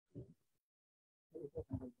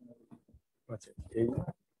আচ্ছা এই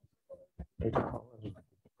এটা খাওয়া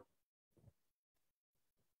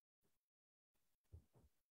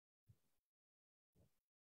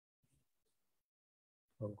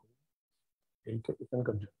এইটা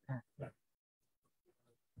এখানকার জন্য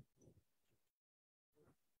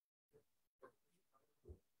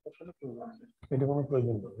এটা কোনো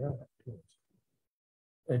প্রয়োজন নেই। হ্যাঁ ঠিক আছে,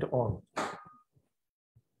 এটা অন।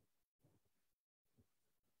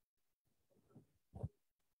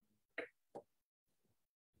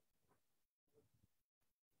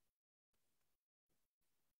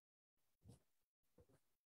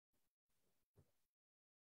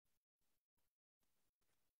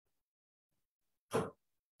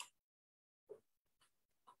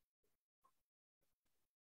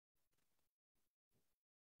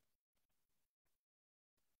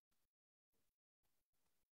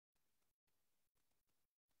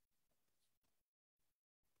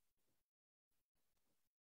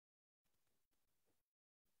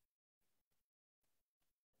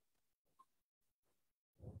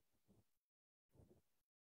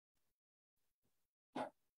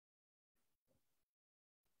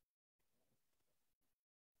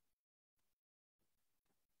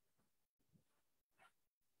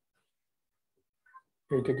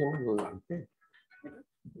 এইটা কি আমি লাগবে?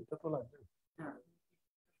 এটা তো লাগবে।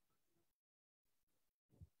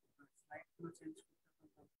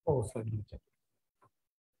 ও স্যার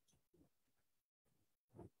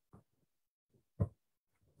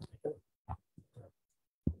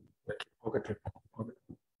ওকে ঠিক ওকে।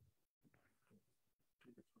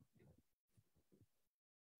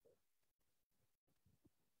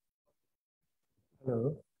 Hello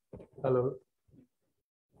hello.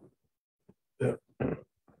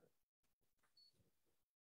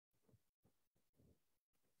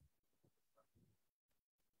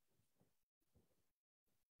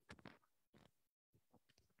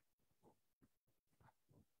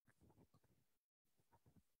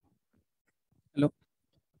 Hello.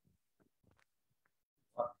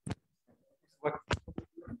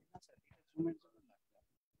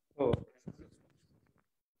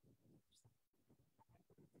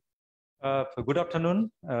 Good afternoon,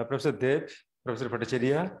 Professor Dev, Professor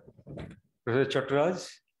Bhattacharya, Professor Chatraj,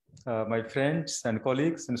 my friends and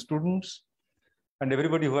colleagues and students, and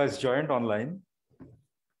everybody who has joined online.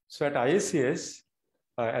 So at IACS,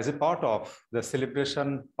 as a part of the celebration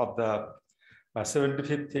of the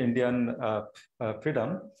 75th Indian freedom,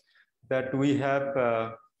 that we have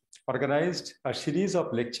organized a series of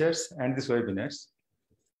lectures and these webinars.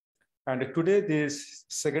 And today, this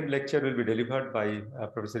second lecture will be delivered by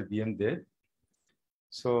Professor B.M. Dev.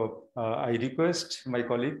 So I request my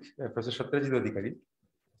colleague, Professor Satyajit Adhikari,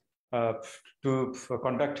 to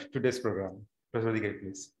conduct today's program. Professor Adhikari,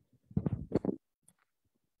 please.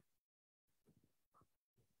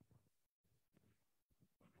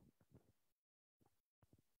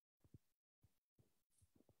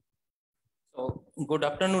 So good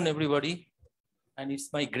afternoon, everybody. And it's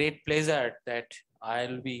my great pleasure that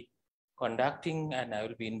I'll be conducting and I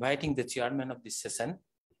will be inviting the chairman of this session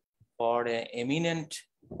for an eminent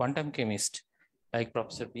quantum chemist like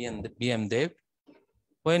Professor B.M. Dev.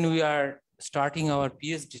 When we are starting our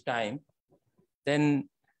PhD time, then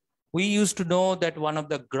we used to know that one of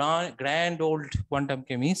the grand old quantum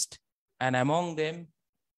chemists, and among them,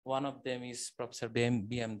 one of them is Professor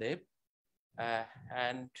B.M. Dev.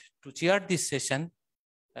 And to chair this session,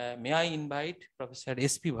 may I invite Professor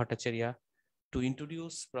S.P. Bhattacharya to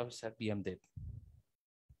introduce Professor B.M. Dev.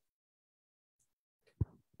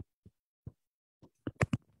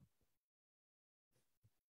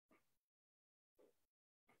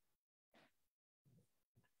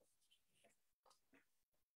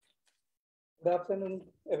 Good afternoon,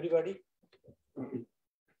 everybody.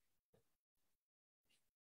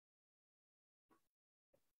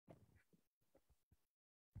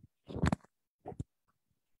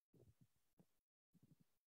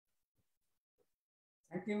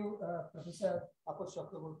 Thank you, Professor Aposh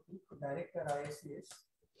Chakraborty, Director IACS,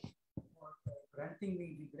 for granting me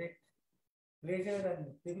the great pleasure and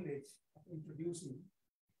privilege of introducing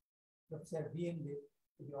Professor B.M. Dev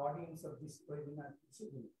to the audience of this webinar this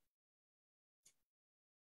evening.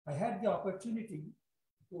 I had the opportunity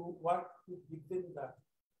to work with Vigvendra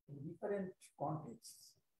in different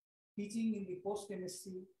contexts, teaching in the post-MSc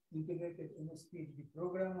integrated MS-PhD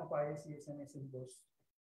program of IACS and SMBOS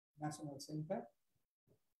National Center,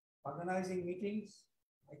 organizing meetings.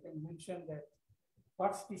 I can mention that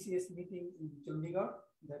first TCS meeting in Chandigarh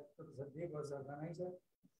that Professor Dev was the organizer.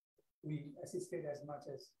 We assisted as much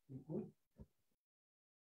as we could.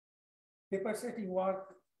 Paper setting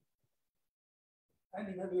work and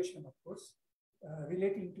evaluation, of course.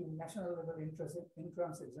 relating to national level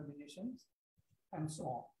entrance examinations and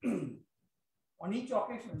so on. On each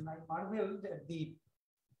occasion, I marveled at the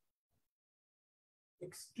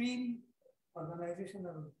extreme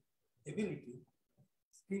organizational ability,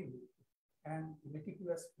 skill, and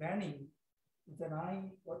meticulous planning with an eye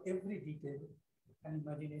for every detail and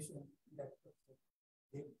imagination that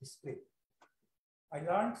they display. I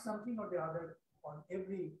learned something or the other on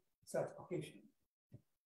every such occasion.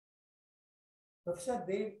 Professor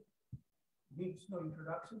Dev needs no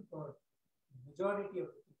introduction for the majority of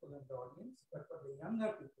the people in the audience, but for the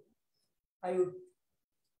younger people, I would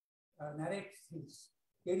narrate his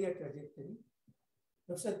career trajectory.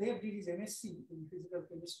 Professor Dev did his MSc in physical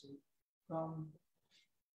chemistry from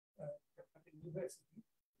University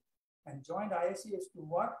and joined IACS to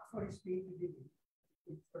work for his PhD degree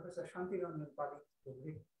with Professor Shantiranjan Padik, the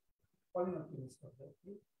great polymer chemist of that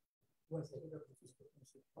day, who was the head of the physical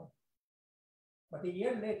chemistry department. But a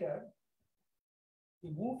year later, he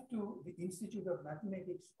moved to the Institute of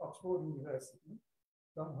Mathematics, Oxford University,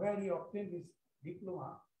 from where he obtained his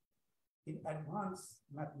diploma in advanced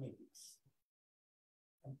mathematics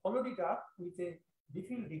and followed it up with a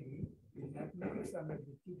DPhil degree in mathematics under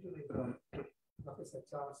the tutelage of Professor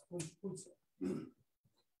Charles Pulser.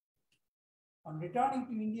 On returning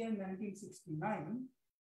to India in 1969,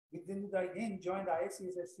 Vidyendu again joined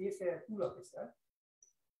IACS as CSIR tool officer,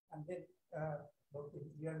 and then about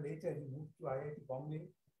a year later he moved to IIT Bombay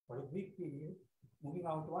for a brief period, moving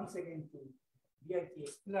out once again to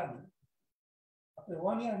IACS planning. After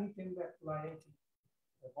 1 year, he came back to IIT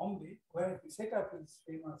Bombay, where he set up his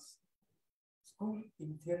famous school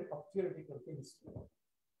of theoretical chemistry.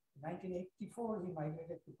 In 1984, he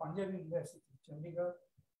migrated to Punjab University, Chandigarh,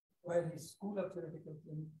 where his school of theoretical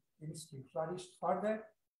chemistry flourished further.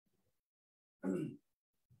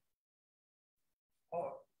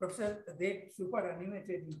 Professor Dev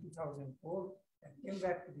superannuated in 2004 and came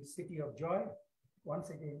back to the city of joy once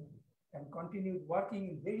again and continued working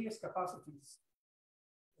in various capacities.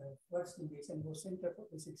 First in the SNO Center for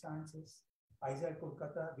Basic Sciences, IACS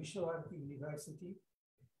Kolkata, Vishwabharati University,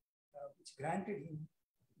 which granted him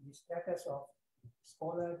the status of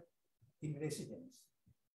scholar in residence.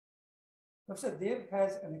 Professor Dev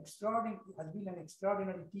has been an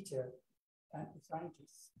extraordinary teacher and a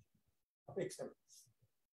scientist of excellence.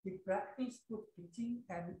 He practiced both teaching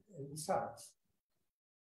and research,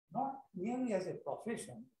 not merely as a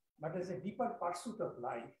profession, but as a deeper pursuit of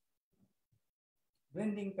life,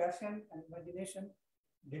 blending passion and imagination,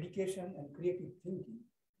 dedication and creative thinking.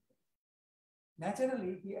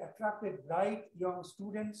 Naturally, he attracted bright young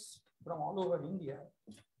students from all over India,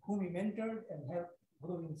 whom he mentored and helped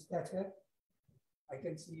grow in stature. I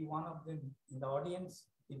can see one of them in the audience,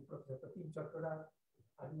 in Professor Chaturaj.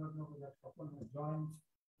 I do not know whether Papan has joined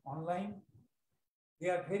online. They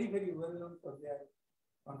are very, very well known for their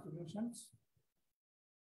contributions.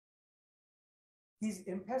 His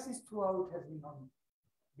emphasis throughout has been on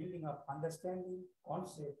building up understanding,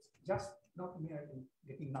 concepts, just not merely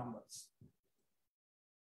getting numbers.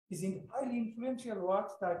 His highly influential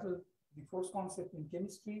works titled The Force Concept in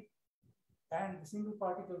Chemistry and The Single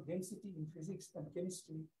Particle Density in Physics and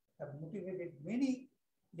Chemistry have motivated many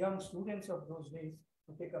young students of those days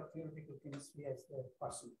to take up theoretical chemistry as their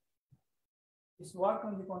pursuit. His work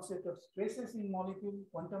on the concept of stresses in molecule,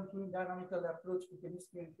 quantum fluid dynamical approach to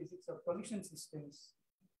chemistry and physics of collision systems,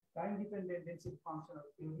 time-dependent density functional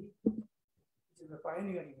theory, which is a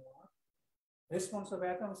pioneering work, response of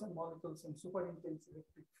atoms and molecules in super-intense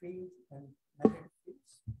electric fields and magnetic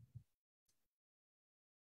fields,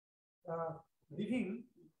 reveal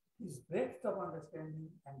his breadth of understanding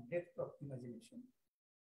and depth of imagination.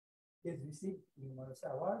 He has received numerous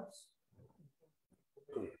awards,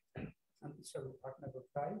 Santishwaru Bhatnagar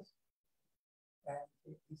Prize, and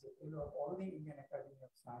he is a fellow of all the Indian Academy of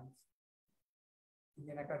Science,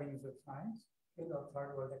 Indian Academies of Science, fellow of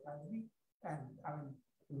Third World Academy, and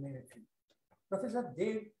to name a few. Professor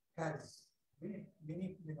Dev has,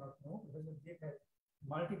 many do not know, Professor Dev has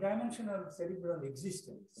multidimensional cerebral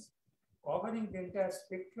existence, covering the entire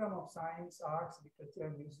spectrum of science, arts,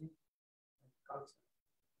 literature, music, and culture.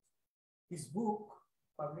 His book,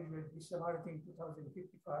 published by Vishwabharati in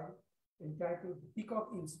 2055, entitled Peacock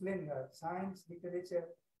in Splendor, Science, Literature,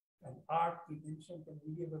 and Art in Ancient and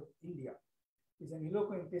Medieval India, is an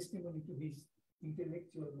eloquent testimony to his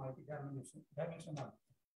intellectual multidimensionality.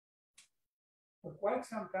 For quite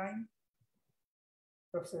some time,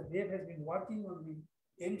 Professor Dev has been working on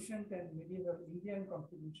the ancient and medieval Indian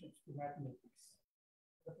contributions to mathematics.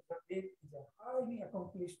 Professor Dev is a highly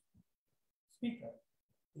accomplished speaker.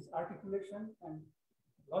 His articulation and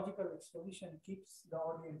logical exposition keeps the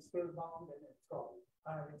audience spellbound and enthralled.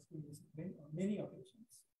 I have experienced on many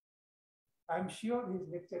occasions. I'm sure his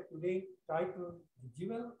lecture today, titled The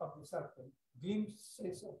Jewel of the Serpent,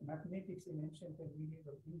 Glimpses of Mathematics in Ancient and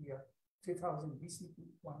Medieval India, 3000 BC to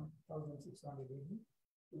 1600 AD,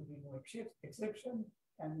 will be no exception,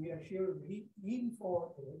 and we are sure in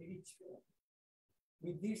for a very rich film.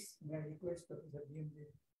 With this, may I request Professor DMJ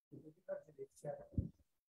to deliver the lecture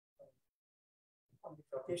on the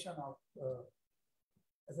occasion of,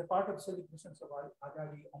 as a part of celebrations of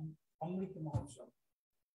Azadi Amrut Mahotsav.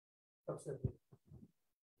 Professor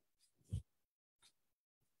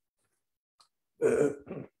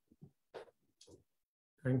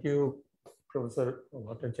Thank you, Professor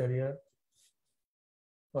Bhattacharya,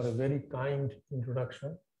 for a very kind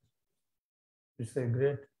introduction. It's a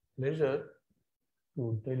great pleasure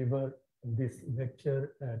to deliver this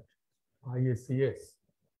lecture at IACS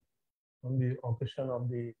on the occasion of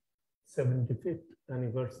the 75th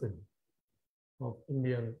anniversary of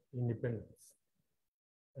Indian independence.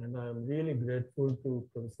 And I am really grateful to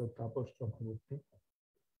Professor Tapas Chakraborty,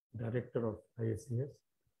 Director of IACS,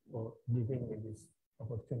 for giving me this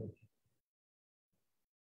opportunity.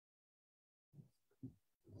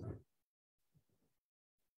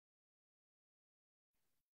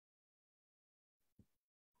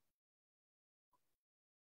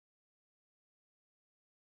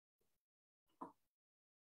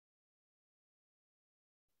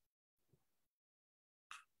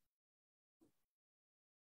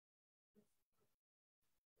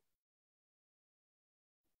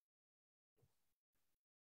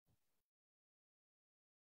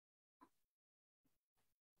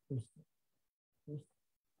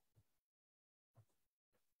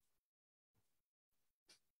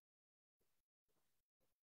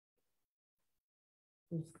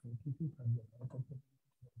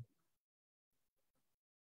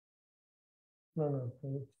 No,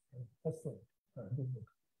 that's fine.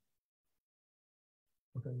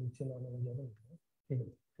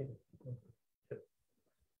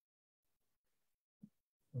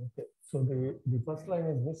 Okay, so the first line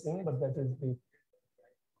is missing, but that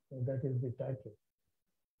is the title.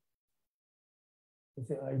 You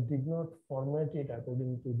see, I did not format it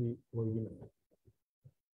according to the original.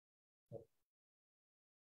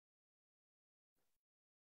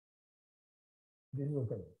 This is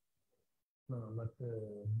okay. No, but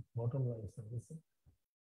bottom line is missing.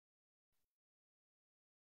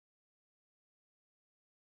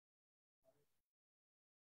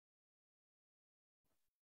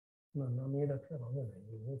 No, me रखना होगा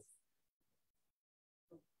नहीं ये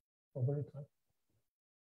over it.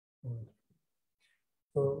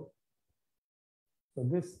 So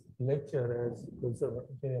this lecture, as Professor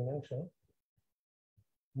mentioned,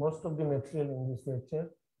 most of the material in this lecture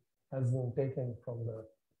has been taken from the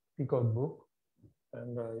Peacock book,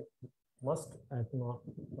 and I must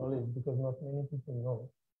acknowledge, because not many people know,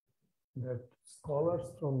 that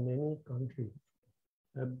scholars from many countries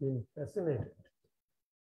have been fascinated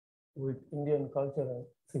with Indian culture and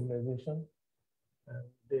civilization, and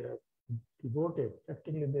they have devoted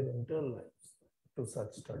practically their entire lives to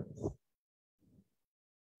such studies.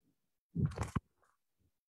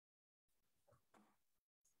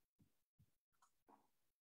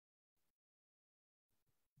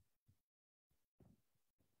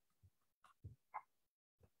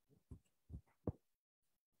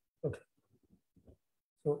 Okay,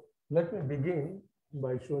 so let me begin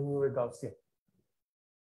by showing you a Gaussian.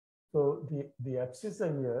 So the abscissa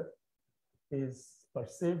here is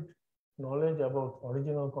perceived knowledge about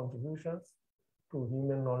original contributions to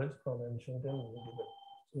human knowledge from ancient and medieval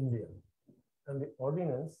India. And the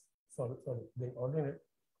ordinance, the ordinate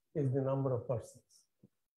is the number of persons.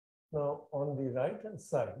 Now on the right hand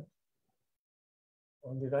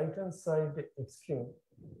side extreme,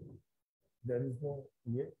 there is no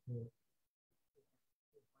yet.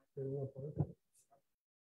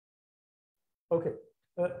 Okay,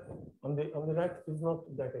 on the right is not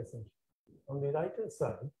that essential. On the right hand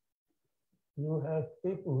side, you have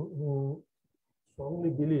people who strongly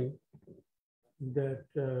believe that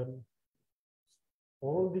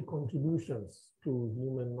all the contributions to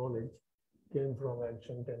human knowledge came from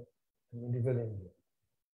ancient and medieval India.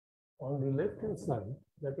 On the left hand side,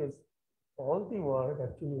 that is all the work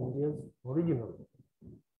actually India's original,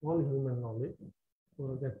 all human knowledge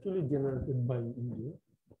was actually generated by India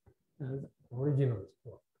as original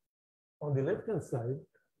work. On the left hand side,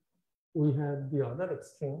 we have the other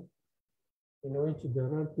extreme, in which there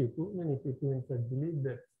are people, many people in fact believe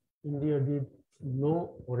that India did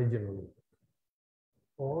no original work.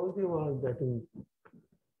 All the work that we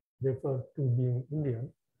refer to being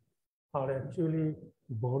Indian are actually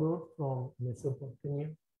borrowed from Mesopotamia,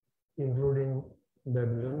 including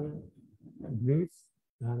Babylonia, Greece,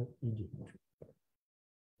 and Egypt.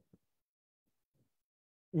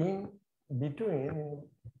 In between,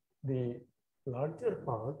 the larger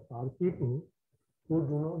part are people who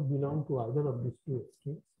do not belong to either of these two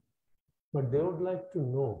extremes, but they would like to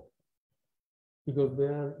know, because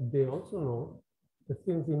they also know that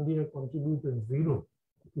since India contributed zero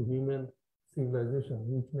to human civilization,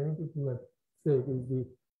 which many people have said is the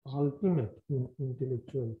ultimate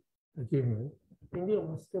intellectual achievement, India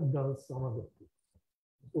must have done some other things.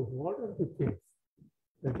 So what are the things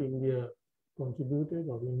that India contributed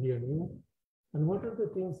or India knew, and what are the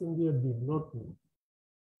things India did not know?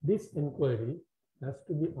 This inquiry has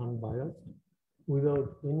to be unbiased,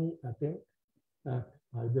 without any attempt at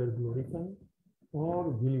either glorifying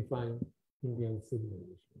or vilifying Indian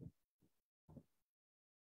civilization.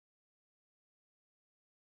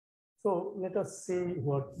 So let us see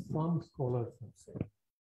what some scholars have said.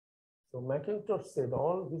 So McIntosh said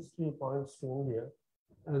all history points to India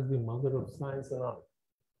as the mother of science and art.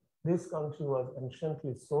 This country was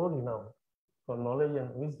anciently so renowned for knowledge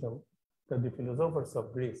and wisdom that the philosophers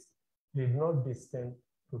of Greece did not disdain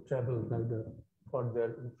to travel thither for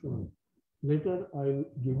their improvement. Later, I'll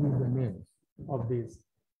give you the names of these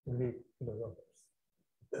Greek philosophers.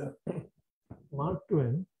 Mark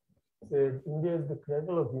Twain said, India is the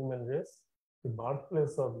cradle of human race, the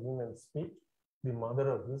birthplace of human speech, the mother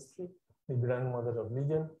of history, the grandmother of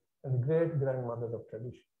legend, and the great-grandmother of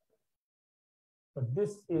tradition. But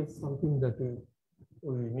this is something that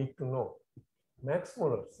we need to know. Max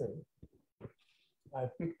Muller said, I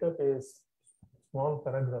picked up a small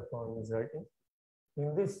paragraph on his writing.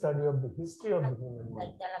 In this study of the history of the human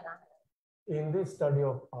mind, in this study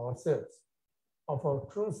of ourselves, of our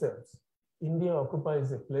true selves, India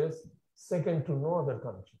occupies a place second to no other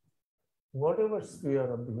country. Whatever sphere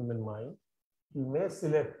of the human mind you may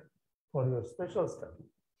select for your special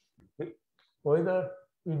study, whether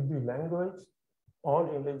it be language or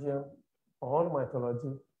religion or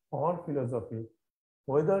mythology or philosophy,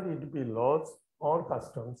 whether it be laws or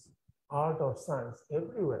customs, art or science,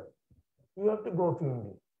 everywhere, you have to go to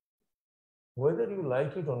India, whether you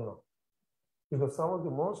like it or not, because some of the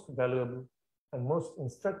most valuable and most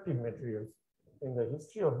instructive materials in the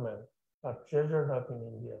history of man are treasured up in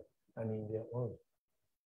India and India only.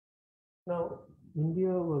 Now, India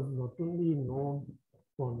was not only known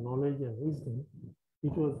for knowledge and wisdom,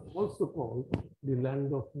 it was also called the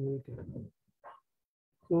land of milk and honey.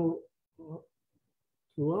 So,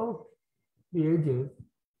 throughout the ages,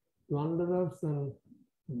 plunderers and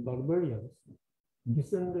barbarians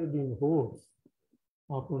descended in hordes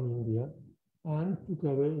upon India and took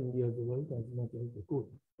away India's wealth as much as they could.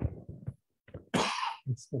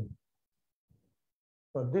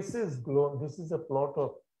 So this is a plot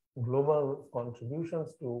of global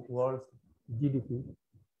contributions to world's GDP.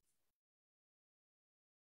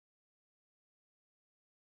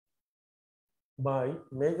 By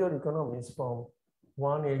major economies from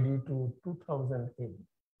 180 to 2008.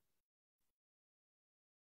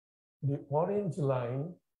 The orange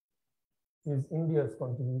line is India's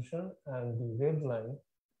contribution and the red line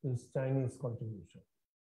is Chinese contribution.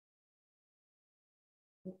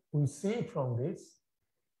 We see from this,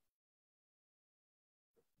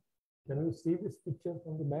 can you see this picture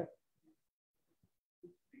from the back?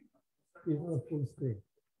 It's not full screen.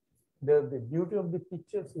 The beauty of the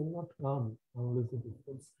pictures will not come unless it is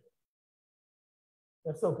full screen.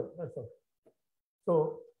 That's okay, that's okay.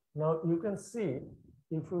 So now you can see,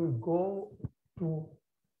 if we go to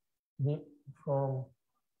from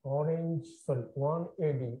orange,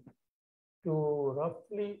 180 to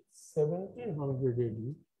roughly 1700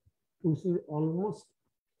 AD, to see almost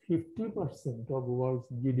 50% of world's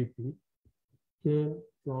GDP came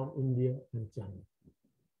from India and China.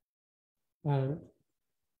 And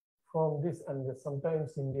from this, and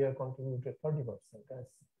sometimes India contributed 30%, as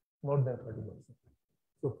more than 30%.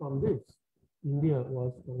 So from this, India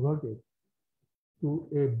was converted to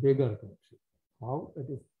a beggar country. How?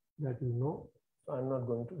 That you know. So I'm not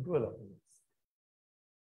going to dwell on this.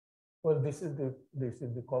 Well, this is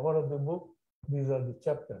the cover of the book. These are the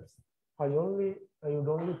chapters. I would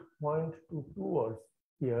only point to two words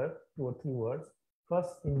here, 2 or 3 words.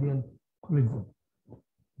 First, Indian tourism.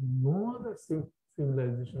 No other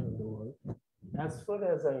civilization in the world, as far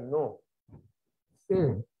as I know,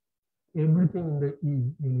 said everything in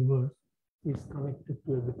the universe is connected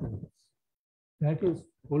to everything else. That is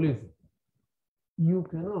holism. You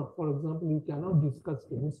cannot, for example, you cannot discuss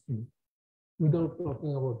chemistry without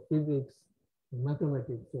talking about physics,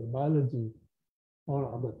 mathematics, or biology,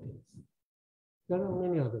 or other things. There are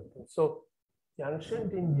many other things. So The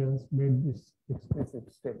ancient Indians made this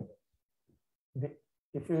explicit statement.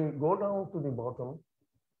 If you go down to the bottom,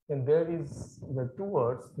 then there is the two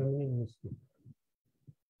words feminine mystic.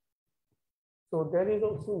 So there is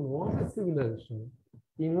also one civilization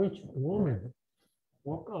in which women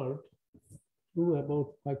occurred through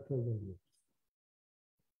about 5,000 years.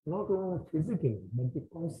 Not only physically, but the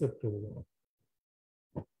concept of love.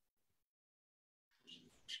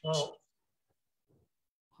 Now,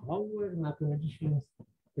 how were mathematicians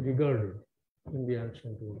regarded in the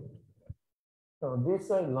ancient world? Now, this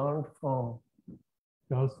I learned from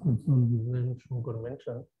Charles Coulson, whose name Shankar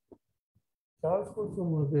mentioned. Charles Coulson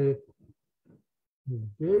was a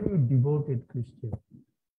very devoted Christian,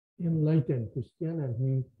 enlightened Christian, and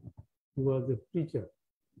he was a preacher.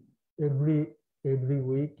 Every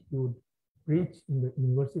week he would preach in the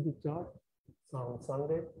university church on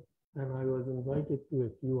Sunday, and I was invited to a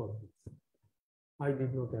few of these. I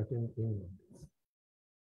did not attend any of these.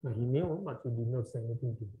 Now, he knew, but he did not say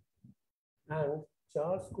anything to me. And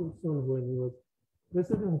Charles Coulson, when he was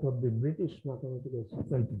president of the British Mathematical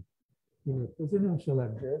Society, in a presidential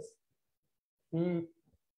address, he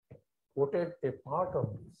quoted a part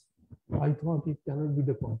of this. I thought it cannot be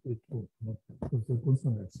the complete truth, but Professor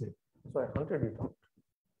Coulson had said. So I hunted it out.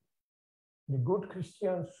 The good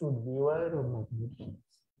Christians should beware of mathematicians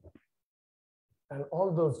and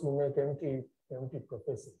all those who make empty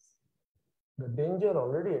professions. The danger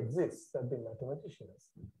already exists that the mathematicians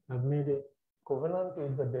have made a covenant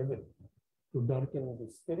with the devil to darken the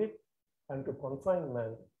spirit and to confine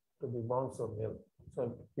man to the bonds of hell.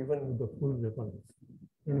 So even with the full weapons,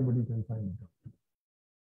 anybody can find it out.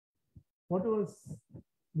 What was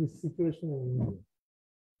this situation in India?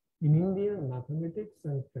 In India, mathematics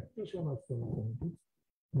and practitioners of mathematics,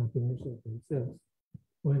 mathematicians themselves,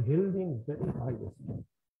 were held in very high esteem.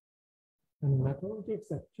 And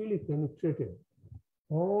mathematics actually penetrated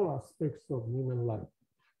all aspects of human life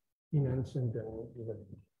in ancient and medieval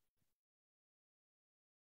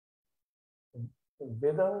India. In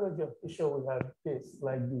Vedanga Jyotisha, we have this,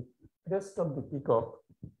 like the crest of the peacock.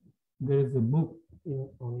 There is a book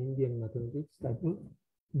on Indian mathematics titled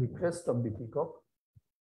The Crest of the Peacock.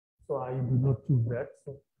 So I did not choose that.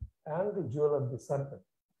 So, and the jewel of the serpent.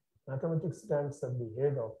 Mathematics stands at the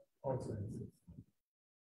head of all sciences.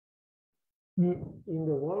 In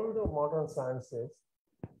the world of modern sciences,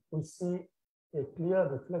 we see a clear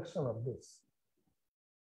reflection of this.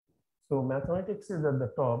 So mathematics is at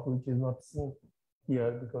the top, which is not seen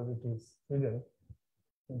here because it is hidden.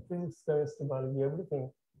 In physics, chemistry, biology,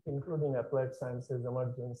 everything, including applied sciences,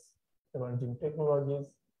 emerging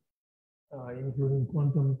technologies, including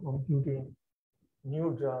quantum computing,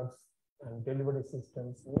 new drugs and delivery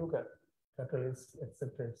systems, new catalysts,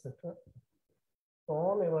 etc., etc.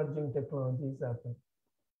 All emerging technologies are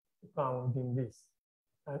found in this.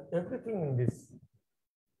 And everything in this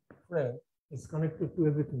frame is connected to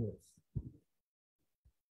everything else.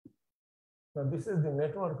 Now, this is the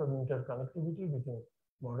network of interconnectivity between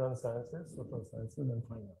modern sciences, social sciences, and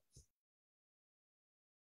fine arts.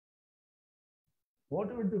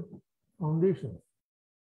 What are the foundations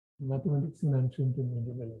of mathematics in ancient and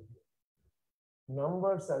medieval India?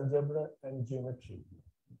 Numbers, algebra, and geometry,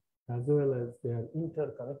 as well as their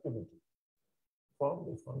interconnectivity, form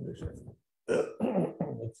the foundations.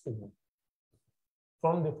 Excuse me.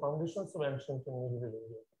 From the foundations of ancient and medieval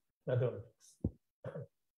India mathematics,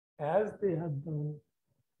 as they have done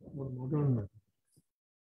with modern mathematics.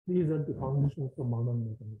 These are the foundations of modern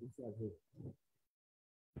mathematics as well.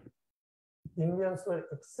 Indians were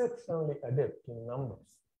exceptionally adept in numbers.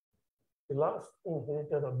 The last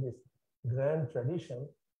inheritor of this grand tradition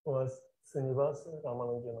was Srinivasa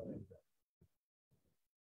Ramanujan Iyer.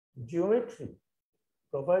 Geometry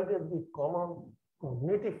provided the common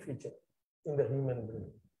cognitive feature in the human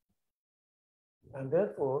brain. And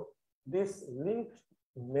therefore, this linked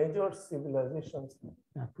major civilizations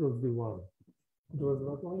across the world. It was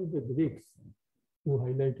not only the Greeks who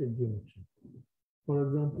highlighted geometry. For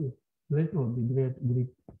example, Plato, the great Greek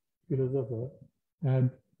philosopher, had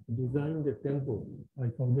designed a temple. I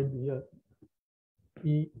found it here.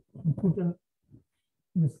 He put an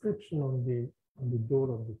inscription on the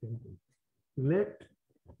door of the temple. Let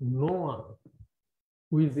no one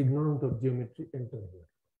who is ignorant of geometry enter here.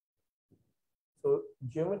 So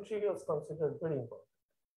geometry was considered very important.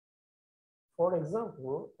 For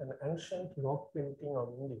example, an ancient rock painting of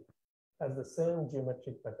India has the same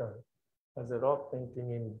geometric pattern as a rock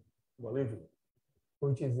painting in Bolivia,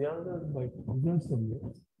 which is younger by thousands of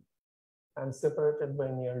years and separated by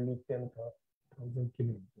nearly 10,000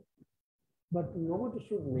 kilometers. But nobody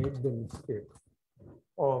should make the mistake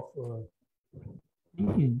of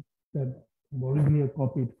thinking that Bolivia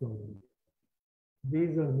copied from India.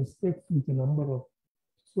 These are mistakes which a number of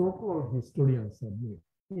so-called historians have made.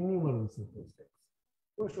 Innumerable mistakes.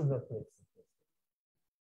 We should not make mistakes.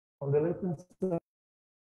 On the left-hand side,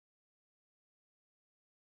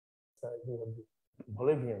 we have the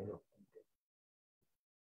Bolivian document.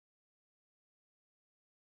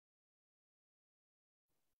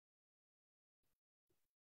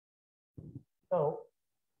 Now,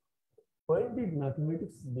 when did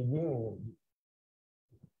mathematics begin in India?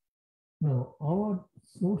 Now, our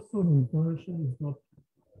source of information is not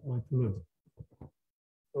mythology.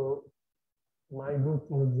 So, my book,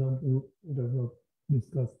 for example, does not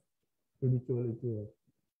discuss spirituality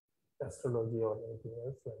or astrology or anything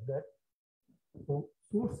else like that. So,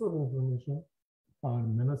 source of information are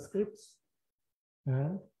manuscripts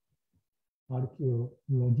and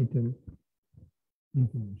archaeological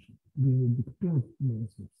information. These are the two main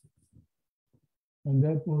sources. And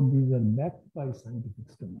therefore, these are backed by scientific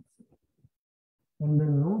studies. Under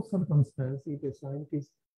no circumstance, if a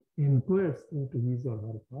scientist inquires into his or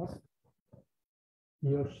her past,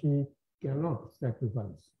 he or she cannot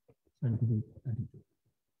sacrifice scientific attitude.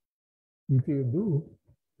 If you do,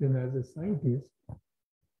 then as a scientist,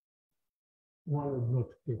 one would not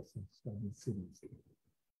take such studies seriously.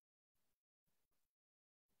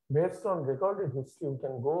 Based on recorded history, you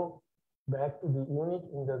can go back to the unique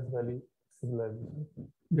Indus Valley civilization.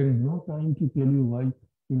 There is no time to tell you why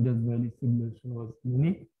Indus Valley civilization was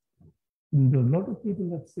unique. There are a lot of people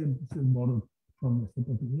that said this is borrowed from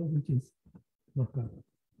Mesopotamia, which is not correct.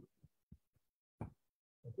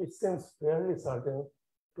 It seems fairly certain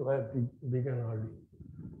to have begun early.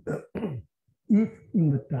 If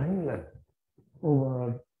in the timeline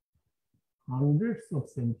over hundreds of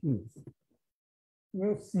centuries,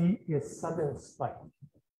 you see a sudden spike.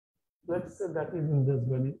 Let's say that is Indus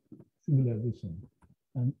Valley civilization,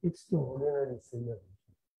 and it's the ordinary civilization,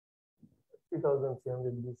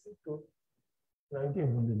 3300 BC to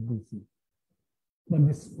 1900 BC. But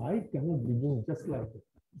the spike cannot begin just like that.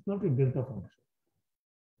 It's not a delta function.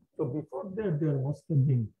 So before that, there must have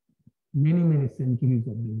been many, many centuries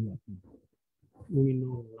of development. We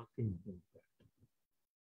know nothing about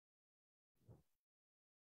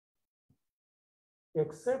that.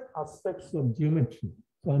 Except aspects of geometry.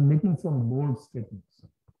 So I'm making some bold statements.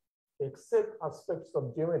 Except aspects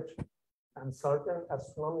of geometry and certain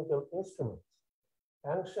astronomical instruments,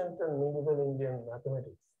 ancient and medieval Indian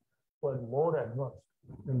mathematics were more advanced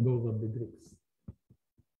than those of the Greeks.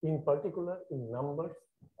 In particular, in numbers,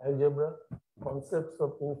 algebra, concepts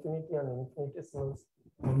of infinity and infinitesimals,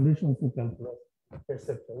 foundations of calculus,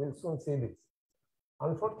 etc. We'll soon see this.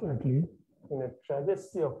 Unfortunately, in a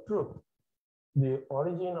travesty of truth, the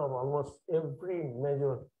origin of almost every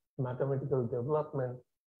major mathematical development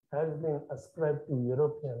has been ascribed to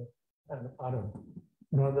European and Arab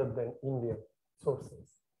rather than Indian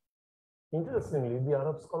sources. Interestingly, the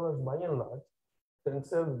Arab scholars by and large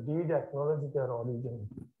themselves did acknowledge their origin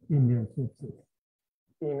in Indian sources.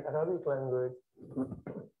 In Arabic language,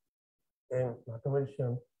 a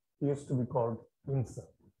mathematician used to be called Insa,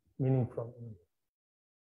 meaning from India.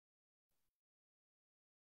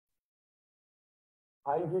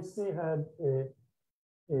 IACS had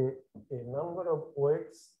a number of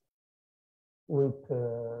weights with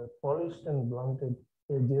polished and blunted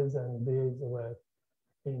edges, and these were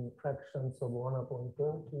in fractions of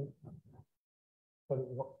 1/20. But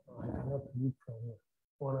I cannot read from here.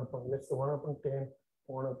 Let's say 1/10,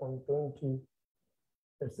 1/20,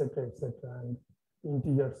 etc., etc., and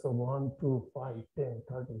integers of 1, 2, 5, 10,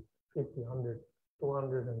 30, 50, 100,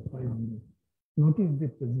 200, and 500. Notice the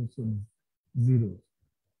presence of zeros.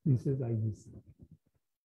 This is IGC.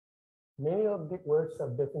 Many of the words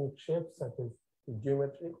have definite shapes such as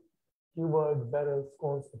geometry, cuboids, barrels,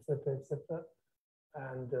 cones, etc., etc.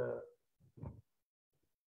 And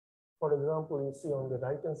for example, you see on the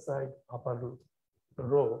right-hand side upper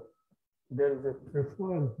row, there is a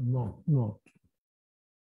trefoil knot.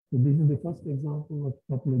 So this is the first example of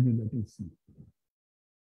topology that you see.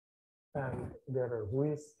 And there are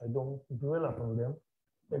ways, I don't dwell upon them,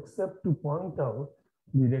 except to point out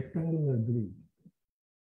the rectangular grid.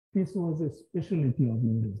 This was a specialty of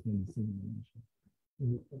Indus Valley civilization.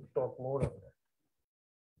 We will talk more on that.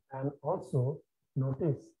 And also,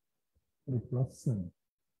 notice the plus sign.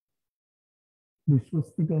 The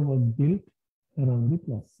swastika was built around the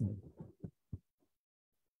plus sign.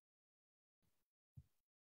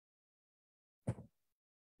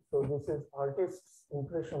 So this is artist's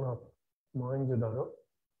impression of Mohenjo-daro,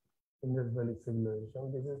 Indus Valley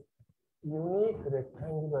civilization. This is unique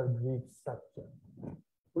rectangular grid structure,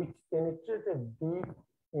 which penetrated deep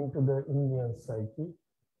into the Indian psyche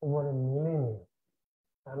over a millennia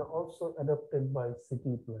and also adopted by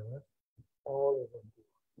city planners all over the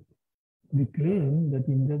world. The claim that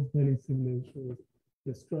Indus Valley civilization was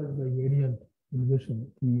destroyed by Aryan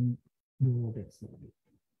invasion in do not accept it.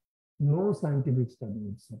 No scientific study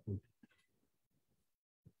would support it.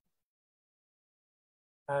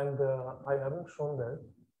 And I haven't shown that.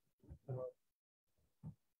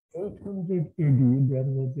 800 AD, there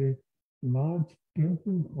was a large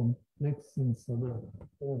temple complex in southern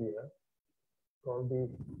India called the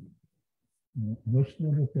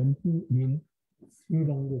Vaishnava temple in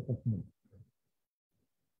Srirangapatnam.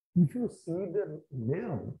 If you see the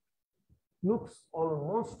layout, looks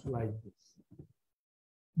almost like this.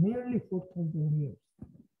 Nearly 4,000 years,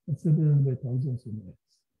 considered by thousands of years,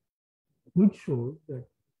 which shows that,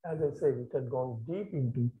 as I said, it had gone deep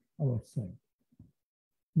into our side.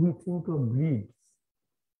 We think of grids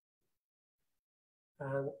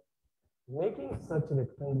and making such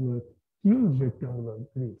rectangular, huge rectangular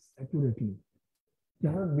grids accurately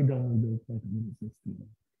cannot be done without Pythagoras' theorem.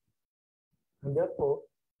 And therefore,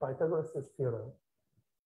 Pythagoras' theorem,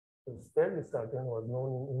 fairly certain, was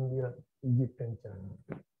known in India, Egypt, and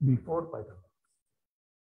China before Pythagoras.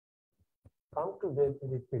 Come to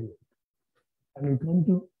the period, and we come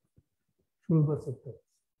to Shulva Sutras,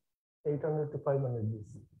 800 to 500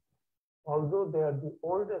 BC. Although they are the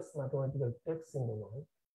oldest mathematical texts in the world,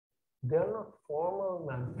 they are not formal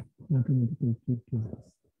mathematical treatises.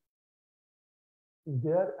 They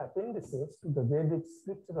are appendices to the Vedic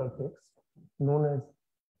scriptural text known as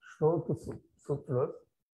Shloka Sutras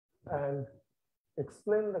and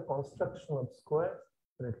explain the construction of squares,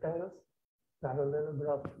 rectangles,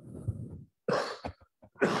 parallelogram,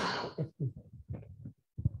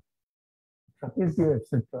 trapezium,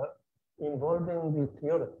 etc., involving the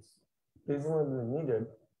theorems presumably needed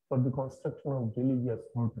for the construction of religious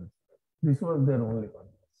altars. This was their only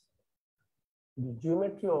purpose. The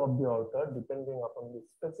geometry of the altar depending upon the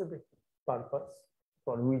specific purpose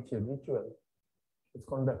for which a ritual is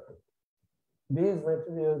conducted. These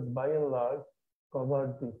materials, by and large,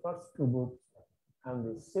 covered the first two books and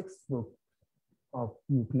the sixth book of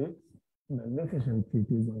Euclid's magnificent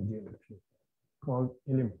treatise on geometry called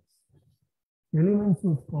Elements. Elements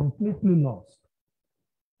was completely lost,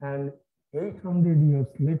 and 800 years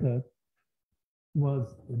later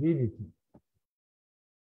was rewritten.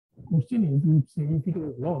 The question is, you would say, if it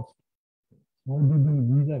was lost, how did we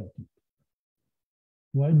rewrite it?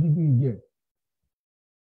 Why did we get?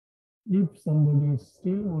 If somebody is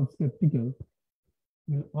still more skeptical,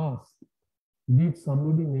 will ask, did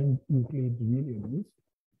somebody named Euclid really exist?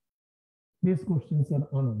 These questions are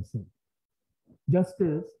unanswered. Just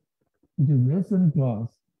as it is necessary to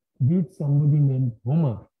ask, did somebody named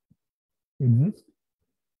Homer exist?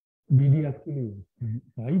 Did he actually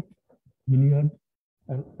write Iliad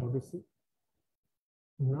and Odyssey?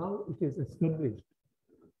 Now it is established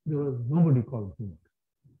there was nobody called Homer.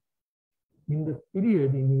 In the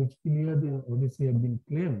period in which Iliad and Odyssey have been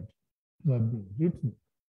claimed to have been written,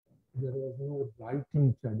 there was no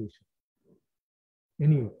writing tradition.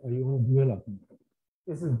 Anyway, I won't dwell upon it.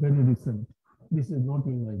 This is very recent. This is not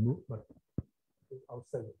in my book, but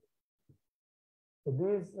outside of it. So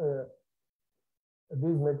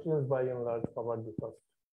these materials by and large covered the first.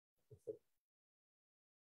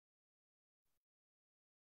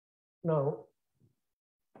 Now,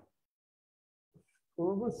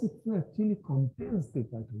 Shulva Sutra actually contains the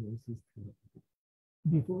Pythagoras theorem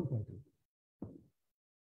before Pythagoras.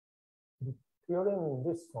 The theorem in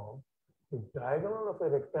this form, the diagonal of a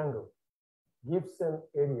rectangle gives an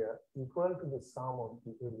area equal to the sum of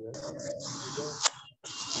the areas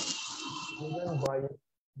given by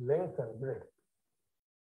length and breadth.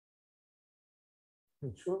 The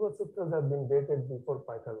Shulva Sutras have been dated before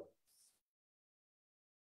Pythagoras.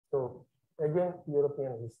 So again,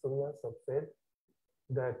 European historians have said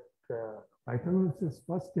that Pythagoras'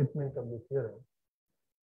 first statement of the theorem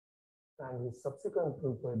and his subsequent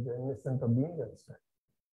proof were reminiscent of the Indian style.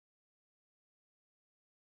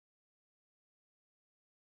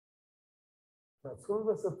 Now,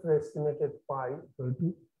 Shulva Sutra estimated pi equal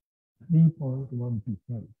to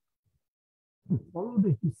 3.125. To follow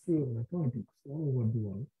the history of mathematics all over the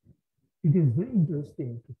world, it is very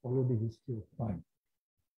interesting to follow the history of pi.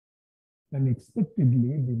 And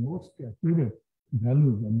expectedly, the most accurate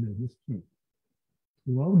values of the history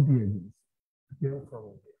throughout the ages came from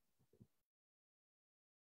India.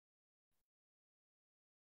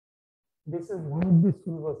 This is one of the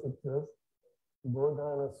Shulva Sutras,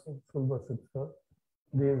 Bodhana Shulva Sutra.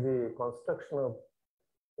 There is a construction of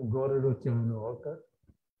Goredo-Chahana altar.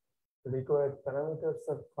 The required parameters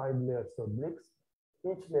are 5 layers of bricks.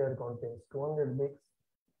 Each layer contains 200 bricks.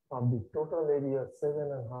 of the total area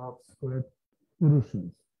 7.5 square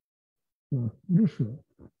Purushas. Now, Purusha,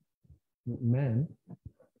 man,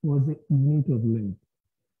 was a unit of length.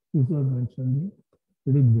 This was mentioned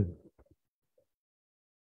in Rig Veda.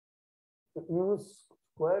 Use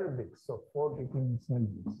square bricks of 4 different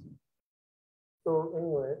sizes. So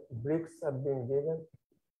anyway, bricks have been given,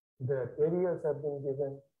 their areas have been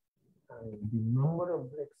given, and the number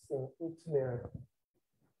of bricks in each layer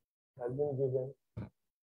has been given.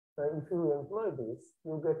 And if you employ this,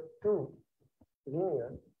 you get 2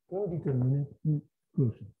 linear indeterminate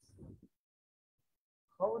equations.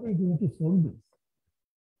 How are you going to solve this?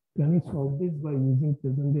 Can you solve this by using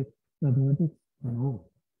present-day mathematics? No.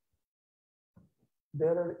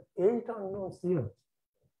 There are 8 unknowns here.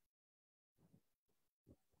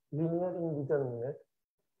 Linear indeterminate,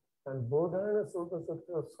 and Bodhana Sutra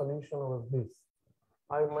solution of this.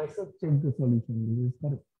 I myself checked the solution, this is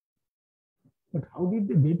correct. But how did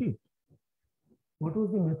they get it? What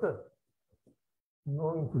was the method?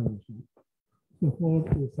 No information. So for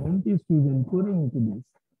a scientist who is inquiring into this,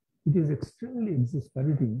 it is extremely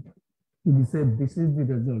exasperating to be said, this is the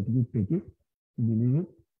result, you take it, you believe it.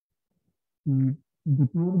 The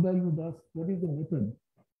poor guy would ask, what is the method?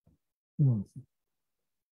 No answer.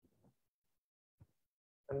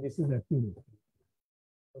 And this is accurate.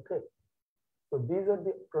 Okay. So these are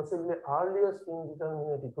the possibly earliest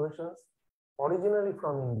indeterminate equations, originally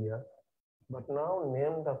from India, but now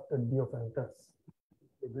named after Diophantus,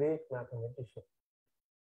 the great mathematician.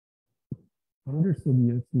 Hundreds of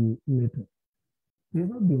years later. This is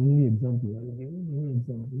not the only example. I will give you many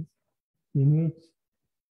examples in which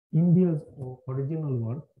India's original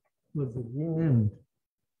work was renamed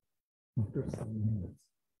after some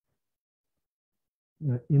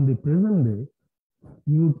years. In the present day,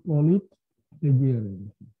 you would call it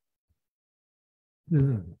plagiarism.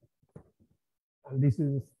 Present. And this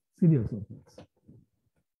is serious offense.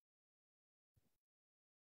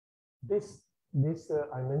 This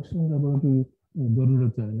I mentioned about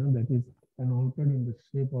Garuda China, that is an altar in the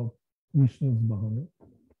shape of Vishnu's Bahana.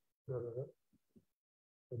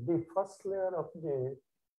 The first layer of the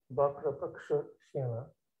Bakrapaksha Shena,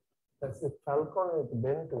 that's a falcon with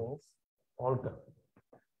bent wings altar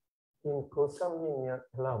in Kosambi near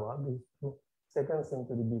Allahabad, 2nd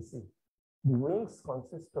century BC. The wings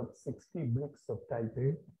consist of 60 bricks of type A,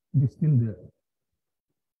 it is still there.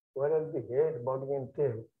 Whereas the head, body, and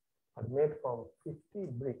tail are made from 50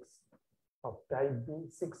 bricks of type B,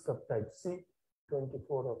 6 of type C,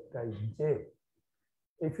 24 of type J.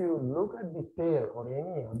 If you look at the tail or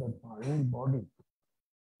any other part in the body,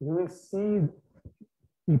 you will see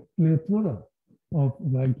a plethora of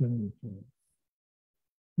right and left.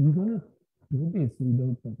 You're going to do this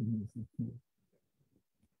without cutting this.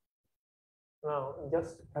 Now,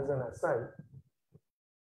 just as an aside,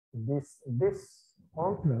 this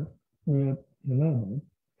altar near Allahabad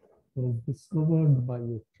was discovered by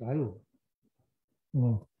a trio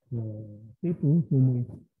of people whom we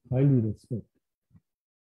highly respect.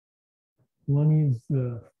 One is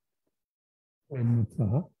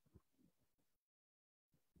Amrut.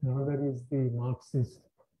 Another is the Marxist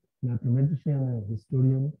mathematician and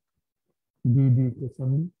historian D.D.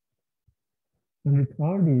 Kosambi. And the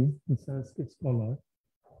third is the Sanskrit scholar,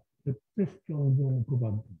 Prithvish Chandra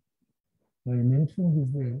Mukhopadhyay. I mentioned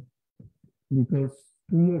his name because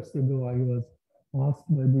 2 years ago I was asked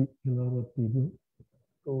by the Allahabad people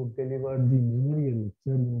to deliver the memorial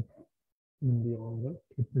lecture in the honor of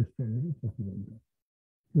Prithvish Chandra Mukhopadhyay.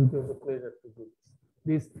 It was a pleasure to do this.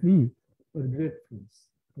 These 3 were great friends,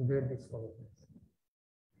 great discoveries.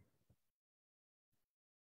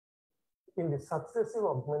 In the successive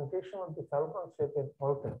augmentation of the falcon-shaped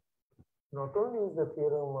altar, not only is the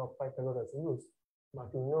theorem of Pythagoras used, but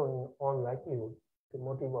you know in all likelihood the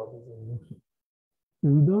motive of his invention.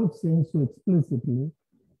 Without saying so explicitly,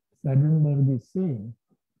 Seidenberg is saying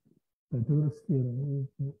Pythagoras theorem is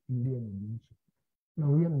an Indian invention. Now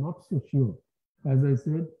we are not so sure. As I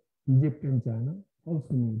said, Egypt and China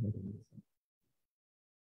also knew Pythagoras.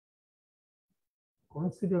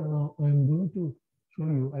 Consider now, I am going to show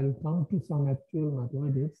you, I will come to some actual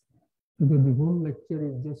mathematics because the whole lecture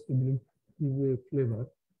is just to give you a flavor.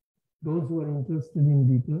 Those who are interested in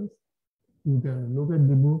details, you can look at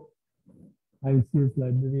the book. IACS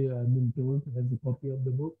library, I have been told, has a copy of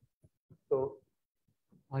the book. So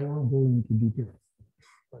I won't go into details.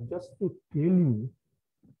 But just to tell you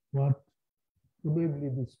what probably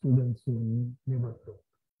the students will never know.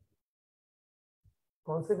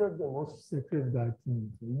 Consider the most sacred Gayatri.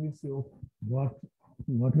 So you will say, oh,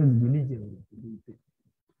 what is religion?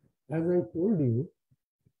 As I told you,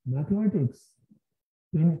 mathematics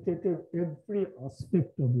penetrated every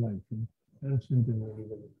aspect of life in ancient and medieval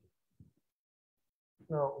India.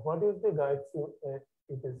 Now, what is the Gayatri?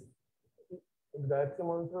 Gayatri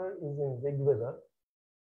mantra is in Rig Veda,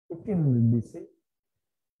 1500 BC,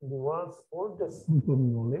 the world's oldest book of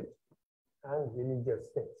knowledge and religious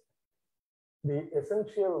text. The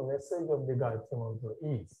essential message of the Gayatri mantra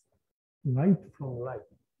is light from light.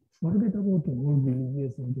 Forget about all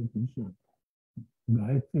religious interpretation.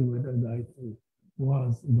 Gayatri, whether Gayatri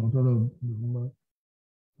was daughter of Brahma,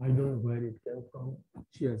 I don't know where it came from.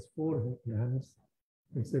 She has 4 hands,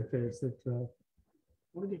 etc., etc.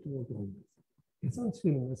 Forget about all this.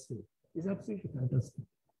 Essential message is absolutely fantastic.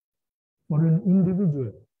 For an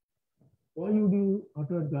individual, why would you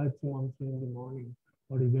utter Gayatri mantra in the morning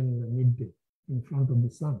or even in the midday in front of the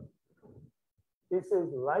sun? This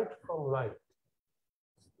is light from light,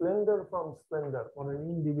 splendor from splendor for an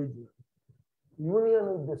individual, union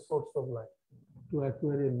with the source of light to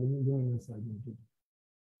acquire a luminous identity.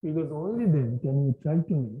 Because only then can you try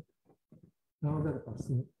to make another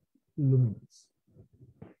person luminous.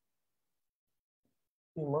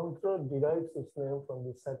 The mantra derives its name from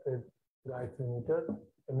the sacred Gayatri meter,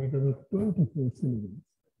 a meter with 24 syllables.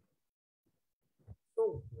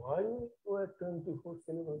 So why were 24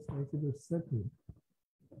 syllables considered sacred?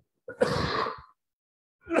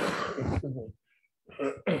 Excuse me.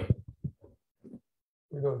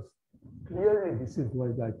 Because clearly this is why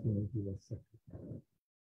Gayatri meter was sacred.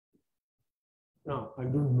 Now, I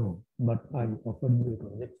don't know, but I offer you a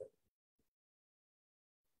conjecture.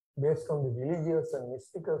 Based on the religious and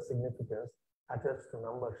mystical significance attached to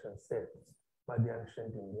numbers and sets by the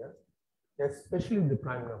ancient Indians, especially the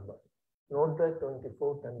prime number. Note that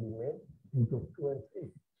 24 can be made into 2 and 3,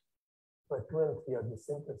 where 2 and 3 are the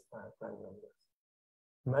simplest prime numbers.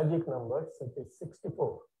 Magic numbers such as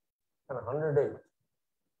 64 and 108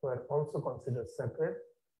 were also considered sacred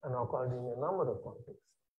and occurred in a number of contexts.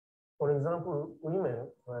 For example, women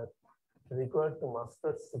were required to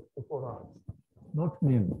master 64 hours, not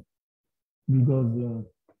men, because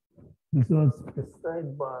this was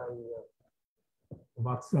prescribed by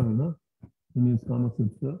Vatsavana in his Kama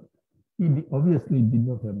Sutra. He obviously did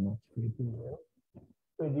not have much faith in men,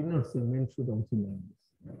 so he did not say men should also learn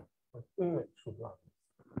this, but women should learn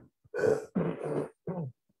this.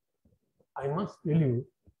 I must tell you,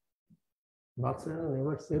 Vatsavana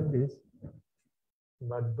never said this,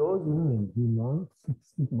 but those women who learned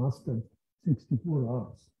mastered 64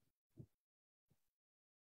 hours,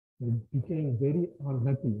 they became very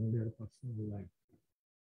unhappy in their personal life.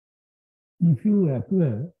 If you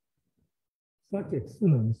acquire such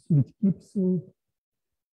excellence which keeps you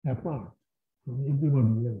apart from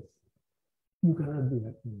everybody else, you cannot be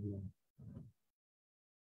happy in life.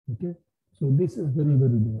 Okay? So this is very,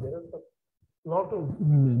 very dangerous. There are a lot of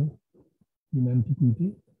women in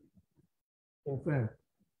antiquity. In fact,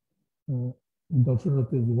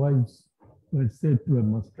 Dasharatha's wives were said to have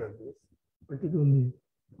mastered this, particularly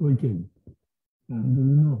Koikeyi. And do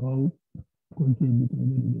you know how Koikeyi became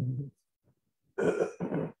very dangerous?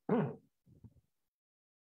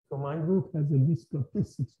 So my group has a list of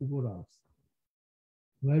these 64 hours.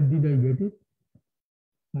 Where did I get it?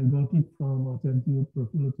 I got it from Acharya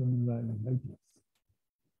Prafula Chandra and IACS.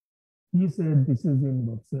 He said this is in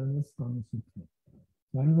Vatsavana's Kama Sutra.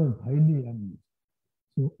 So I was highly amused.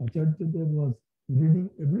 So Acharya Dev was reading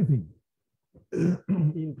everything,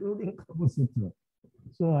 including Kama Sutra.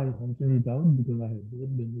 So I hunted it out because I had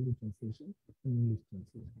both Bengali translation and English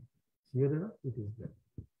translation. Here enough, it is there.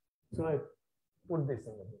 So I put this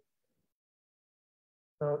in the book.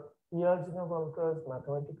 Now, Iyajna Valka's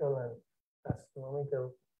mathematical and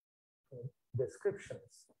astronomical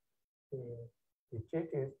descriptions in the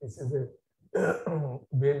treatise, this is a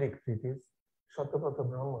Vedic treatise, Shatakatha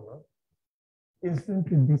Brahmana.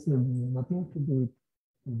 Instantly, this has nothing to do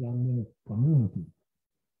with Brahmanic community.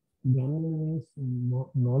 Brahmana means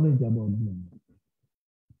knowledge about Brahman.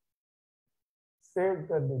 Said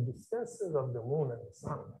that the distances of the moon and the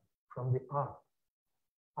sun from the earth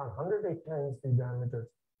are 108 times the diameter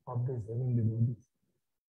of these heavenly bodies.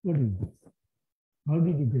 What is this? How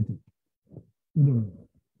did you get it? You don't know.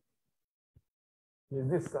 Is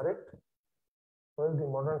this correct? Well, the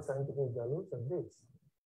modern scientific values are this.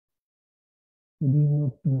 It is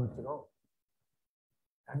not too much wrong.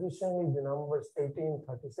 Additionally, the numbers 18,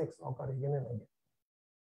 36 occur again and again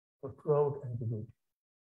throughout antiquity.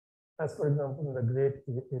 As for example, in the great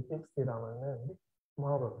epics, the Ramayana and the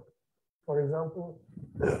Mahabharata. For example,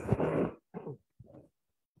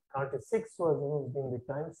 36 was used in the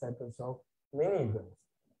time cycles of many events.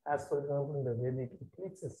 As for example, in the Vedic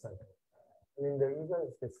eclipses cycle, and in the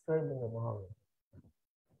events described in the Mahabharata.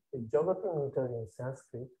 The Jagati meter in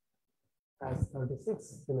Sanskrit has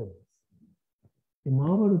 36 syllables. The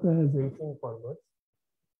Mahabharata has 18 parvas.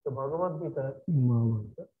 The Bhagavad Gita in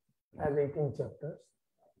Mahabharata has 18 chapters.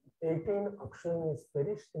 18 akshanis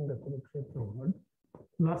perished in the Kurukshetra war,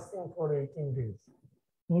 lasting for 18 days.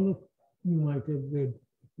 All of you might have read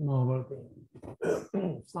Mahabharata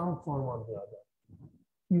in some form or the other.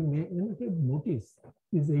 You may not have noticed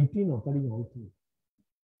is 18 occurring all through.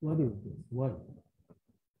 What is this? Why?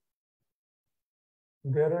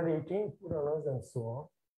 There are 18 Puranas and so on.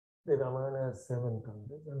 The Ramayana has 7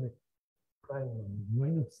 cantos and the prime number. Why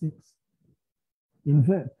not 6? In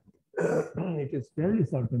fact, it is fairly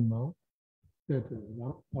certain now that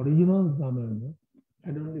the original Ramayana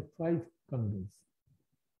had only 5 cantos,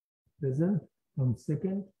 present from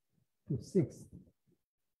 2nd to 6th.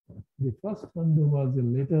 The first canto was a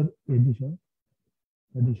later edition,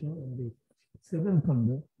 and the 7th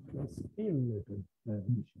canto was still later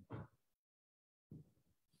edition.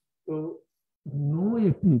 So, no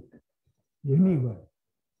epic anywhere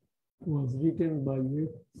was written by a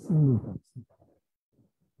single person.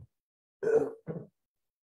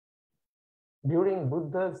 During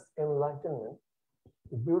Buddha's enlightenment,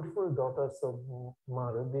 the beautiful daughters of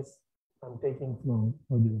Mara, this I'm taking from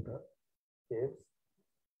Ajanta caves,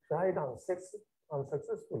 tried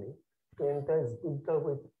unsuccessfully to entice Buddha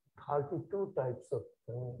with 32 types of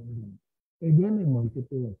feminine. Again, a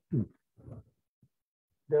multiple of 2.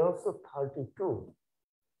 There are also 32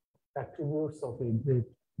 attributes of a great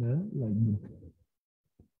man like Buddha.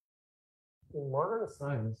 In modern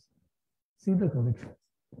science, see the connections.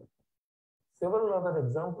 Several other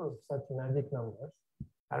examples of such magic numbers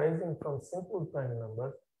arising from simple prime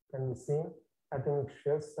numbers can be seen. Atomic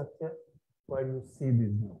shell structure, where you see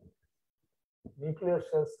these numbers. Nuclear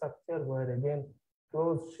shell structure, where again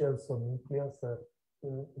closed shells of nucleons are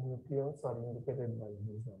indicated by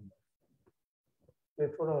these numbers.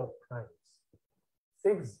 Plethora of primes.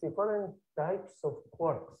 6 different types of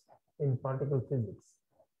quarks in particle physics,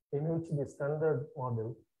 in which the standard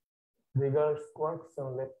model regards quarks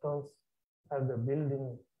and leptons as the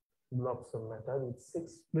building blocks of matter with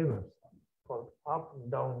 6 flavors called up,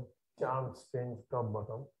 down, charm, strange, top,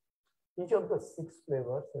 bottom. Each of the 6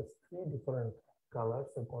 flavors has 3 different colors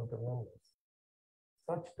and quantum numbers.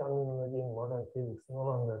 Such terminology in modern physics no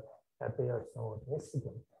longer appears somewhat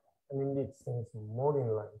mystical and indeed seems more in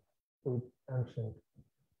line with ancient.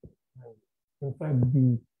 In fact,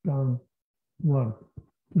 the term quark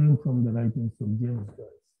came from the writings of James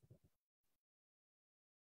Joyce.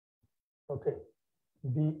 Okay,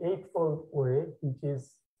 the eightfold way, which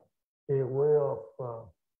is a way of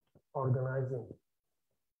organizing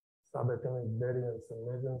subatomic baryons and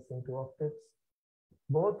mesons into octets.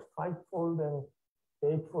 Both 5-fold and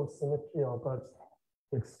 8-fold symmetry occurs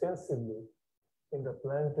extensively in the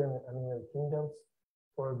plant and animal kingdoms.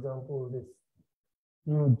 For example, this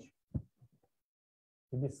huge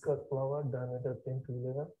hibiscus flower, diameter 10 to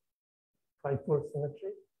 11, 5-fold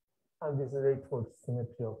symmetry, and this is 8-fold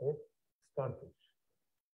symmetry of a starfish.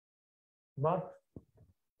 But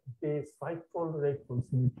this 5-fold or 8-fold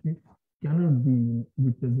symmetry cannot be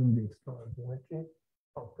represent the external geometry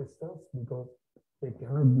of crystals because they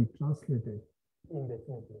cannot be translated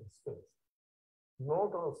indefinitely in space.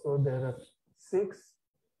 Note also there are 6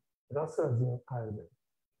 rasas in Ayurveda,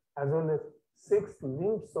 as well as 6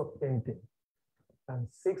 limbs of painting and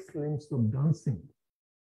 6 limbs of dancing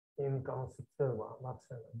in Kama Sutra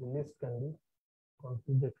Vatsana. The list can be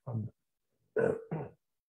concluded further.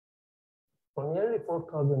 For nearly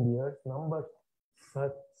 4,000 years, numbers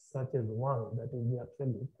such as 1, that is the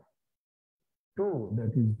absolute, 2,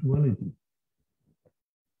 that is duality,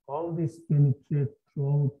 all these penetrate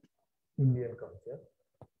throughout Indian culture.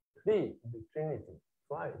 3, the Trinity,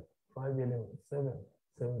 5 elements, 7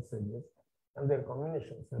 sages, and their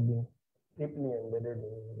combinations have been deeply embedded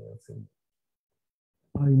in Indian civilization.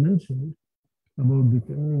 I mentioned about the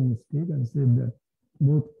feminine mystic and said that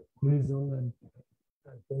both holism and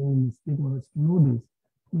feminine mystic one has to know this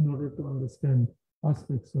in order to understand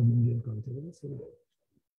aspects of Indian culture and civilization.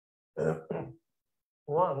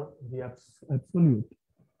 1, the absolute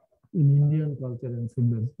in Indian culture and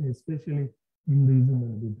civilization, especially Hinduism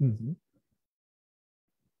and Buddhism.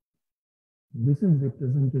 This is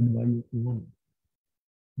represented by a woman.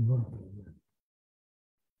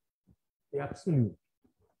 The absolute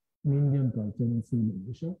in Indian culture and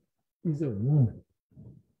civilization is a woman.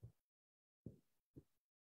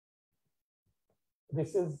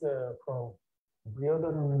 This is from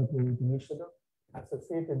Brihadharanya Upanishad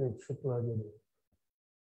associated with Shukla Ajadi.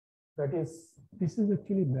 That is, this is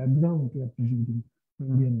actually background to appreciating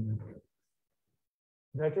Indian mathematics.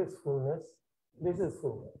 That is fullness, This is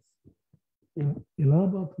fullness. In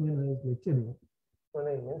Allahabad, when I was lecturing, when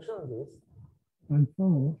I mentioned this, I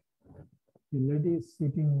found a lady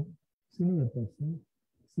sitting, senior person,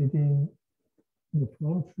 sitting in the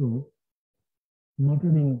front row,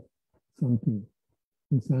 muttering something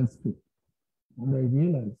in Sanskrit. And I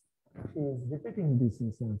realized she is repeating this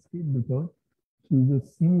in Sanskrit because she is a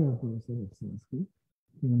senior professor of Sanskrit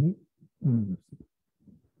in the university.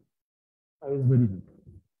 I was very happy.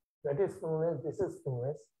 That is fullness, this is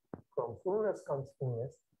fullness. From fullness comes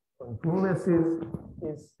fullness. When fullness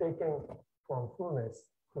is taken from fullness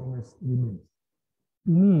remains. To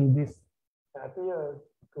me, this appears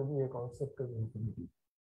to be a concept of infinity.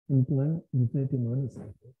 Implying infinity minus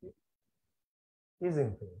infinity is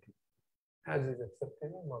infinity, as is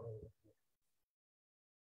accepted in modern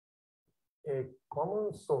mathematics. A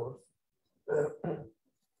common source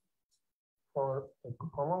for a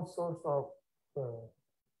common source of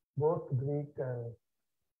both Greek and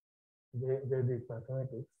Vedic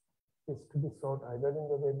mathematics is to be sought either in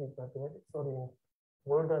the Vedic mathematics or in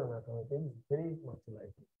older mathematics, very much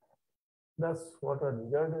like it. Thus, what are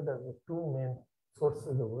regarded as the two main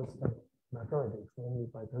sources of Western mathematics, namely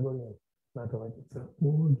Pythagorean mathematics and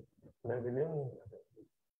old Babylonian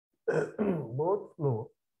mathematics, both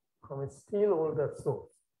flow from a still older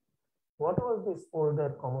source. What was this older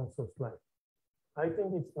common source like? I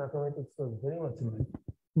think its mathematics was very much like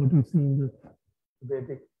what you see in the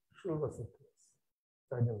Vedic Shulva Sutras.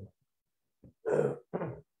 I don't know.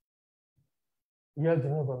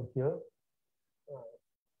 about here,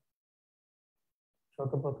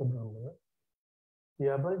 Shatapatha Brahmana. The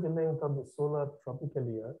average length of the solar tropical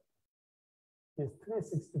year is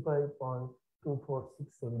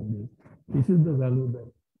 365.2467 days. This is the value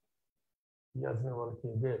that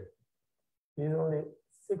Yajnavalkya gave. It is only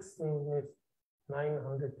 6 minutes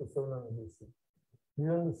 900 to 700 BC. It is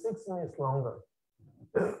only 6 minutes longer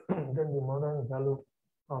than the modern value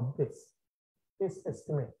of this. This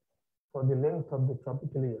estimate for the length of the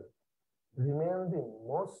tropical year remains the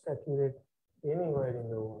most accurate anywhere in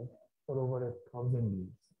the world for over 1,000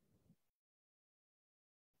 years.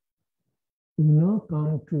 We now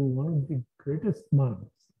come to one of the greatest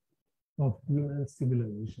marks of human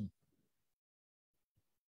civilization.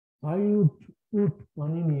 I would put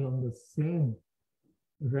Panini on the same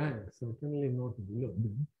rank, certainly not below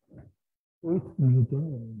them, with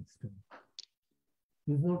Newton and Einstein.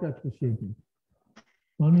 He is not appreciated.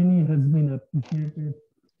 Panini has been appreciated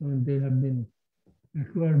and they have been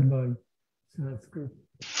acquired by Sanskrit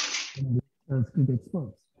and the Sanskrit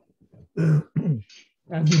experts.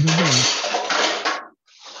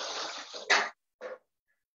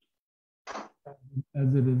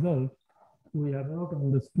 As a result, we have not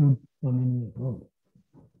understood Panini at all.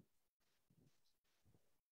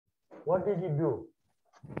 What did he do?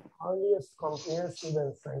 Earliest comprehensive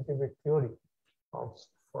and scientific theory of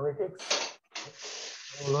phonetics,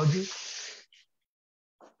 phonology,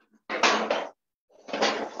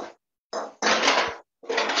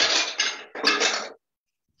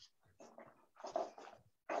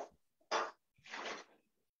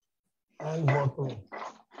 and botany.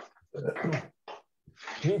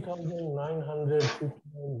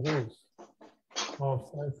 3,959 rules of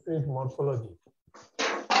Sanskrit morphology.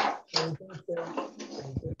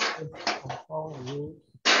 Compound rules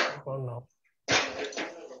for now.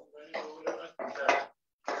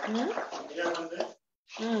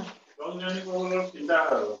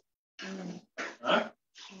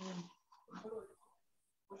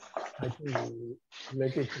 I think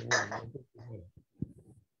let it remain.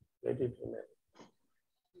 Let it remain.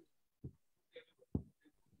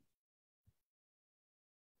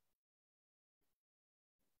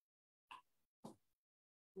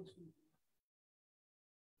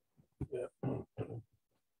 Yeah.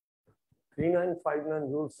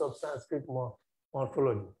 3959 rules of Sanskrit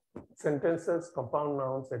morphology. Sentences, compound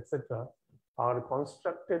nouns, etc. are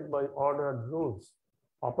constructed by ordered rules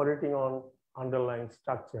operating on underlying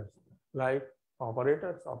structures, like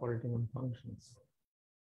operators operating on functions.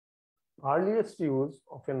 Earliest use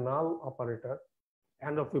of a null operator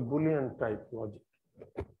and of a Boolean type logic.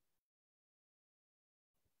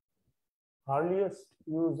 Earliest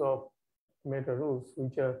use of meta rules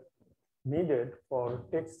which are needed for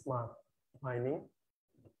text mining,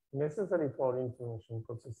 necessary for information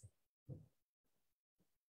processing.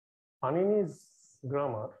 Panini's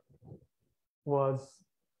grammar was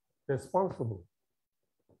responsible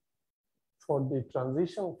for the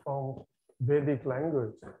transition from Vedic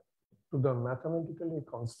language to the mathematically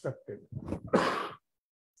constructed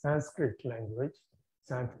Sanskrit language.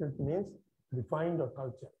 Sanskrit means refined or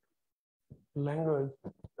cultured language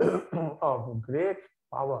of great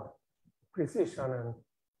power precision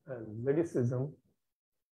and lyricism,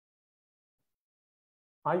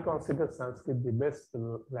 I consider Sanskrit the best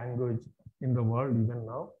language in the world even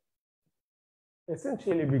now,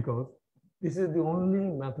 essentially because this is the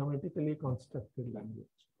only mathematically constructed language.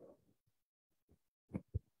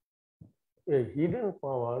 A hidden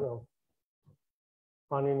power of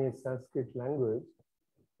Panini's Sanskrit language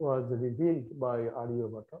was revealed by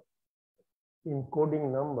Aryabhata in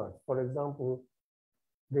coding numbers. For example,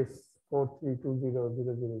 this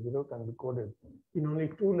 4320000 can be coded in only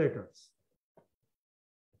 2 letters,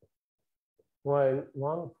 while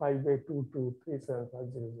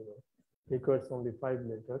 158223750 requires only 5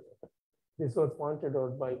 letters. This was pointed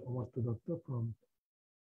out by Amrut from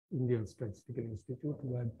Indian Statistical Institute,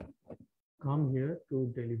 who had come here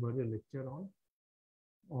to deliver a lecture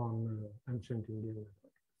on ancient Indian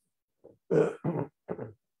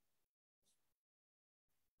mathematics.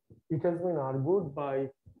 It has been argued by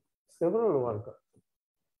several workers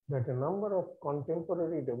that a number of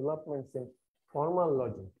contemporary developments in formal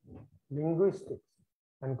logic, linguistics,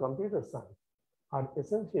 and computer science are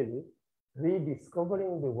essentially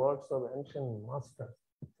rediscovering the works of ancient masters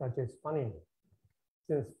such as Panini.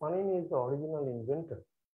 Since Panini is the original inventor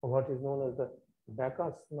of what is known as the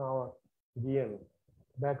Bacchus-Naur DM,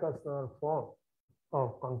 Bacchus-Naur form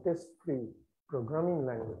of context-free programming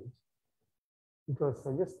language, it was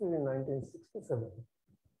suggested in 1967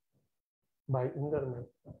 by Ingerman.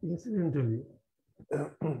 Incidentally,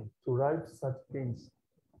 to write such things,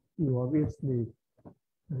 you obviously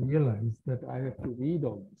realize that I have to read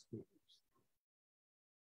all these papers.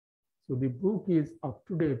 So the book is up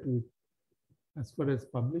to date with, as far as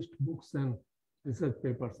published books and research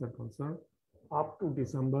papers are concerned, up to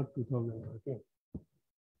December 2013.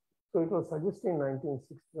 So it was suggested in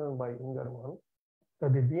 1967 by Ingerman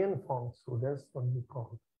that the DN form should henceforth be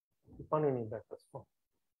called the Panini Bacchus form.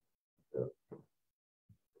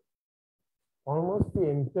 Almost the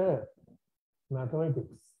entire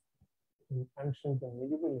mathematics in ancient and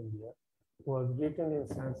medieval India was written in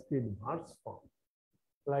Sanskrit verse form,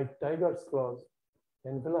 like tiger's claws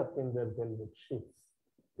enveloped in their velvet sheets.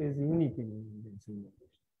 It is unique in Indian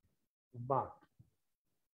civilization. But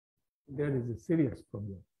there is a serious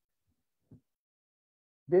problem.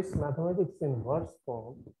 This mathematics in verse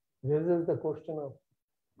form raises the question of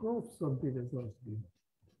proofs of the results given.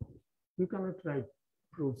 You cannot write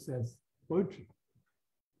proofs as poetry.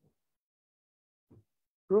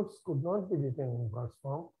 Proofs could not be written in verse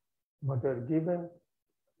form, but are given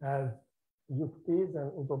as yuktis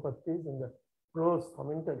and upapattis in the prose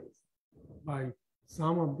commentaries by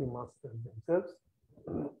some of the masters themselves,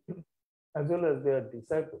 as well as their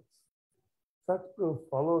disciples. Such proof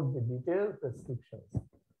followed the detailed prescriptions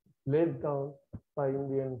laid down by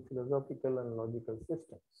Indian philosophical and logical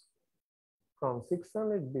systems. From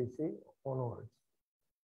 600 BC onwards,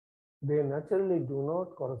 they naturally do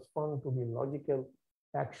not correspond to the logical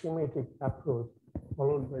axiomatic approach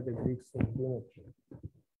followed by the Greeks in geometry.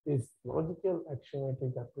 This logical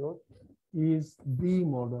axiomatic approach is the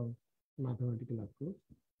modern mathematical approach,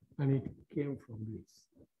 and it came from Greece.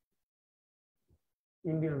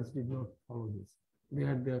 Indians did not follow this. They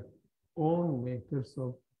had their own methods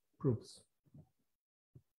of proofs.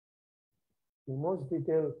 The most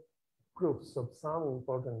detailed proofs of some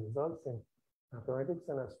important results in mathematics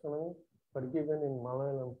and astronomy were given in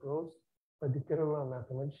Malayalam prose by the Kerala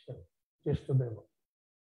mathematician Jeshtadeva.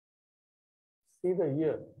 See the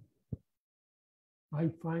year. I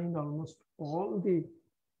find almost all the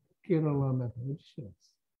Kerala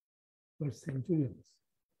mathematicians were centurions.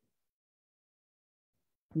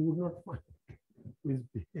 You would not find who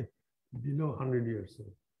is below 100 years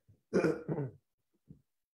old.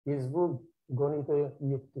 His book, Ganita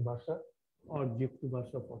Yukti Bhasha, or Yukti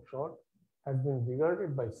Bhasha for short, has been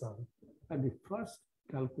regarded by some as the first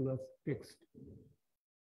calculus text.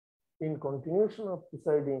 In continuation of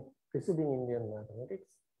preceding Indian mathematics,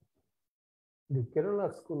 the Kerala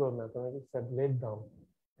school of mathematics had laid down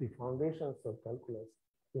the foundations of calculus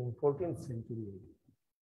in 14th century AD.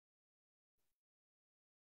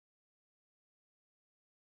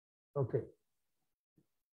 Okay.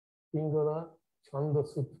 Pingala Chanda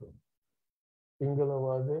Sutra. Pingala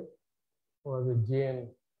was a Jain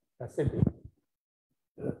ascetic.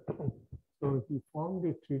 So he formed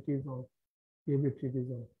a treatise on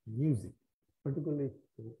music, particularly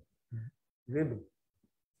rhythm.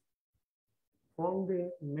 Formed a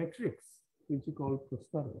matrix which he called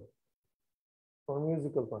Prostara for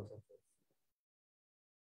musical concepts.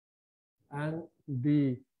 And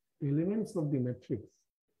the elements of the matrix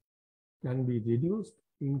can be reduced,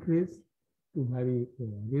 increased to vary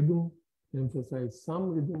rhythm, emphasize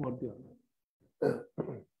some rhythm or the other.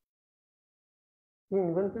 He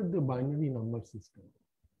invented the binary number system.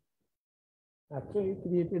 Actually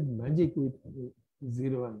created magic with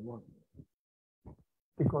 0 and 1.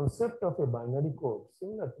 The concept of a binary code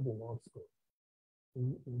similar to the Morse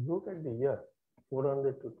code. Look at the year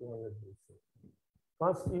 400 to 200 BC.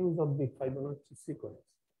 First use of the Fibonacci sequence.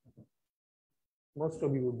 Most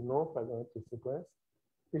of you would know Fibonacci sequence.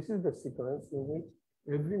 This is the sequence in which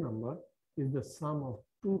every number is the sum of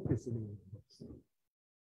two preceding numbers.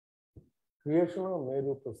 Creation of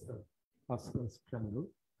Meru Pascal's triangle,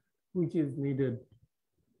 which is needed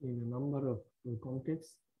in a number of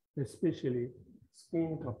contexts, especially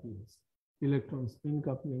spin couplings, electron spin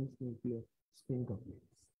couplings, nuclear spin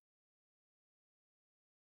couplings.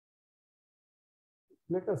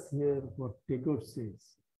 Let us hear what Tagore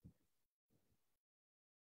says.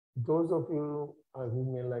 Those of you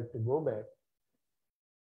who may like to go back,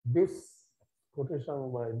 this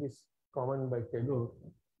quotation by this comment by Tagore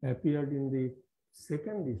appeared in the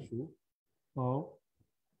second issue of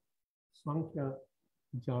Sankhya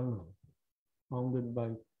Journal, founded by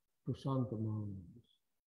Prashant Mahotsav.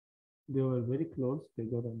 They were very close,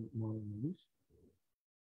 Tagore and Mahotsav,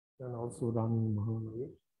 and also Rani Mahotsav.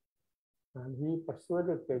 And he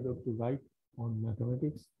persuaded Tagore to write on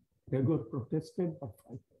mathematics. Tagore protested, but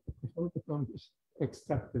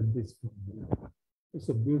extracted this from him. It's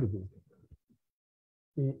a beautiful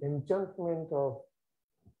thing. The enchantment of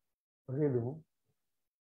rhythm,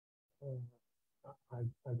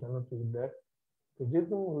 I cannot read that. The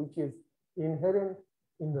rhythm which is inherent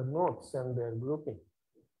in the notes and their grouping.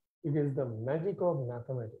 It is the magic of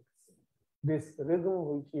mathematics. This rhythm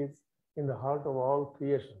which is in the heart of all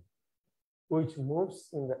creation, which moves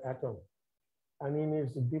in the atom and in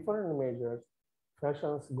its different measures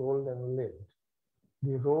fashions gold and lead,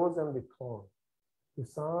 the rose and the thorn, the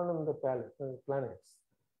sun and the planets,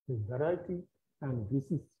 the variety and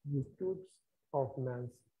vicissitudes of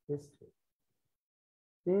man's history.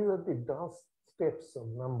 These are the dust steps of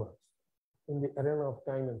numbers in the arena of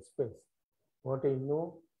time and space. What I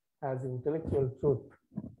know as intellectual truth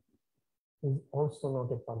is also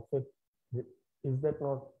not a perfect, is that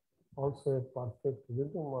not also a perfect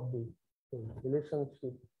rhythm of the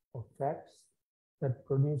relationship of facts that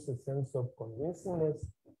produce a sense of convincingness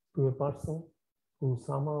to a person who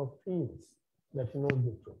somehow feels that he knows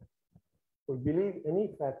the truth. We believe any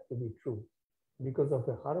fact to be true because of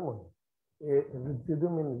a harmony, a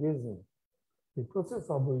rhythm in reason, the process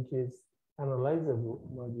of which is analyzable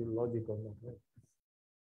by the logic of mathematics.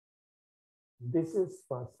 This is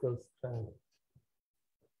Pascal's triangle.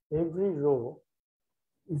 Every row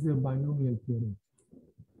is a binomial theorem,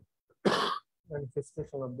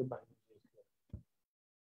 manifestation of the binomial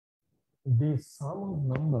theorem. The sum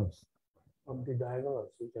of numbers of the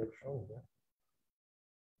diagonals which I've shown here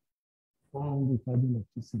form the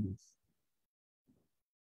Fibonacci series.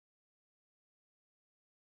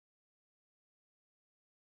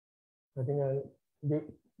 I think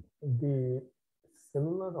the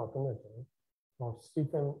cellular automation of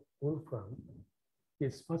Stephen Wolfram,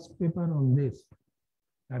 his first paper on this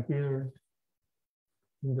appeared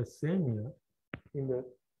in the same year in the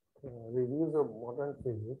Reviews of Modern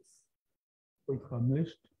Physics, which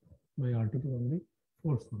published my article on the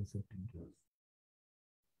force concept in class.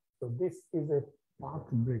 So this is a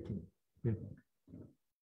path-breaking paper.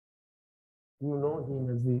 You know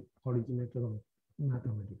him as the originator of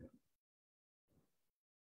Mathematica.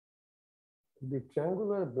 The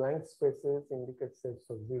triangular blank spaces indicate sets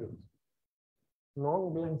of zeros.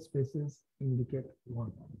 Non-blank spaces indicate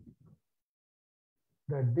 1.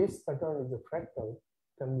 That this pattern is a fractal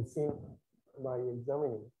can be seen by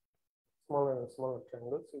examining smaller and smaller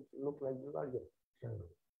triangles which look like the larger triangle.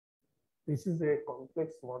 This is a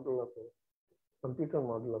complex model of a computer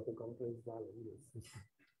model of a complex biological system.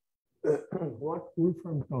 What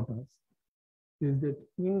Wolfram taught us is that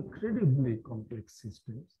incredibly complex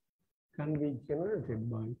systems can be generated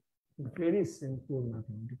by very simple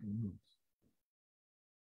mathematical rules.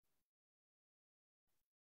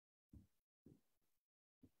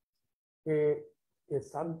 A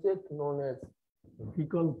subject known as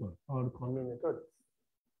Vikalpa or combinators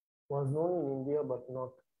was known in India but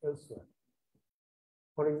not elsewhere.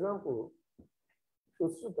 For example,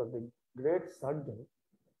 Shustruta, the great surgeon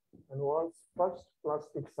and world's first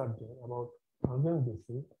plastic surgeon about 1000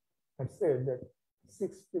 BC, had said that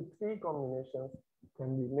 63 combinations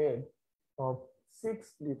can be made of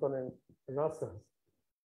 6 different rasas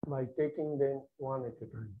by taking them one at a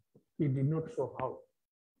time. He did not show how.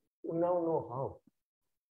 We now know how.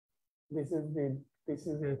 This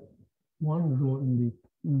is a one row in the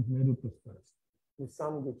Meru prosperous. The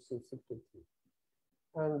sum gives you 63.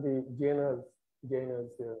 And the Jainas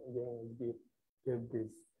give gave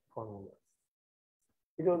these formulas.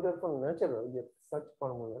 It was therefore natural that such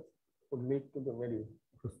formulas would lead to the Mary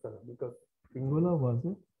Prospero because Pingola was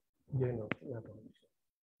a Jain of mathematician.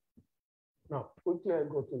 Now, quickly I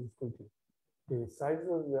go to this quickly. The size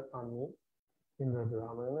of the army in the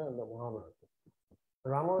Ramayana and the Mahabharata.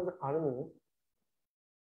 Rama's army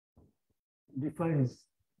defines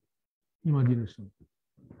imagination.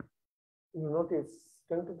 You notice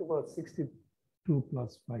 10 to the power 62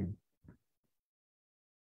 plus 5.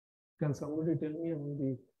 Can somebody tell me among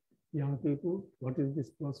the young people what is this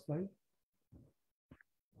plus 5?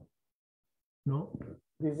 No,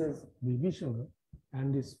 this is Vibhishana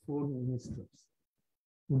and his 4 ministers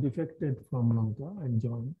who defected from Lanka and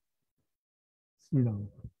joined Sri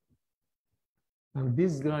Lanka. And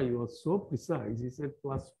this guy was so precise, he said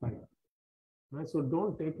plus 5. Right? So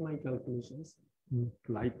don't take my calculations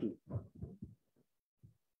lightly.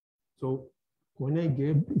 So when I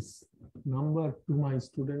gave this number to my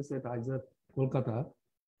students at IACS Kolkata,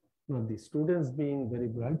 the students being very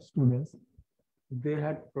bright students, they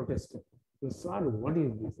had protested. So, sir, what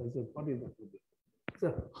is this? I said, what is the problem?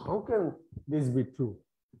 Sir, how can this be true?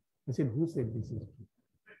 I said, who said this is true?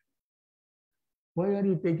 Why are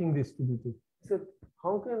you taking this to be true? He said,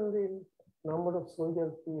 how can the number of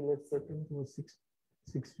soldiers be, let's say, 10 to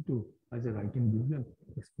 62? I said, I can give them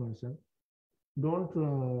expansion. Don't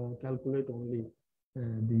calculate only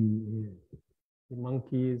the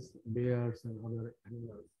monkeys, bears, and other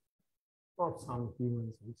animals, or some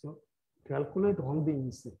humans also. Calculate all the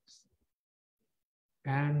insects,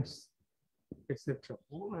 ants, etc.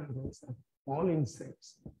 All animals, all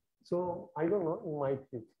insects. So I don't know, you might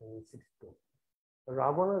reach 62.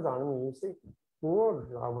 Ravana's army, you see, poor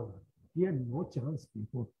Ravana. He had no chance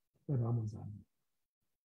before the Rama's army.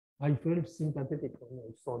 I felt sympathetic when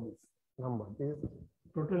I saw this number. This is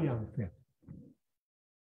totally unfair.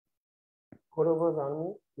 Kaurava's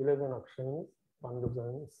army, 11 Akshayanis, Pandava's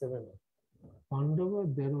army, 7. Pandava,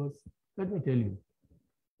 there was, let me tell you,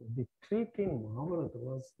 the trick in Mahabharata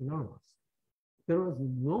was enormous. There was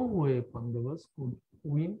no way Pandavas could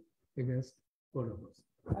win against Kauravas.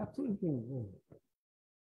 Absolutely no way.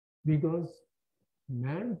 Because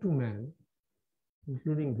man to man,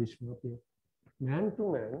 including Bhishma, man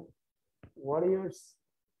to man, warriors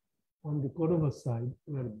on the Kaurava side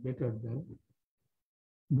were better than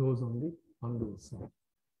those on the Pandava side.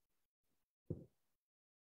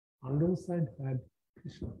 Pandava side had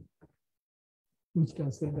Krishna, which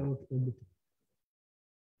cancelled out everything.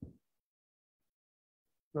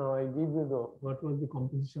 Now I give you the, what was the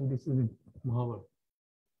composition? This is Mahabharata.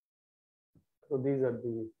 So these are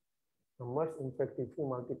the numbers. In fact, if you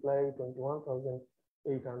multiply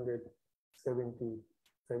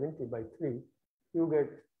 21,870 by 3, you get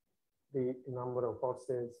the number of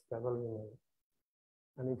horses, cavalrymen.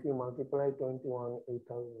 And if you multiply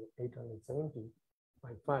 21,870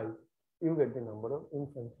 by 5, you get the number of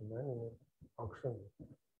infantrymen in an auction.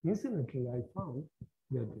 Incidentally, I found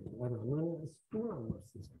that Ramana has 2 number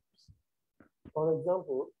systems. For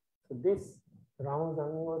example, this Ravana's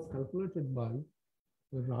army was calculated by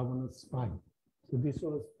Ravana's spy. So this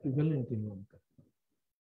was prevalent in Lanka.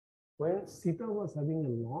 When Sita was having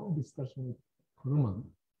a long discussion with Hanuman,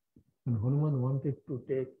 and Hanuman wanted to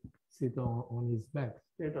take Sita on his back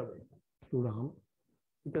straight away to Ram,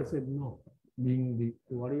 Sita said no, being the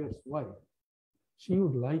warrior's wife, she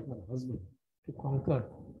would like her husband to conquer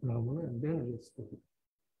Ravana and then restore him.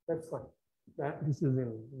 That's fine. This is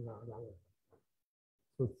in Ravana.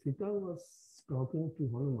 So Sita was talking to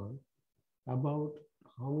Hanuman about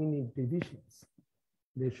how many divisions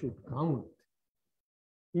they should count.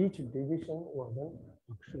 Each division was an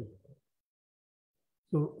Akshaya.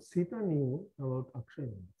 So Sita knew about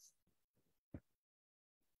Akshayas.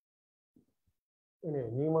 Anyway,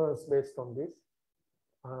 numerals based on this.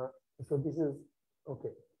 So this is,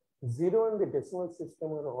 okay. 0 and the decimal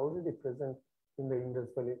system are already present in the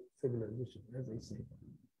Indus Valley civilization, as I say.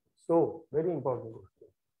 So, very important question.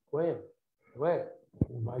 When, where,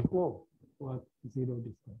 by whom was 0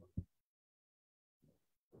 discovered?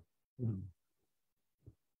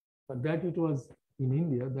 But that it was in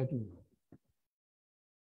India, that you know.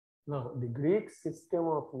 Now, the Greek system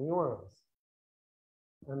of numerals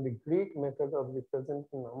and the Greek method of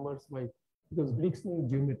representing numbers by, because Greeks knew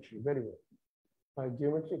geometry very well, by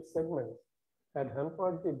geometric segments had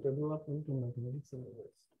hampered the development of mathematics in the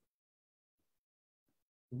West.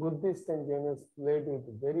 Buddhists and Jains played with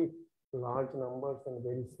very large numbers and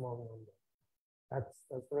very small numbers. That's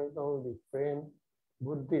why the frame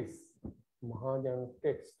Buddhist Mahajan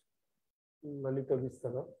text, Lalita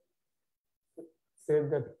Vistara, said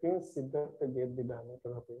that Prince Siddhartha gave the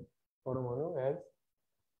diameter of a Paramanu as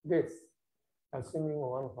this. assuming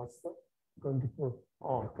one hasta 24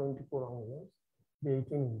 or 24 angles, be 18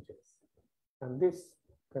 inches. And this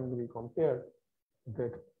can be compared with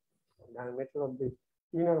the diameter of the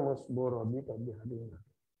innermost bore orbit of the Hadron atom.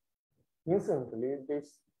 Incidentally,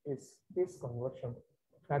 this conversion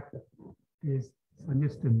factor is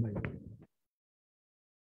suggested by me.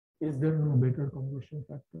 Is there no better conversion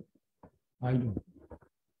factor? I don't.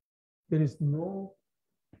 There is no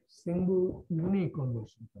single unique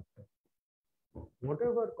conversion factor.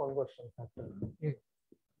 Whatever conversion factor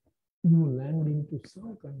you land into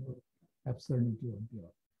some kind of absurdity of the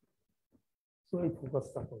art. So I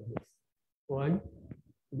focused upon this. Why?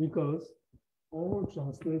 Because all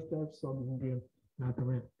translators of Indian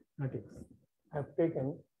mathematics have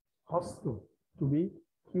taken Hosto to be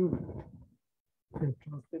qubit. They have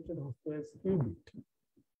translated Hosto as qubit,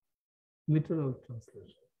 literal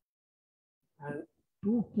translation. And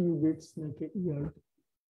 2 qubits make a yard.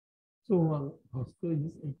 So one Hosto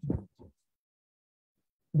is 18 inches.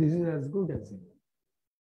 This is as good as it,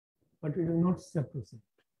 but it is not sacrosanct.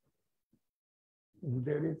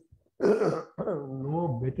 There is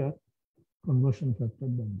no better conversion factor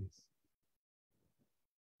than this.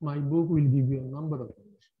 My book will give you a number of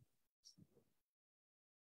conversion.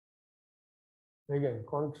 Again,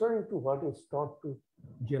 contrary to what is taught to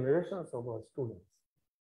generations of our students,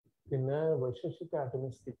 the Naya Vaisheshika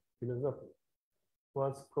atomistic philosophy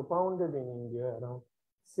was propounded in India around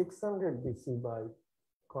 600 BC by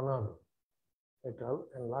Konado et al.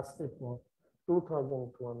 And lasted for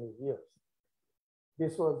 2,200 years.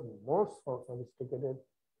 This was more sophisticated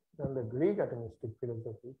than the Greek atomistic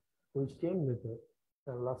philosophy, which came later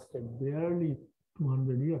and lasted barely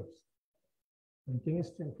 200 years. And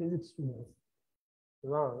chemistry and physics students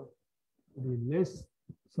learn the less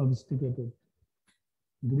sophisticated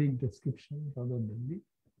Greek description rather than the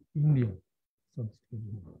Indian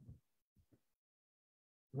sophisticated one.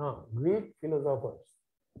 Now, Greek philosophers,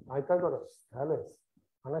 Pythagoras, Thales,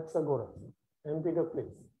 Anaxagoras,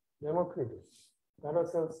 Empedocles, Democritus,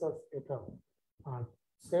 Paracelsus et al. Are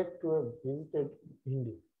said to have visited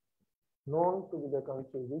India, known to be the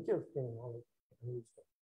country richest in knowledge and wisdom,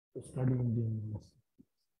 to study Indian medicine.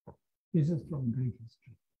 This is from Greek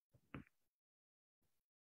history.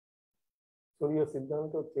 Surya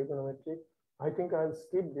Siddhanta, trigonometry. I think I'll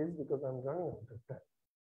skip this because I'm running out of time.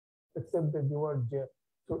 Except that the word J.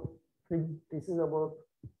 So this is about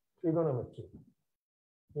trigonometry,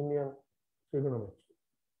 Indian trigonometry.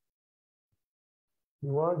 The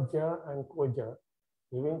word Ja and Koja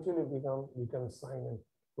eventually become sine and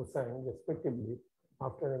cosine respectively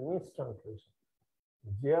after a mistranslation.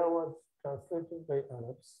 Ja was translated by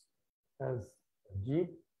Arabs as Jeep,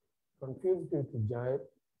 confused with Jair,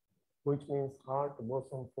 which means heart,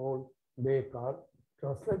 bosom, fold, Bekar,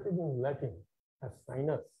 translated in Latin as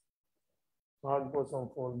sinus, heart, bosom,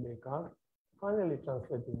 fold, Bekar, finally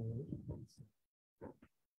translated in English.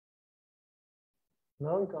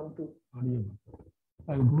 Now we come to Aryabhata.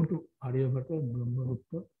 I'll go to Aryabhata,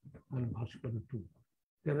 Brahmagupta, and Bhaskara too.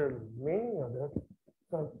 There are many others.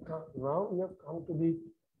 So now we have come to the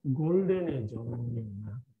golden age of Indian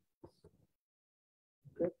mathematics.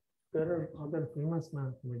 Okay. There are other famous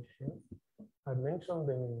mathematicians. I mentioned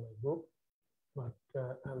them in my book, but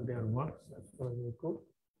and their works as far as we could.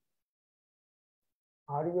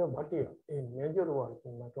 Aryabhatiya, a major work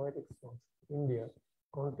in mathematics from India,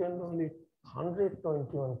 contained only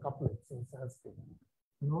 121 couplets in Sanskrit,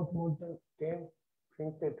 not more than 10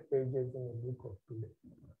 printed pages in a book of today.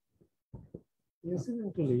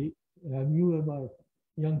 Incidentally, have you ever,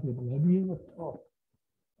 young people, have you ever thought,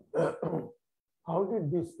 how did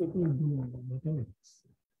these people do mathematics?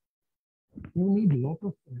 You need a lot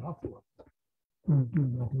of rough work to do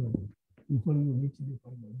mathematics before you reach the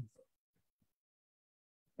final answer.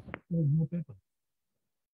 There's no paper,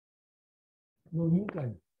 no ink.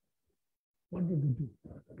 What did they do?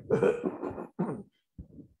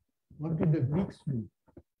 What did the Greeks do?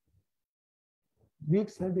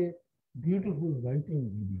 Greeks had a beautiful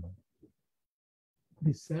writing medium,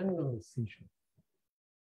 the sand on the seashore.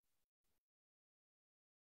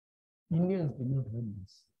 Indians did not have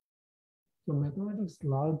this. So mathematics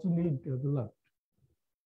largely developed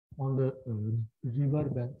on the river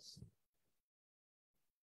banks.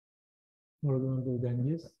 For example,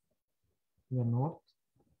 Ganges in the north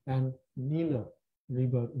and Nila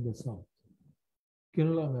River in the south.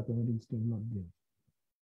 Kerala mathematics developed there.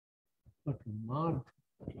 But mud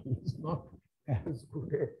is not as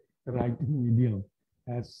good a writing medium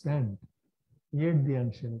as sand. Yet the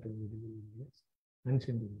ancient India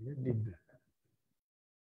did that.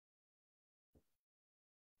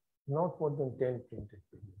 Not more than 10 printed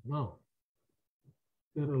pages. Now,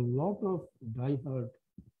 there are a lot of diehard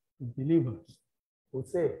believers who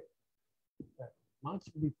say that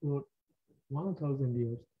much before 1000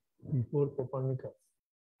 years before Copernicus,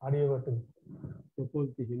 Aryabhata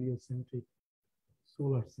proposed the heliocentric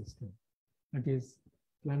solar system. That is,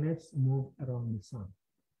 planets move around the sun,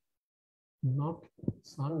 not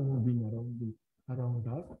sun moving around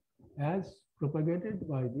Earth, as propagated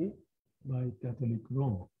by Catholic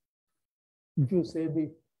Rome. If you say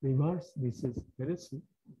the reverse, this is heresy,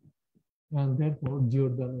 and therefore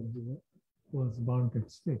Giordano was burnt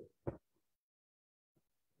at stake.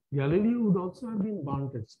 Galileo would also have been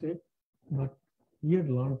burnt at stake, but he had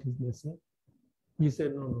learned his lesson. He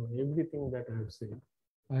said, no, everything that I have said,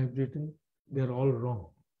 I have written, they're all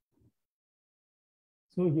wrong.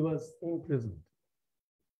 So he was imprisoned.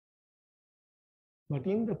 But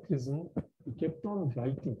in the prison, he kept on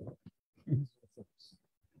writing his research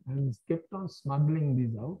and kept on smuggling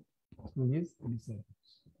these out to his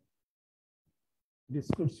disciples.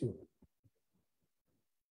 Discursive.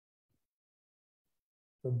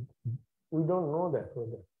 So we don't know that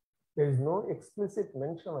whether there is no explicit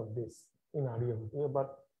mention of this in Aryabhata,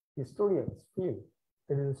 but historians feel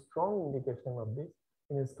there is a strong indication of this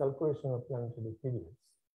in his calculation of planetary periods.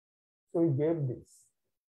 So he gave this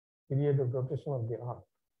period of rotation of the Earth,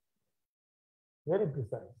 very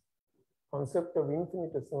precise concept of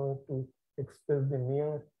infinitesimal to express the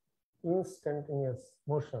near instantaneous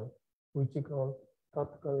motion, which he called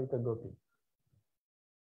Tatkalita Gati.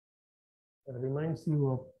 It reminds you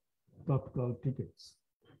of Tatkal tickets.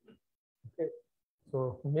 Okay,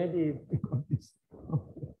 so maybe because this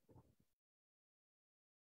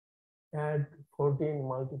add 14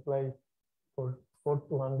 multiply for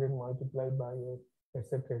 200 multiplied by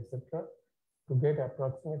etc. to get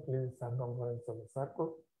approximately the circumference of a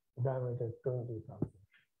circle, diameter 20,000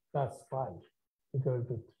 plus 5 equal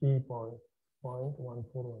to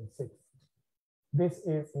 3.1416. This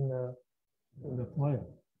is in the foyer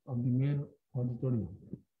of the main auditorium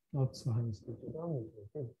of Science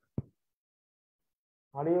Institute.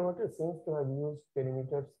 Aryabhata seems to have used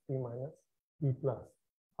perimeters P minus P plus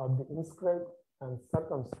of the inscribed and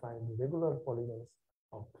circumscribed regular polygons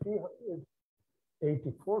of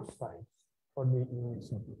 384 sides for the unit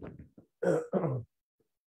circle.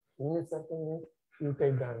 Unit circle means you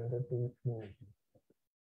take diameter to unity.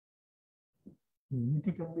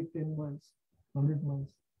 Unity can be 10 miles, 100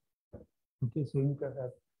 miles. Okay, so you can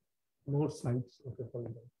have more sides of a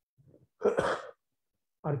polygon.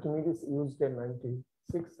 Archimedes used a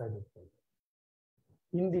 96-sided polygon.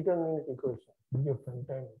 Indeterminate equation,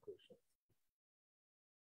 Diophantine equation.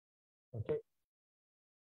 Okay.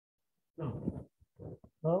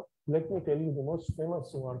 Now let me tell you the most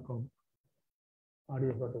famous work of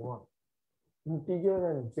Aryabhata 1.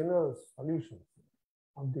 Integer and general solutions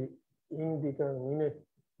of the indeterminate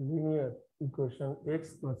linear equation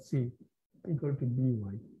x plus c equal to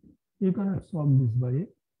by. You cannot solve this by a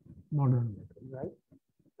modern method, right?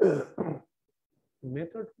 The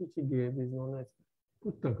method which he gave is known as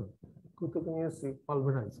Kuttaka. Kuttaka means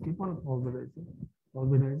pulverize. Keep on pulverizing,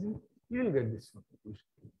 you will get this solution.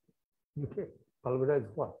 Okay, pulverize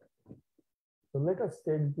what? So let us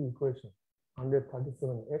take the equation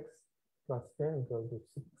 137x plus 10 equal to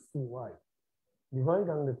 60y. Divide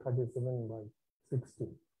 137 by 60.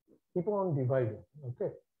 Keep on dividing,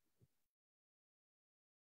 okay?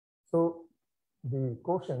 So the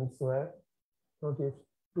quotients were, notice,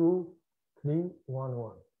 2, 3, 1,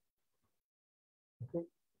 1. Okay.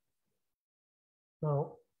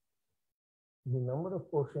 Now, the number of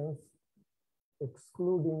quotients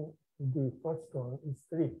excluding the first one is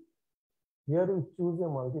 3. Here we choose a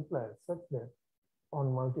multiplier such that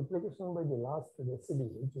on multiplication by the last residue,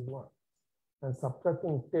 which is 1, and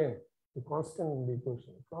subtracting 10, the constant in the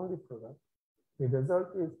equation from the product, the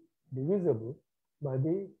result is divisible by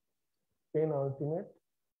the penultimate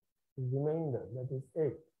remainder, that is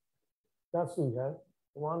 8. Thus we have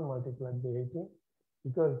 1 multiplied by 18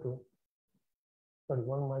 equal to,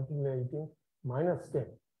 1 multiplied by 18 minus 10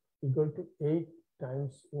 equal to 8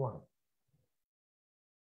 times 1.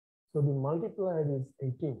 So the multiplier is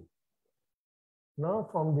 18. Now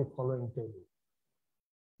from the following table,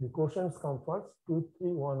 the quotients come first, 2,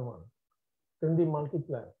 3, 1, 1. Then the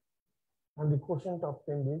multiplier, and the quotient of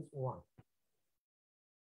 10 is 1.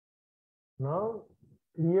 Now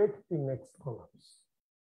create the next columns.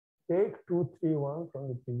 Take 2, 3, 1 from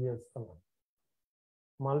the previous column.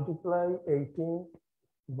 Multiply 18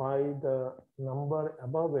 by the number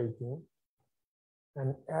above 18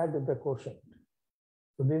 and add the quotient.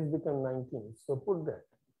 So this becomes 19. So put that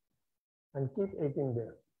and keep 18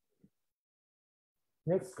 there.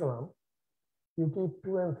 Next column, you keep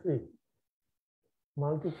 2 and 3.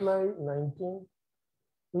 multiply 19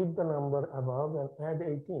 with the number above and add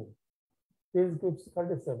 18. This gives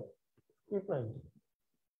 37. Keep 19.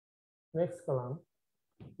 Next column,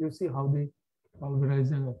 you see how the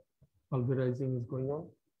pulverizing is going on.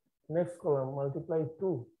 Next column, multiply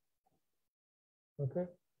 2. Okay,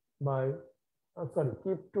 by,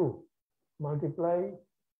 keep 2. Multiply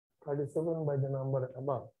 37 by the number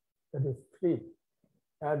above, that is 3.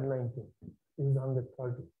 Add 19, this is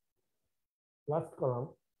 130. Last column,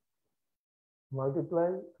 multiply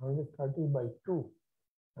 130 by 2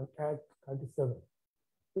 and add 37.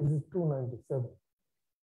 This is 297.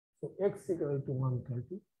 So x equal to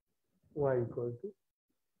 130, y equal to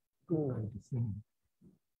 297.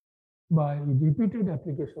 By repeated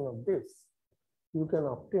application of this, you can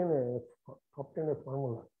obtain a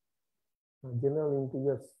formula, a general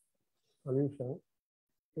integers solution,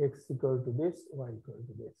 x equal to this, y equal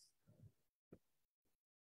to this.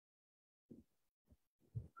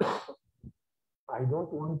 I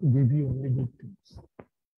don't want to give you only good things.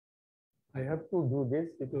 I have to do this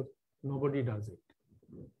because nobody does it.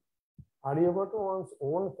 Aryabhata's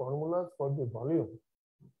own formulas for the volume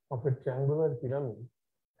of a triangular pyramid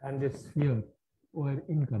and a sphere were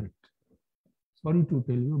incorrect. Sorry to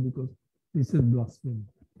tell you because this is blasphemy.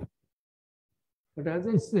 But as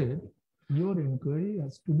I said, your inquiry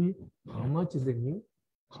has to be how much they knew,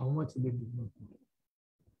 how much they did not know.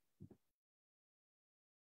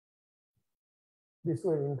 This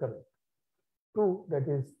was incorrect. 2, that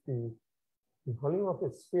is the volume of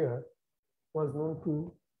a sphere, was known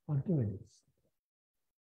to Archimedes.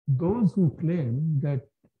 Those who claim that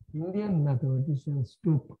Indian mathematicians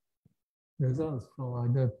took results from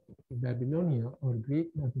either Babylonia or Greek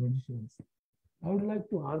mathematicians, I would like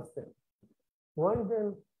to ask them, why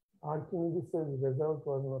then Archimedes' result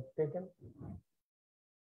was not taken?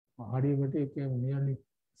 Aryabhata came nearly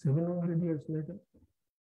 700 years later.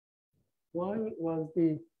 Why was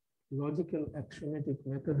the logical axiomatic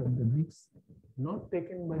method of the Greeks not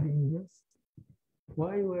taken by the Indians?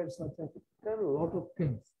 Why were there are a lot of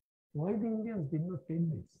things. Why the Indians did not take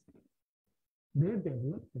this? They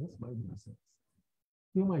developed things by themselves.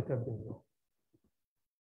 You might have been wrong.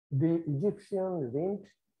 The Egyptian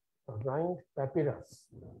Rhind papyrus,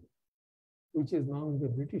 which is now in the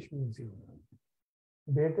British Museum,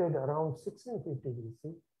 dated around 1650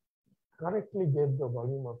 BC, correctly gave the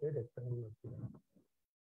volume of a rectangular pyramid.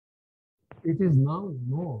 It is now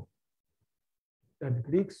known that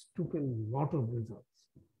Greeks took a lot of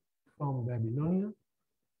results from Babylonia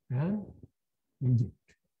and Egypt.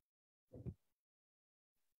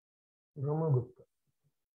 Brahmagupta.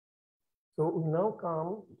 So we now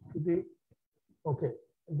come to the, okay,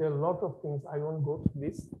 there are a lot of things. I won't go through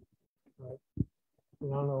this, right?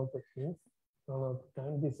 Run out of things, run out of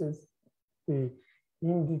time. This is the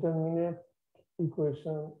indeterminate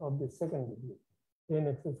equation of the second degree.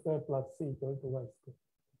 N(x) square plus c equal to y square.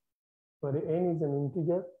 Where n is an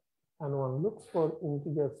integer and one looks for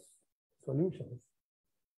integer solutions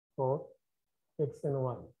for x and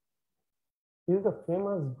y. This is the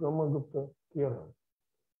famous Brahmagupta theorem.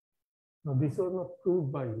 Now, this was not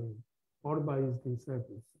proved by him or by his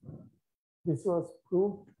disciples. This was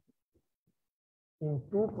proved in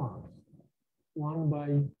 2 parts. One by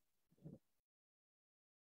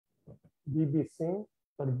B.B. Singh,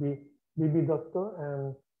 or B.B. Datta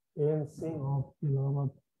and A.N. Singh of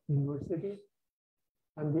Allahabad University,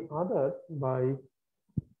 and the other by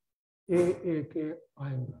A.A.K.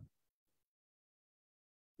 Iyengar.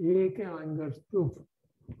 A.A.K. Iyengar's proof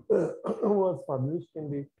was published in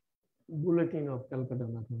the Bulletin of Calcutta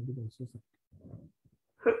Mathematical Society.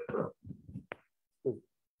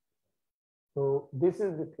 So this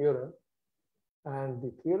is the theorem, and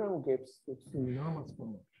the theorem gives enormous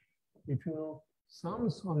power. If you know some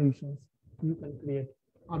solutions, you can create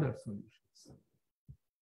other solutions.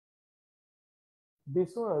 This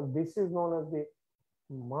is known as the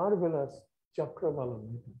marvelous Chakravala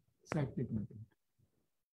method, cyclic method.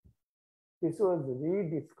 This was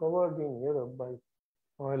rediscovered in Europe by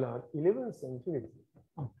Euler 11th century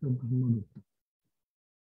after Brahmagupta.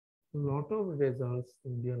 A lot of results,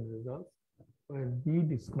 Indian results, were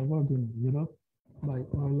rediscovered in Europe by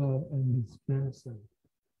Euler and his friends and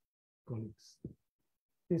colleagues.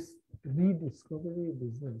 This rediscovery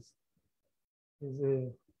business is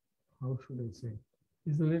a, how should I say,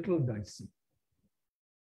 is a little dicey.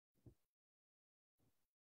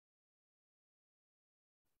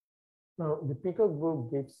 Now, the Peacock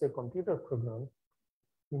book gives a computer program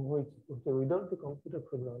in which, without the computer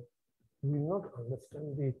program, we will not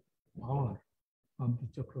understand the power of the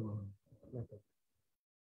Chakravala method.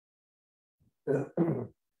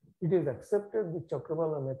 It is accepted the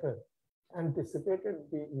Chakravala method anticipated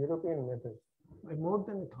the European method by more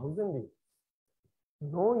than 1,000 years.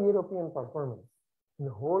 No European performance in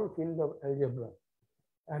the whole field of algebra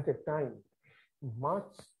at a time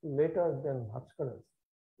much later than Bhaskara's,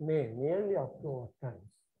 nay, nearly up to our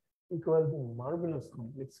times, equals the marvelous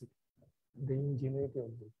complexity, the ingenuity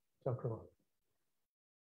of the Chakravarti.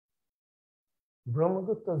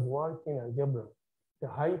 Brahmagupta's work in algebra, the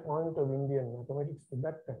high point of Indian mathematics at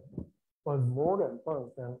that time, was more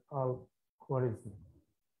advanced than Al-Khwarizmi,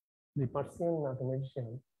 the Persian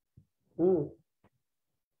mathematician who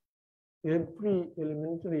every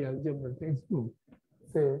elementary algebra textbook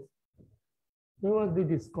says he was the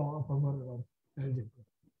discoverer of algebra.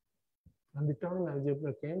 And the term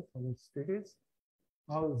algebra came from his treatise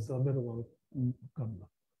Al-Zadr wal-Qabla.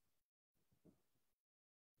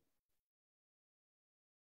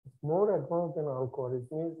 More advanced than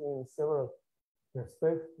Al-Khwarizmi in several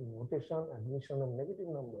respects, the notation, admission of negative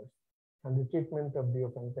numbers, and the treatment of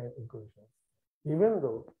Diophantine equations. Even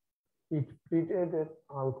though it predated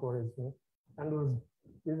Al-Khwarizmi and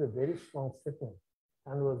is a very strong statement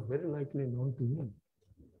and was very likely known to him.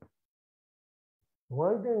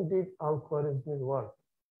 Why then did Al-Khwarizmi's work,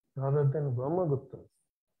 rather than Brahmagupta's,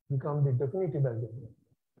 become the definitive algebra?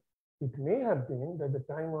 It may have been that the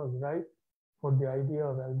time was right for the idea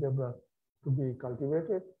of algebra to be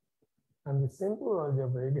cultivated, and the simple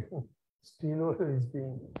algebra again still is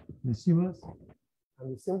being mischievous,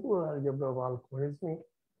 and the simple algebra of Al-Khwarizmi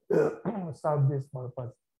served this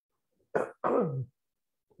purpose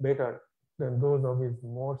better than those of his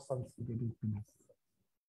more sophisticated predecessors.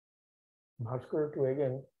 Bhaskara too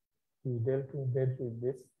again, he dealt with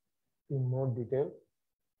this in more detail,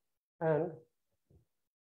 and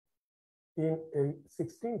in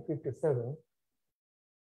 1657,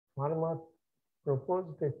 Fermat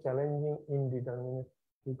proposed a challenging indeterminate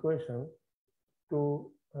equation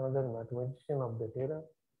to another mathematician of that era,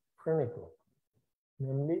 Frenikov,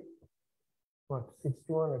 namely,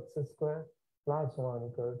 61 x square plus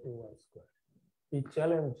 1 equal to y square. He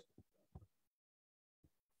challenged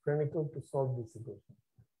Frenikov to solve this equation.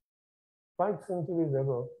 5 centuries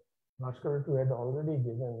ago, Bhaskara had already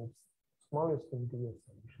given its smallest integer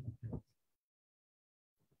solution.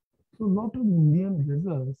 So a lot of Indian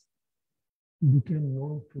results became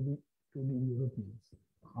known to the Europeans.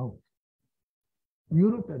 How?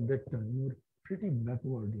 Europe at that time were pretty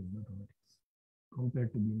backward in mathematics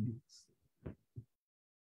compared to the Indians.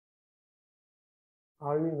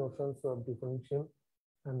 Early notions of differential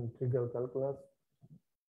and integral calculus,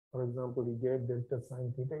 for example, he gave delta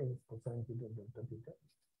sine theta is cosine theta delta theta,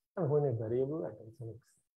 and when a variable attends an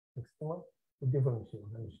extrema, the differential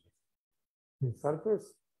vanishes. The surface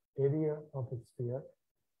area of a sphere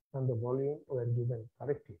and the volume were given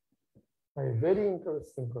correctly by a very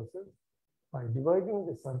interesting process by dividing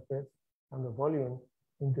the surface and the volume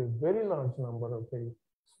into a very large number of very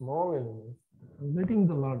small elements and letting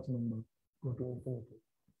the large number go to infinity.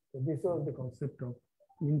 So this was the concept of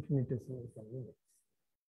infinitesimal limits.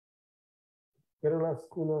 Kerala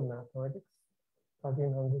School of Mathematics,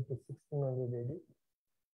 1300 to 1600 AD.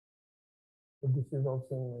 So this is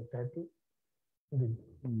also in my title.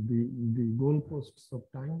 The goalposts of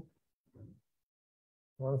time.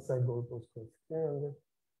 One side goalpost was 1600,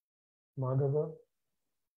 Madhava,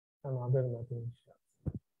 and other mathematicians.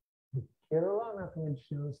 The Kerala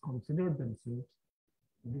mathematicians considered themselves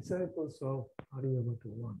disciples of Aryabhata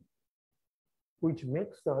I, which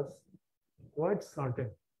makes us quite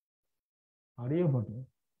certain Aryabhata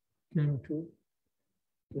came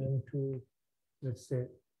to, let's say,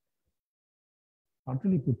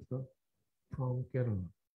 Pataliputra from Kerala,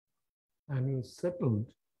 and he settled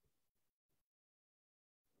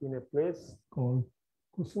in a place called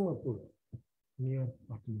Kusumapura near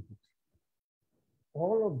Pataliputra.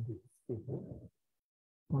 All of these people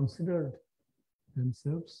considered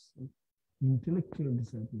themselves intellectual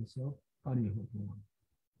disciples of Aryabhata I.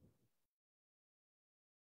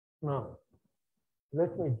 Now,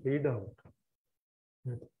 let me read out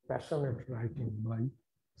that passionate writing by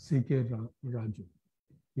C.K. Raju.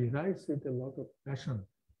 He writes with a lot of passion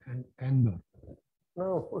and anger.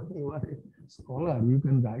 Now, when you are a scholar, you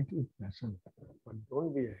can write with passion, but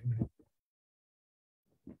don't be angry.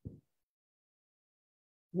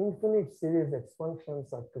 Infinite series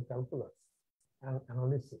expansions up to calculus and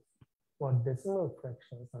analysis for decimal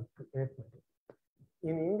fractions up to arithmetic.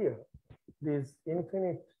 In India, these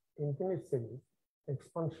infinite series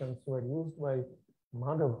expansions were used by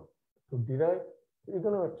Madhava to derive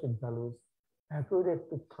trigonometric values accurate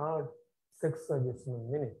to third sexagesimal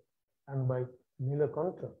minute, and by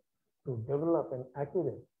Nilakantha to develop an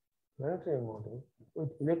accurate planetary model with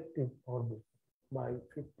elliptic orbit by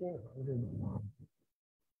 1501.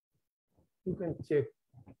 You can check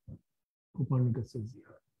Copernicus's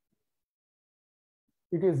year.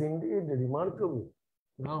 It is indeed remarkable.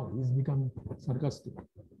 Now he's becoming sarcastic.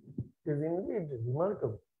 It is indeed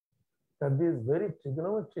remarkable that these very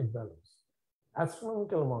trigonometric values,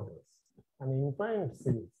 astronomical models, and infinite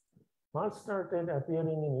series first started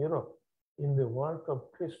appearing in Europe in the work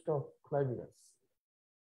of Christoph Clavius,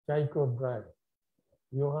 Tycho Brahe,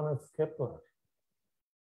 Johannes Kepler,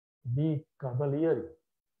 B. Cavalieri,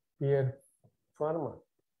 Pierre Fermat,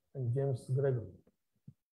 and James Gregory,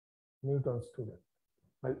 Newton's student.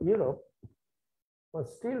 While Europe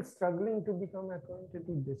was still struggling to become acquainted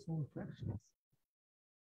with decimal fractions.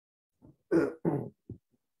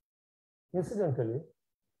 Incidentally,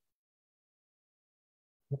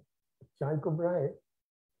 Tycho Brahe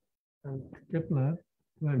and Kepler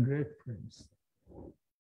were great friends.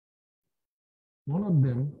 One of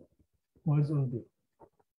them was on the.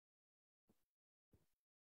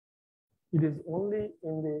 It is only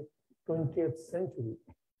in the 20th century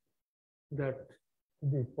that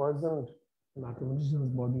the poisoned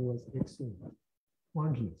mathematician's body was exhumed,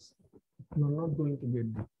 pointless. You are not going to get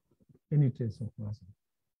any trace of poison.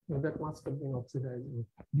 So that must have been oxidized or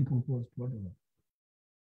decomposed, whatever.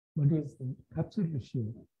 But he is absolutely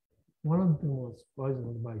sure one of them was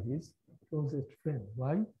poisoned by his closest friend.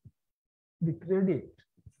 Why? The credit.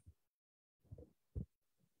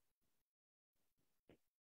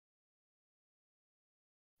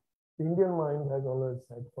 The Indian mind has always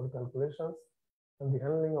had for calculations and the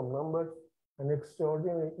handling of numbers an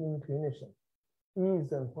extraordinary inclination,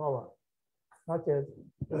 ease and power, such as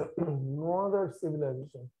no other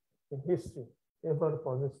civilization in history ever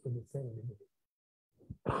possessed to the same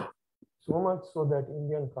degree. So much so that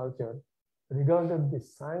Indian culture regarded the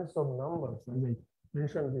science of numbers, as I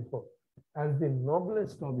mentioned before, as the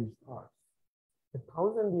noblest of its arts.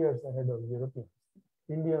 1,000 years ahead of Europeans,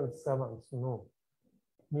 Indian savants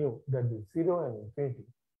knew that the zero and infinity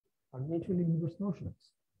are mutually inverse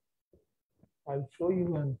notions. I'll show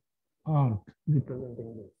you an art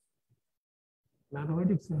representing this.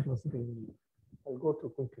 Mathematics and classical. I'll go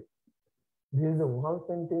through quickly. This is a wall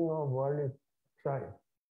painting of world tribe.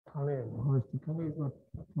 Thane is not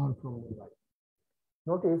far from the light.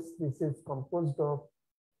 Notice this is composed of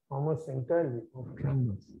almost entirely of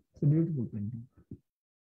triangles. It's a beautiful painting.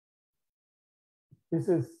 This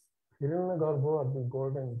is Hiranyagarbha, or the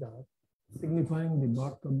golden jar, signifying the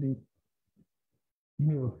birth of the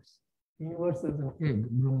universe. Universe is an egg,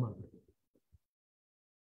 Brahman.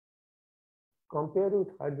 Compare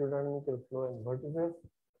with hydrodynamical flow and vortices,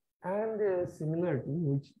 and a similarity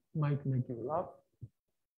which might make you laugh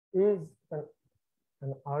is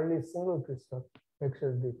an early single crystal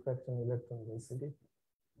X-ray diffraction electron density,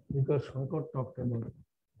 because Shankar talked about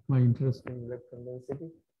my interest in electron density.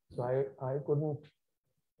 So I couldn't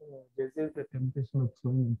resist the temptation of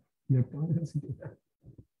showing electron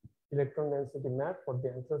density map for the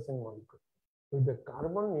answers in molecule, with the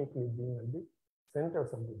carbon nuclei being at the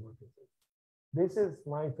centers of the vortices. This is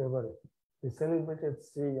my favorite, the celebrated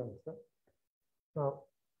Sri answer. Now,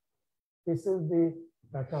 this is the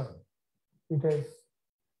pattern. It has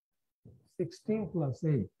 16 plus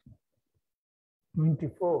 8,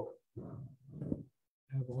 24.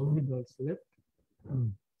 I have all the girls left.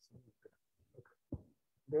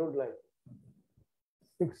 They would like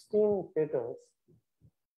 16 petals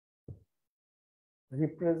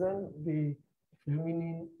represent the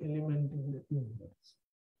feminine element in the universe,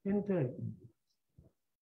 entire universe.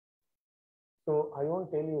 So I won't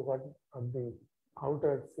tell you what are the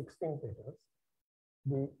outer 16 petals.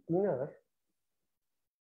 The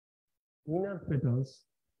inner petals,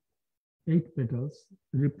 8 petals,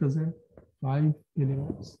 represent 5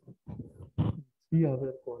 elements, 3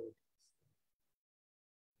 other qualities: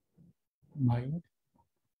 mind,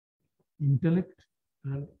 intellect,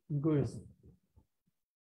 and egoism.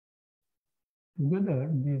 Together,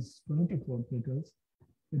 these 24 petals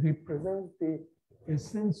represent the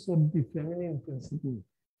essence of the feminine principle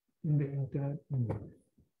in the entire universe.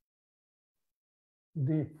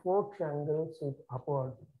 The 4 triangles with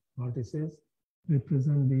upward vertices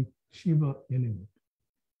represent the Shiva element.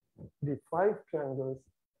 The 5 triangles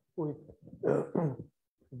with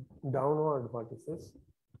downward vertices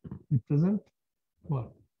represent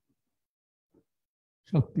what?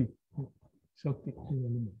 Shakti. Shakti is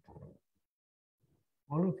element.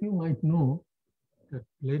 All of you might know that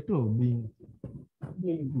Plato, being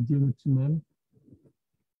the geometry man,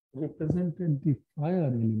 represented the fire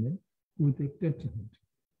element with a tetrahedron.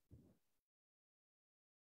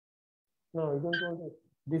 No, I don't want to.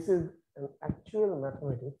 This is an actual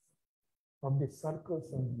mathematics of the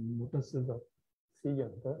circles and lotuses of sea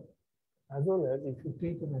janta, as well as if you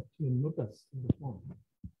take an actual lotus in the form,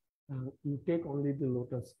 and you take only the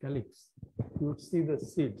lotus calyx, you would see the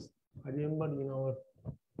seeds. I remember in our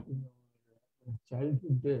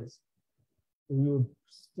childhood days, we would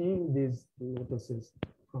steal these lotuses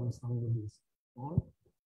from somebody's pond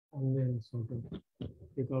and then sort of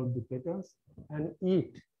take out the petals and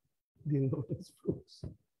eat the lotus fruits.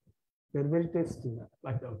 They're very tasty,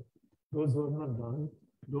 by the way. Those who have not done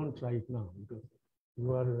it, don't try it now because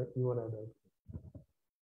you are adult.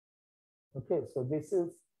 Okay, so this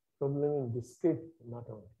is problem in discrete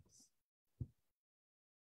mathematics.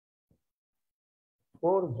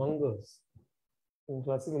 4 bhangas in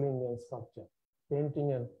classical Indian sculpture,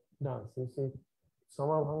 painting and dance. You see,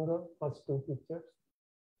 Samabhanga, first 2 pictures.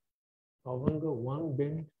 Abhanga, 1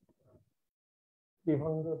 bend.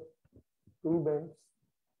 Tribhanga, 2 bends.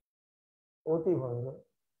 Otibhanga,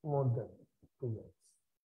 more than 2 bends.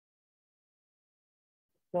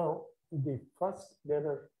 Now, the first, there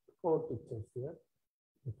are 4 pictures here.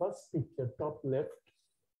 The first picture, top left,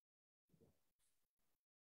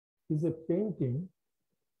 is a painting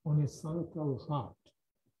on a Sankal heart,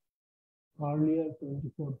 earlier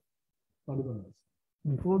 24 Parganas,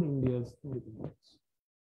 before India's independence.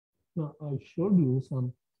 Now, I showed you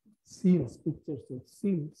some seals, pictures of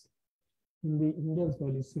seals in the Indus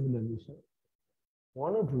Valley civilization,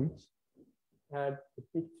 one of which had a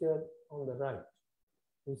picture on the right.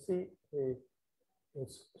 You see a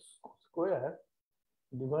square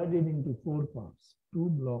divided into 4 parts, 2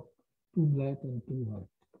 black and 2 white.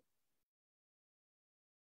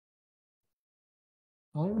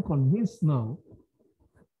 I am convinced now,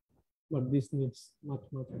 but this needs much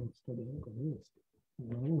more study. I am convinced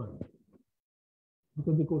in my mind.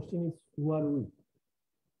 Because the question is, who are we?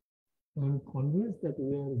 I am convinced that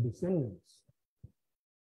we are descendants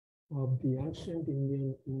of the ancient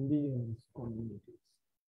indigenous communities.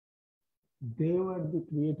 They were the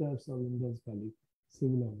creators of Indus Valley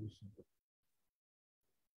civilization.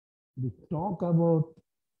 The talk about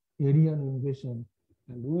Aryan invasion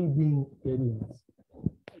and we being Aryans.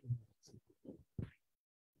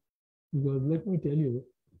 Because let me tell you,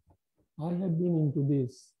 I have been into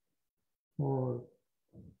this for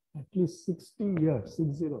at least 60 years,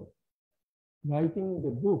 60. Writing the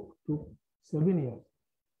book took 7 years,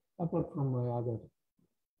 apart from my other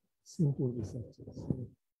simple researches,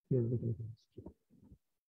 theoretical chemistry.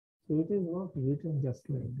 So it is not written just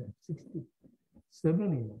like that.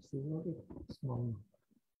 67 years is not a small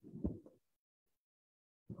number.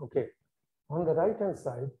 Okay, on the right hand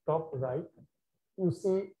side, top right, you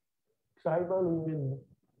see tribal women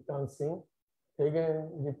dancing, again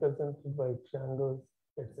represented by triangles,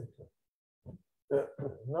 etc.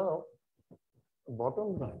 Now,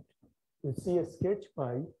 bottom right, you see a sketch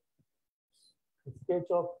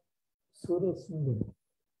of Surya Sundari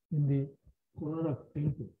in the Konarak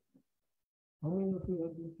temple. How many of you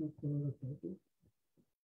have been to Konarak temple?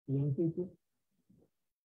 Young people?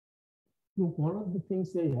 So one of the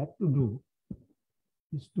things I have to do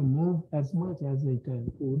is to move as much as I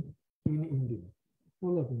could in India,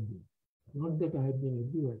 whole of India. Not that I have been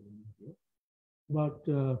everywhere in India, but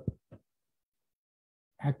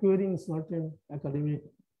acquiring certain academic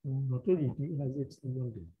notoriety has its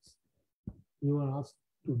advantages. You are asked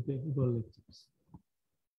to deliver lectures.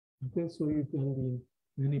 Okay, so you can be in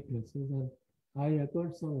many places, and I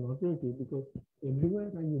acquired some notoriety because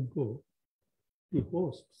everywhere I would go, the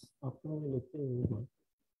hosts, after my lecture would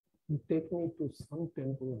take me to some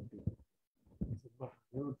temple or there. I said, but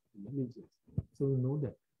I'm not religious, so you know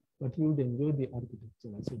that. But you would enjoy the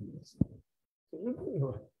architecture. I said, yes. So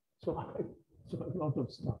everywhere. So a lot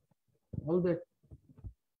of stuff. All that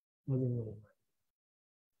was in my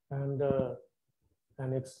mind. And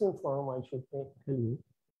an extreme form, I should tell you,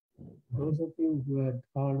 those of you who had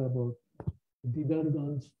heard about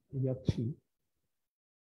Didarganj Yakshi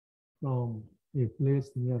from a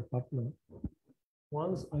place near Patna.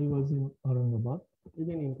 Once I was in Aurangabad,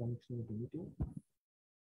 again in connection with the meeting,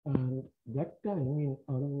 and that time in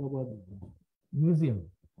Aurangabad Museum,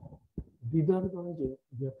 Didarganj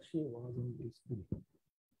Yakshi was on display.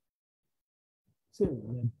 It's a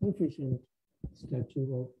magnificent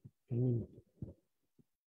statue of femininity.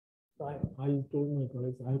 So I told my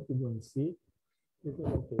colleagues, I have to go and see. They said,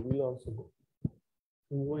 okay, we'll also go.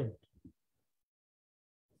 We went.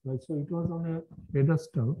 So it was on a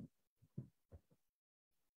pedestal.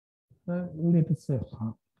 Let us say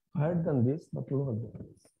higher than this, but lower than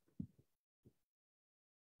this.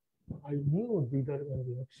 I knew Didarganj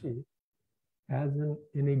Yakshi has an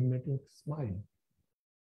enigmatic smile.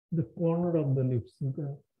 The corner of the lips, you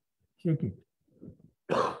can shake it.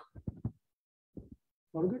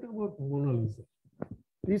 Forget about Mona Lisa.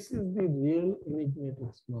 This is the real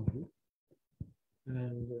enigmatic smile,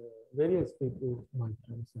 and various people, my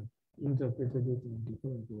friends, have interpreted it in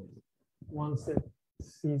different ways. One said,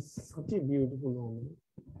 she's such a beautiful woman.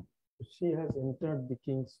 She has entered the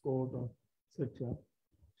king's court, etc.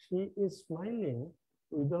 She is smiling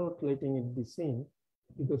without letting it be seen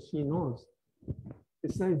because she knows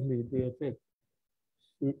precisely the effect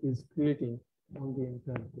she is creating on the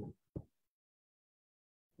entire court.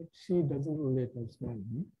 But she doesn't let her smile,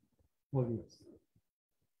 obvious.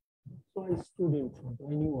 So I stood in front.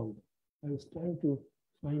 I knew all that. I was trying to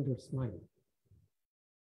find her smile.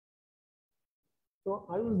 So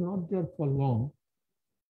I was not there for long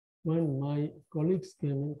when my colleagues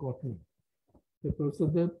came and caught me. The professor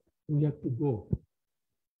said, we have to go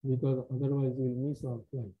because otherwise we'll miss our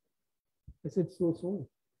flight. I said, so soon.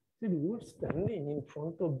 He said, you were standing in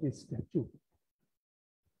front of this statue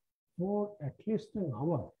for at least an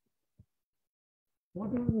hour.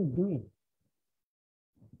 What are you doing?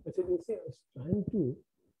 I said, you see, I was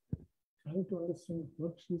trying to understand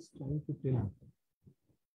what she's trying to tell me.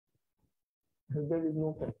 And there is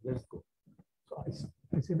no time, let's go. So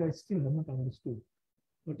I said, I still have not understood.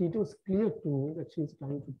 But it was clear to me that she is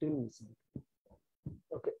trying to tell me something.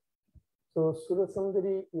 Okay. So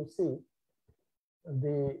Surasundari, you see,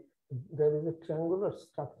 there is a triangular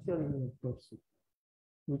structure in the torso,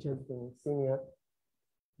 which has been seen here.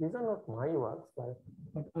 These are not my works, but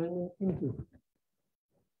I'm into it.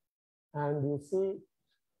 And you see,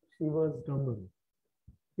 she was Dambari,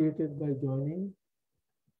 created by joining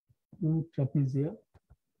two trapezia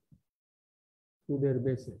to their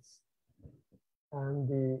bases. And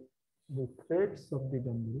the threads of the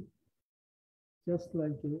Dambari, just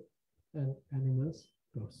like an animal's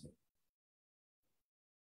torso.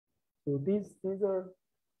 So these are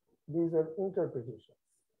interpretations.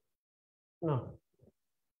 Now,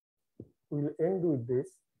 we'll end with this.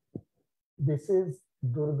 This is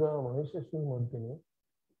Durga Mahishasuri Mardini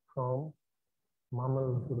from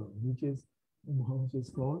Mamalpuram, which is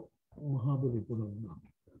called Mahabalipuram now.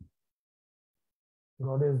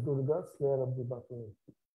 Goddess Durga, slayer of the buffalo.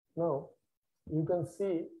 Now, you can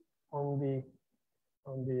see on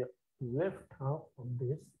the left half of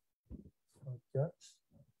this structure,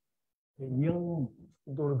 a young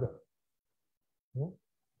Durga.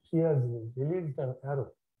 She has released an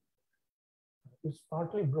arrow. It's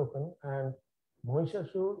partly broken, and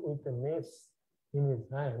Mahishasur with a mace in his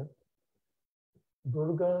hand,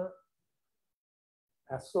 Durga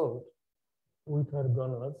assault with her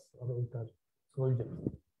gunners or with her soldiers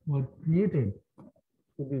were created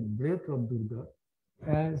to the breath of Durga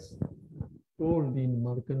as told in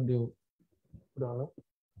Markandeya Purana.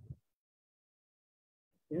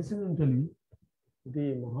 Incidentally,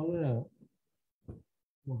 the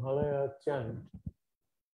Mahalaya chant,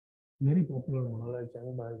 very popular Mahalaya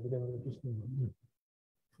chant by Virendra Krishna Bharati,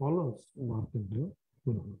 follows Markandeya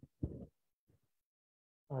Purana.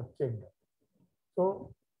 Check that. So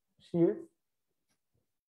she is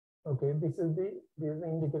okay. This is the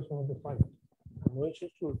indication of the fight.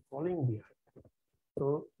 Mahishasur is falling behind,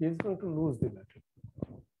 so he is going to lose the battle.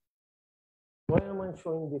 Why am I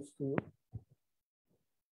showing this to you?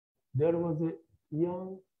 There was a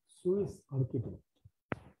young Swiss architect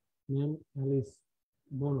named Alice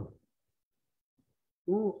Bonner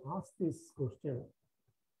who asked this question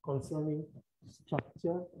concerning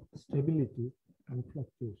structure, stability, and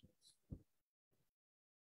fluctuations.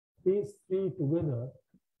 These three together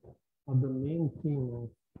are the main theme of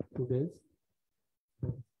today's.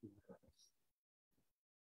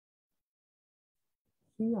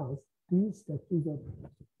 She asked, these statues are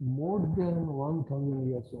more than 1,000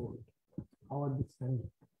 years old. How are they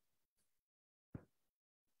standing?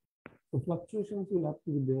 So fluctuations will have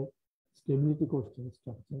to be there, stability question,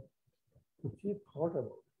 structure. So she thought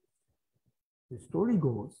about it. The story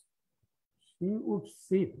goes, she would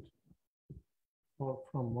sit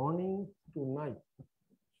from morning to night.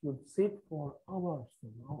 She would sit for hours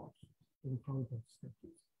and hours in front of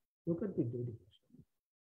statues. Look at the dedication.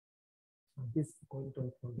 And this went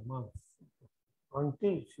on for months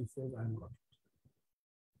until she said, I got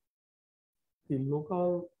it. The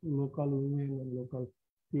local women and local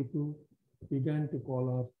people began to call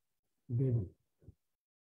her Devi.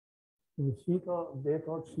 So they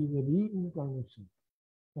thought she was a reincarnation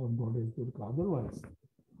of Goddess Durga. Otherwise,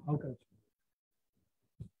 how can she?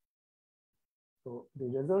 So the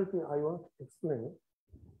result I want to explain,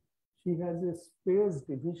 she has a space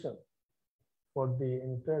division for the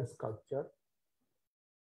entire sculpture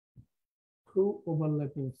through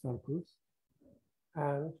overlapping circles,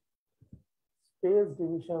 and space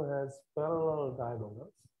division has parallel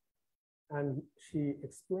diagonals, and she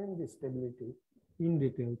explained the stability in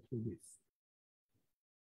detail through this.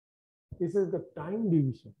 This is the time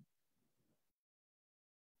division.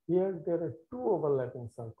 Here there are two overlapping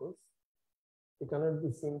circles. They cannot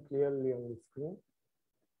be seen clearly on the screen,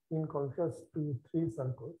 in contrast to three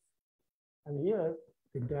circles. And here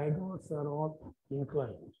the diagonals are all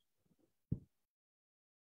inclined.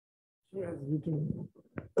 She has written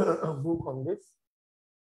a book on this.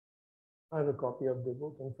 I have a copy of the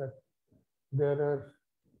book. In fact, there are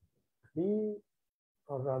three,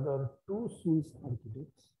 or rather two Swiss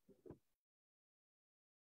architects.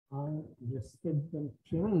 I respect them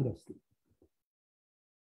tremendously.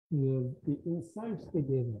 The insights they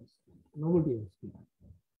gave us, nobody else did.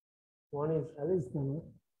 One is Alice Gunner,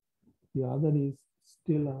 the other is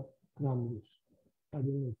Stella Kramrisch. I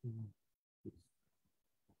don't know if you know this.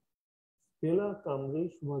 Stella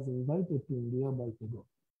Kramrisch was invited to India by Tagore.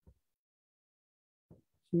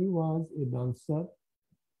 She was a dancer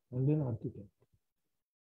and an architect.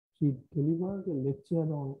 She delivered a lecture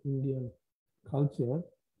on Indian culture,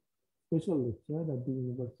 special lecture at the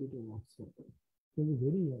University of Oxford. She was a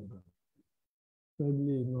very young girl,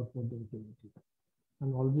 probably not more than 20,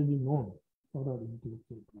 and already known for her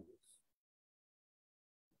intellectual prowess.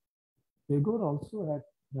 Tagore also had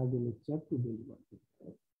a lecture to deliver.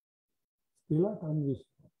 Stella Kramrisch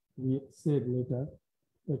said later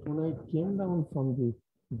that when I came down from the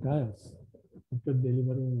dais after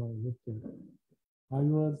delivering my lecture, I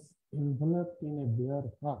was enveloped in a bare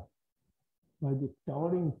heart by the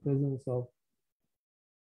towering presence of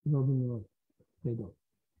Rabindranath Tagore.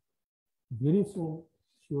 Very soon,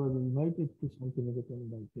 she was invited to Shantiniketan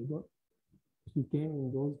by Tagore. She came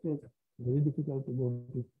in those days, very difficult to go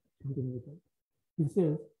to Shantiniketan. He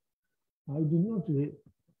says, I did not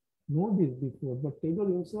know this before, but Tagore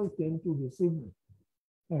himself came to receive me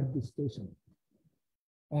at the station.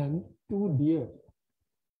 And two deer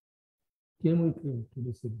came with him to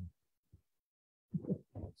receive me.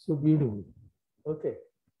 So beautiful. Okay.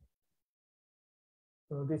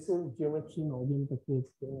 So this is geometry in Ajanta cave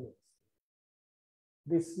paintings.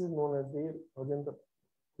 This is known as the Ajanta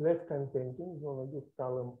left-hand painting, known as the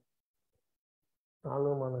Talam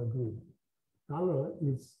on a grid. Tala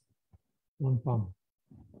is one palm.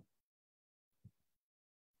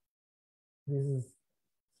 This is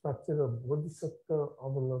structure of Bodhisattva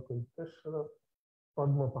Avalokiteshvara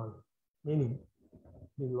Padmapana, meaning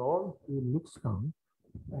the Lord who looks down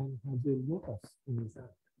and has a lotus in his hand.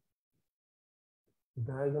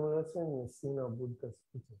 Diagonalization is seen of Buddha's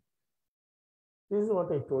teaching. This is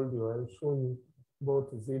what I told you. I will show you both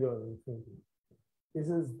zero and infinity. This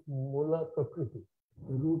is Mula Prakriti,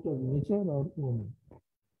 the root of nature or woman.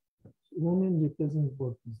 Woman represents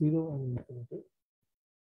both zero and infinity.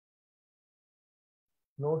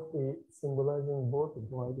 Note the symbolizing both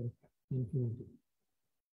void and infinity.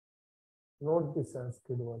 Note the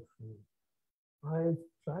Sanskrit word for me. I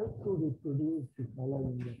tried to reproduce the color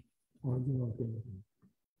in the original painting.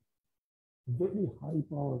 Very high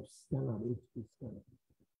powered scanner, HP scanner.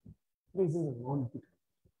 This is not difficult.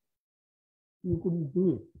 You couldn't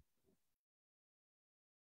do it.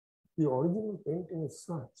 The original painting is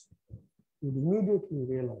such, you immediately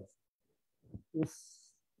realize this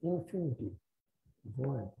infinity,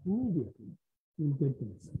 void, immediately you get the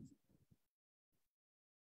message.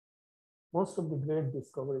 Most of the great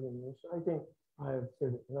discoveries in nature, I think I have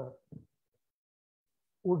said enough,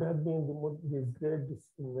 would have been these great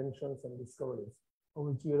inventions and discoveries, of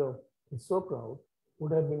which Europe is so proud,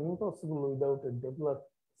 would have been impossible without a developed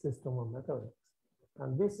system of mathematics.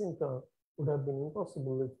 And this in turn would have been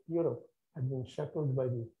impossible if Europe had been shackled by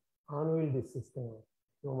the unwieldy system of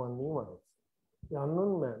Roman numerals. The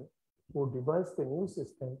unknown man who devised the new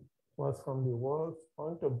system was, from the world's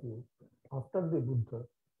point of view, after the Buddha,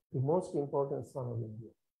 the most important son of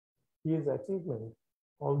India. His achievement,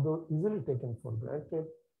 although easily taken for granted,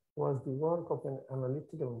 was the work of an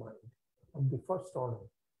analytical mind of the first order,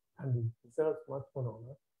 and it deserves much more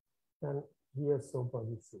honor than he has so far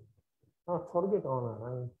received. Now forget honor, I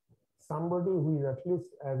mean, somebody who is at least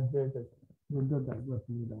as great as Buddha does not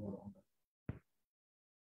need our honor.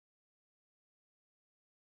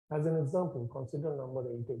 As an example, consider number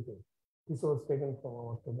 8 again. This was taken from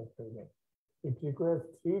our doctor again. It requires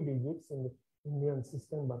 3 digits in the Indian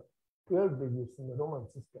system, but 12 digits in the Roman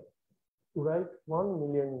system. To write 1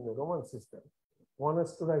 million in the Roman system, one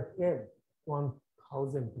has to write n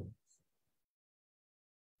 1,000 times.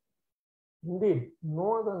 Indeed,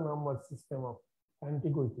 no other number system of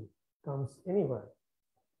antiquity comes anywhere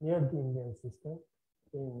near the Indian system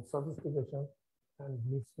in sophistication and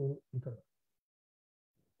blissful economy.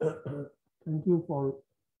 Thank you for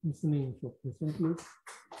listening so patiently.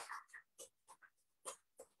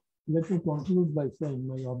 Let me conclude by saying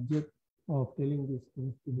my object of telling these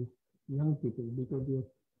things to the young people, because your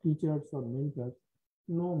teachers or mentors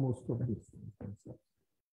know most of these things themselves.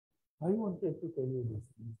 I wanted to tell you this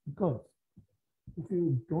because if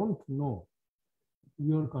you don't know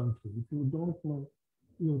your country, if you don't know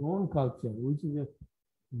your own culture, which is a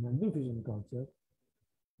magnificent culture,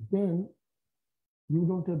 then you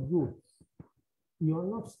don't have roots. You are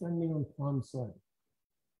not standing on firm soil.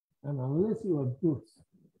 And unless you have roots,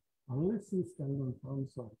 unless you stand on firm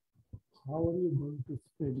soil, how are you going to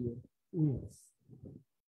spread your wings?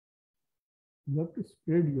 You have to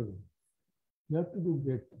spread your wings. You have to do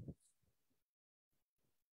great things.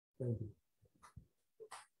 Thank you.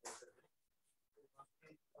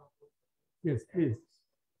 Yes, please.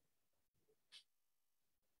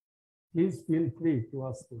 Please feel free to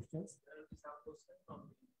ask questions.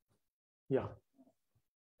 Yeah.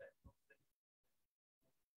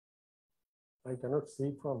 I cannot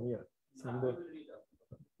see from here. Somewhere.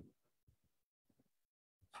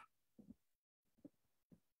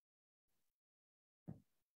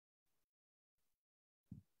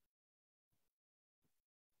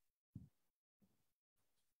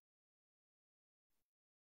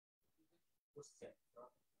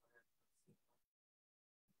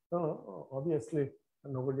 No, obviously,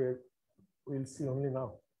 nobody will see only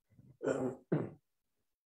now.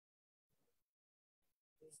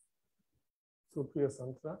 Supriya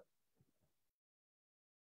Santra.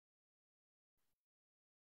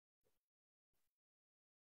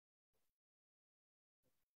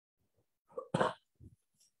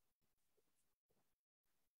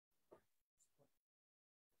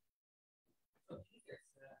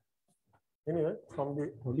 Anyway, from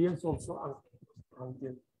the audience also,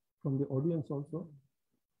 from the audience also,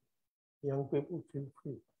 young people feel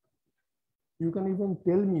free. You can even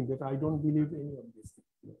tell me that I don't believe any of this.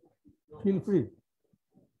 Feel free.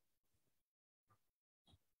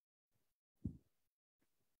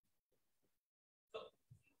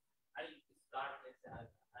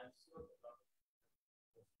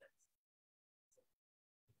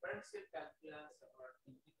 Differential calculus or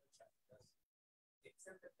integral calculus,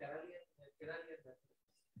 except the Keralian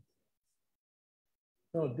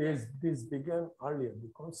No, this began earlier, the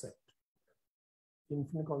concept.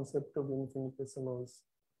 Infinite concept of infinitesimals,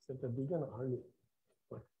 etc. began earlier.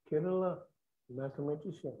 But Kerala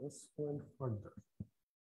mathematicians went further.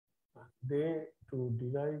 They, to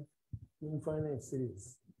derive infinite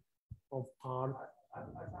series of arc,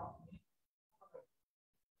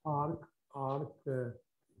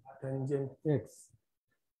 tangent x,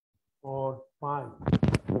 or pi.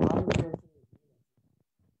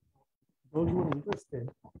 Those who are interested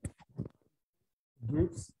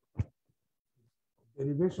gives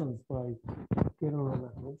derivations by Kerala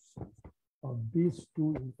mathematicians of these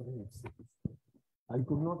two infinite series. I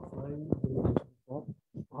could not find derivations of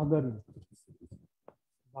other infinite series,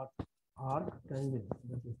 but arc, tangent,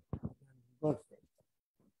 that is inverse,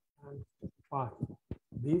 and pi.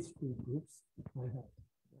 These two groups I have.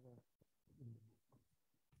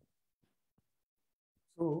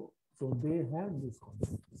 So they have these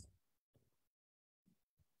concepts.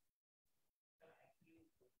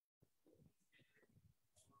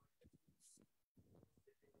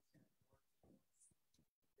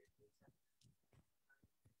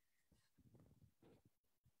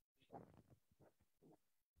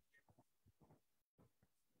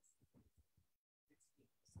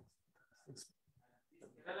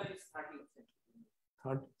 Kerala is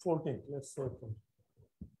 13th. 14th, let's say 14th.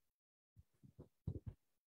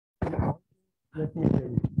 Let me tell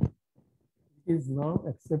you, it is now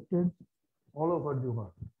accepted all over the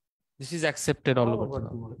world. This is accepted all over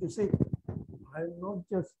the world. You see, I'm not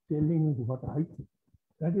just telling you what I think.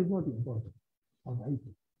 That is not important. What I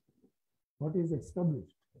think. What is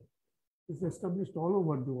established? It's established all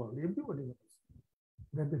over the world. Everybody knows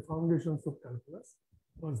that the foundations of calculus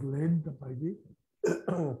was laid by the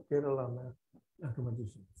Kerala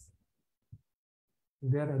mathematicians.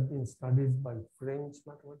 There have been studies by French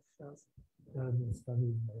mathematicians. There have been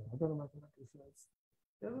studies by other mathematicians.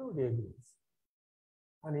 Everybody agrees.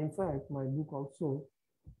 And in fact, my book also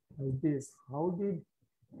has this: how did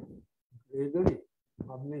Gregory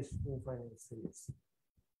publish infinite series?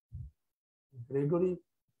 Gregory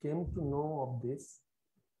came to know of this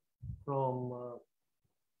from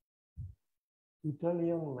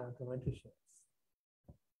Italian mathematicians.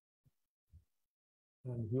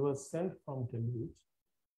 And he was sent from Cambridge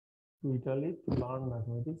to Italy to learn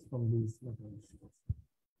mathematics from these mathematicians.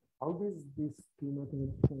 How does these two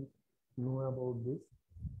mathematicians know about this?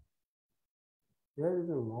 There is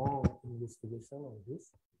a long investigation on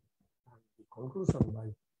this, and the conclusion by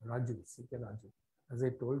Raju, C.K. Raju, as I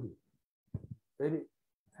told you, very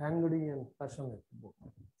angry and passionate book.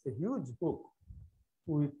 It's a huge book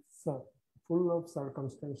with full of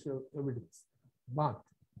circumstantial evidence, but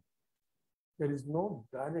there is no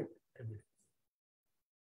direct evidence.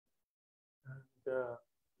 And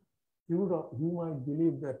you might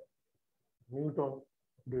believe that Newton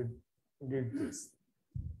did this.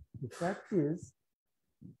 The fact is,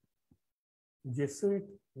 Jesuit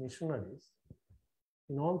missionaries,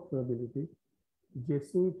 in all probability,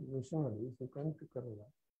 Jesuit missionaries who came to Kerala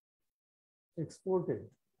exported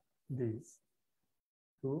these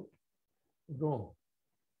to Rome.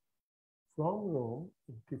 From Rome,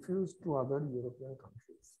 it diffused to other European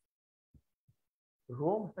countries.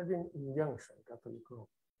 Rome had an injunction, Catholic Rome.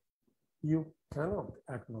 You cannot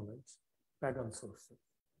acknowledge pagan sources.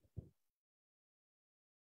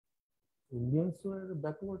 Indians were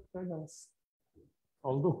backward pagans,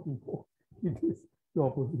 although it is the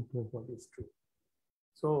opposite of what is true.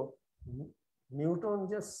 So Newton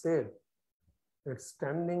just said that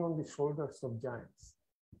standing on the shoulders of giants.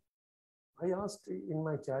 I asked in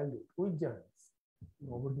my childhood, which giants?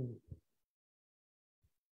 Nobody knew.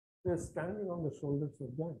 They're standing on the shoulders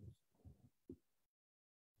of giants.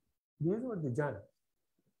 These were the giants.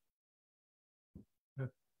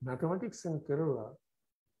 Mathematics in Kerala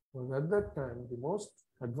was at that time the most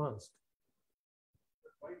advanced.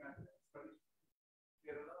 Why mathematics?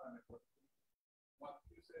 Kerala and what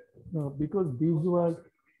you said? No, because these were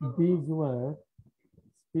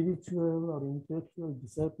spiritual or intellectual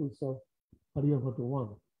disciples of Aryabhata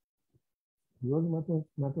I. He was a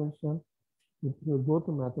mathematician, both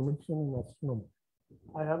a mathematician and astronomer.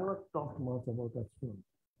 I have not talked much about astronomy.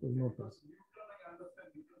 There's no place. Newton, I understand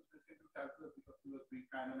Newton's specific calculus because he was doing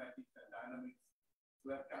kinematics and dynamics,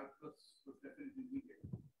 where calculus was definitely needed.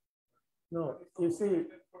 No, you see,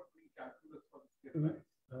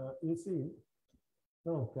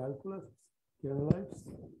 no, calculus, Keralites,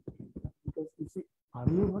 because you see,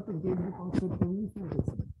 Aryabhata gave the concept of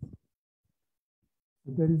infinitesimal.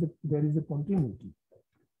 There is a continuity.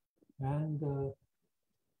 And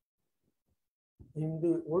in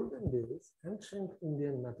the olden days, ancient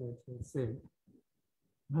Indian mathematicians said,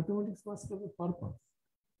 mathematics must have a purpose.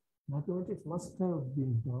 Mathematics must be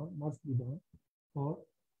done for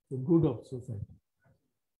the good of society.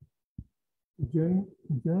 Jain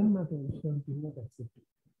mathematicians did not accept it.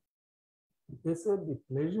 They said the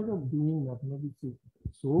pleasure of doing mathematics is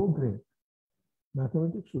so great,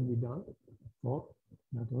 mathematics should be done for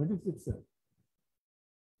mathematics itself.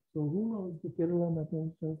 So who knows, the Kerala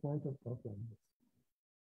mathematicians might have thought like this.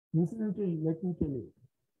 Incidentally, let me tell you,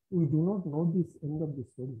 we do not know this end of the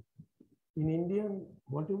story. In India,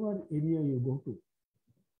 whatever area you go to,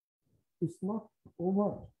 it's not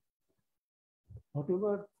over.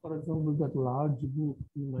 Whatever, for example, that large group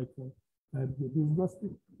you might have, it is just a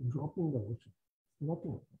drop in the ocean,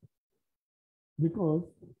 nothing. Because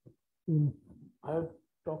I have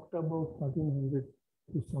talked about 1300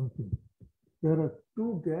 to something. There are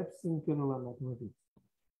two gaps in Kerala mathematics,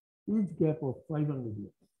 each gap of 500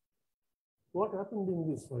 years. What happened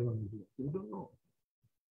in this 500 years? We don't know.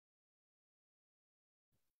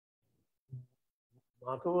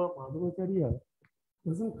 Madhavacharya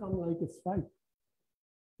doesn't come like a spike.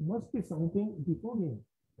 There must be something before him.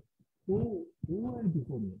 Who were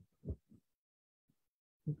before him?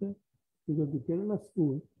 Okay? Because the Kerala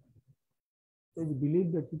school is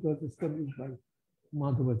believed that it was established by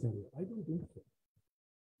Madhavacharya. I don't think so.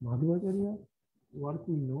 Madhavacharya, what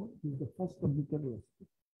we know, is the first of the Kerala school.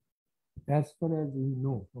 As far as we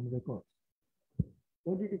know from records.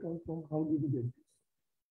 Where did he come from? How did he get this?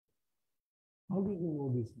 How did he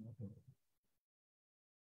know this matter?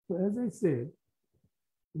 So as I said,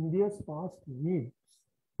 India's past needs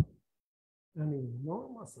an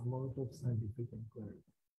enormous amount of scientific inquiry,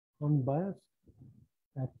 unbiased,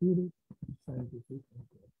 accurate scientific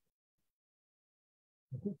inquiry.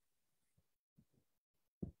 Okay?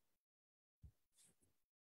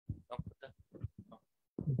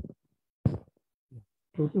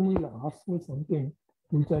 Totem will ask me something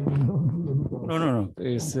which I will not be able to answer. No.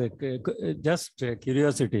 It's just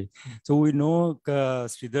curiosity. So we know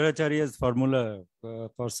Sridharacharya's formula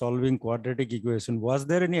for solving quadratic equation. Was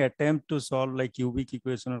there any attempt to solve like cubic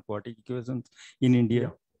equation or quadratic equations in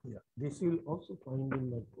India? Yeah. This you'll also find in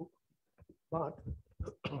my book. But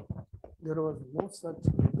there was no such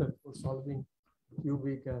method for solving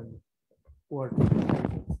cubic and quadratic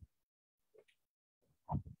equations.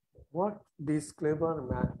 What these clever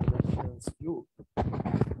mathematicians do,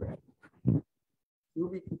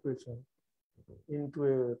 cubic equation into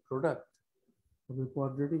a product of a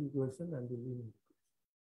quadratic equation and a linear equation.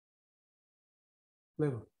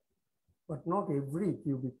 Clever. But not every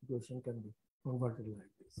cubic equation can be converted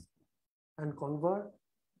like this. And convert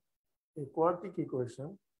a quartic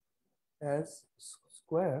equation as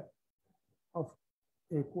square of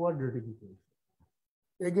a quadratic equation.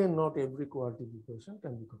 Again, not every quartic equation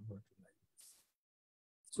can be converted like this.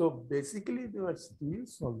 So basically, they were still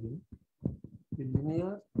solving the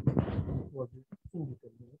linear quadratic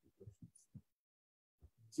indeterminate equations.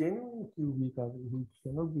 Genuine cubic, which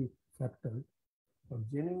cannot be factored, or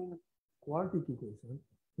genuine quartic equation,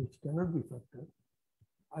 which cannot be factored,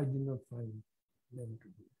 I did not find them to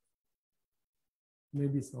be.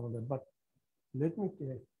 Maybe some of them, but let me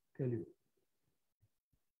tell you,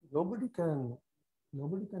 nobody can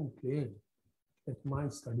claim that my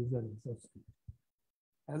studies are exhaustive.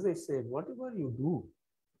 As I said, whatever you do,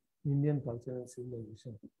 Indian culture and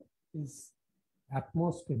civilization is at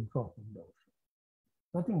most a drop in the ocean.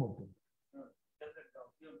 Nothing more than that.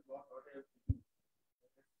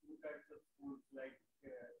 Two types of schools, like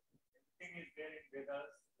everything is there in Vedas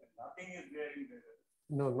and nothing is there in Vedas.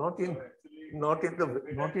 No, not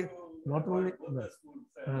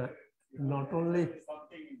only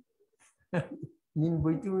in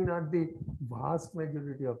between are the vast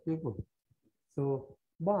majority of people. So,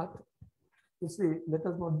 but you see, let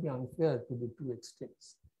us not be unfair to the two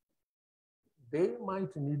extremes. They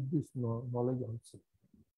might need this knowledge also,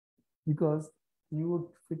 because you would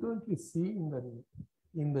frequently see in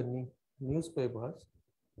the newspapers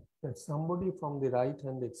that somebody from the right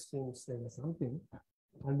hand extreme says something,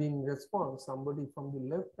 and in response, somebody from the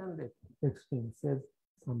left hand extreme says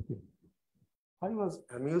something. I was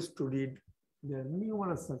amused to read there are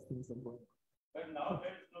numerous such things going on. But now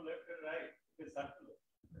there is no left and right. It is circular.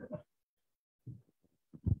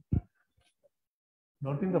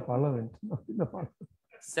 Not in the parliament. Not in the parliament.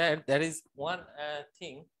 Sir, there is one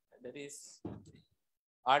thing, that is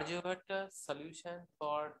Arjyabhatta solution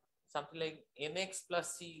for something like nx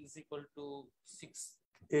plus c is equal to 6,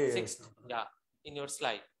 yeah, in your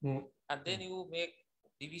slide. And then you make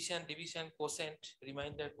division, quotient,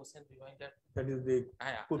 reminder. That is the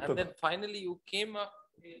and then finally you came up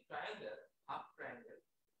with a triangle, half triangle,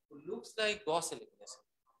 who looks like Gauss elimination.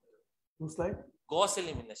 Looks like? Gauss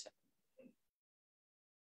elimination.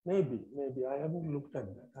 Maybe. I haven't looked at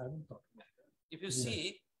that. I haven't thought about that. If you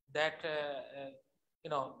see that,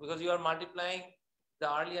 because you are multiplying the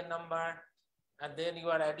earlier number and then you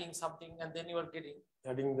are adding something and then you are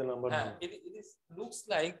adding the number. It looks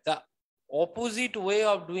like the opposite way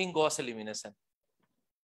of doing Gauss elimination.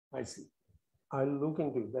 I see. I'll look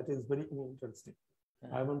into it. That is very interesting.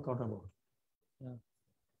 I haven't thought about it.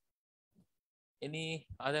 Any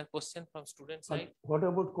other question from student side? What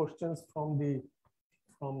about questions from the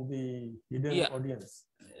hidden audience?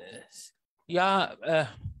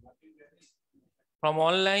 From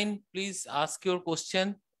online, please ask your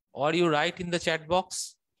question or you write in the chat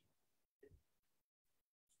box.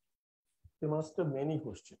 They must have many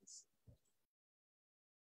questions.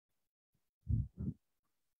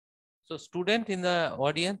 So student in the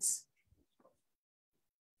audience.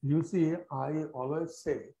 You see, I always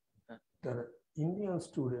say that Indian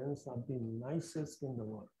students are the nicest in the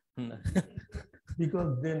world.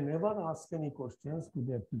 Because they never ask any questions to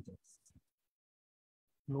their teachers.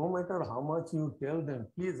 No matter how much you tell them,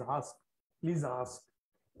 please ask.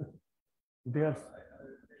 They are...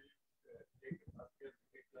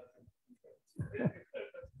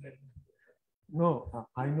 No,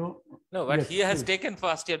 I know. No, but he has taken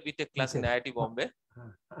first year BTech class in IIT Bombay.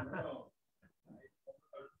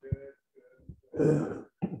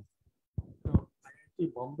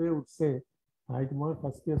 IIT Bombay would say, IIT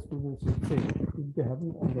first year students would say, if they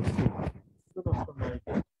haven't understood,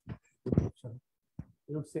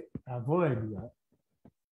 they would say, avoid idea.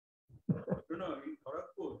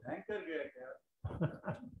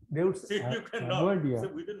 They would say, you cannot. So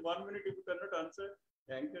within 1 minute, if you cannot answer,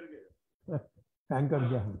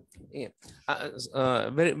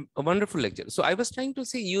 very wonderful lecture. So I was trying to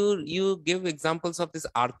say, you give examples of these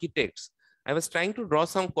architects. I was trying to draw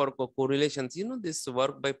some correlations. This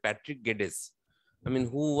work by Patrick Geddes,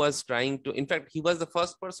 who was trying to, in fact, he was the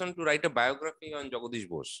first person to write a biography on Jagadish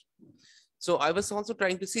Bose. So I was also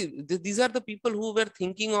trying to see, these are the people who were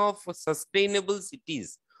thinking of sustainable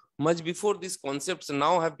cities much before these concepts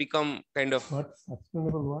now have become kind of... What?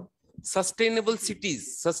 Sustainable what? Sustainable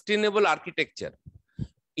cities, sustainable architecture.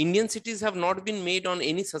 Indian cities have not been made on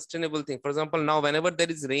any sustainable thing. For example, now whenever there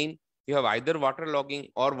is rain, you have either water logging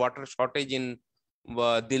or water shortage in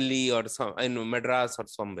Delhi or in Madras or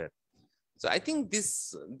somewhere. So I think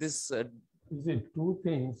this is it two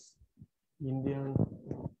things Indian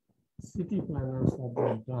city planners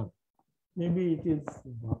have done. Maybe it is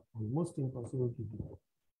almost impossible to do.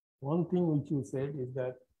 One thing which you said is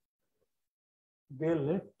that they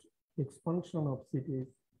left expansion of cities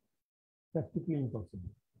practically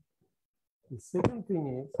impossible. The second thing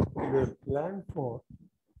is they plan for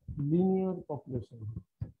linear population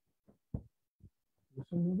growth.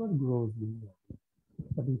 Population never grows linearly.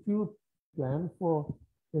 But if you plan for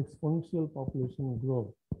exponential population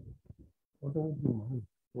growth, what about the money?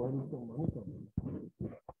 Where is the money coming?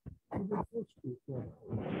 So they're forced to, yeah.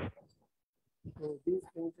 So these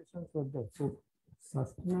limitations were there. So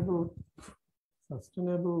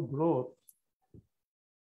sustainable growth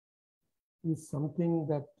is something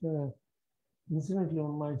that incidentally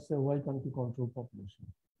one might say, why can't you control population?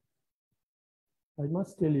 I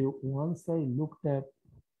must tell you, once I looked at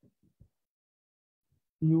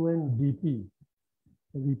UNDP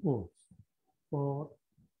reports for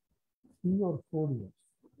 3 or 4 years,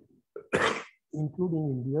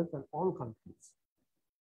 including India and all countries,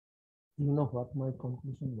 you know what my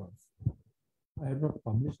conclusion was. I have not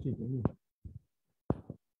published it anywhere.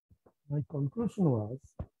 My conclusion was,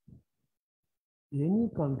 any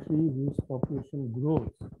country whose population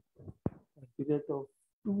grows at the rate of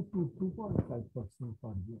 2 to 2.5%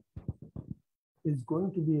 per year is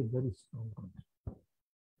going to be a very strong country.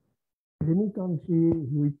 Any country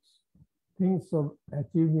which thinks of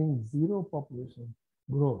achieving zero population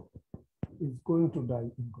growth is going to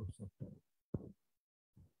die in course of time.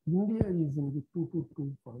 India is in the 2 to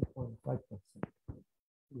 2.5%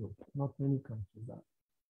 growth. Not many countries are.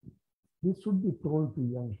 This should be told to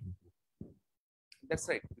young people. That's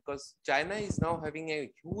right, because China is now having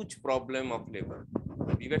a huge problem of labor.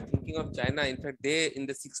 We were thinking of China. In fact, they in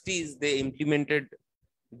the 60s, they implemented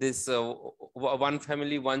this one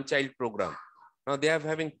family, one child program. Now they are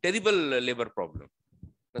having terrible labor problem.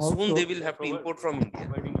 Now Also, soon they will have to import from India.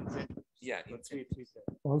 Yeah.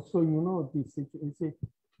 Also, you know,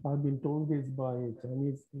 I've been told this by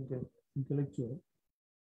Chinese intellectuals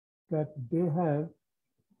that they have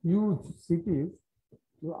huge cities,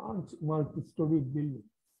 large multi-story buildings.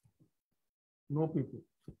 No people.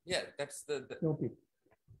 Yeah, that's the No people.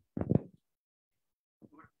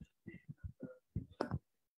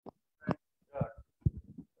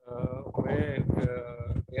 Where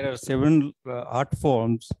there are several art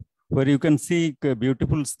forms where you can see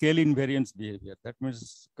beautiful scale invariance behavior. That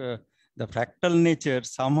means the fractal nature,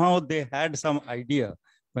 somehow they had some idea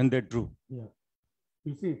when they drew. Yeah.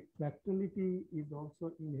 You see, fractality is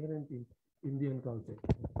also inherent in Indian culture.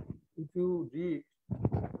 If you read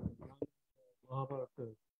Mahabharata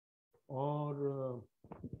or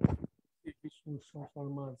Vishnu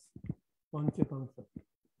Sharma's Panchatantra,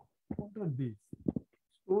 what are these?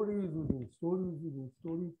 Stories within stories within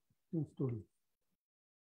stories in stories.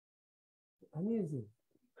 Amazing.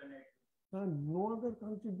 And no other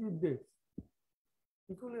country did this.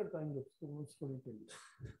 Peculiar kind of storytelling.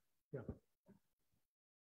 Yeah.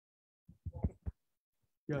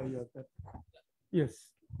 Yeah.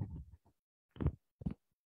 Yes.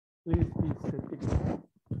 Please take it.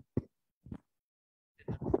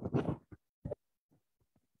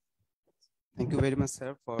 Thank you very much,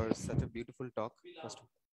 sir, for such a beautiful talk.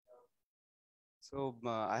 So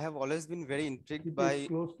I have always been very intrigued by.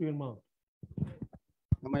 Close to your mouth.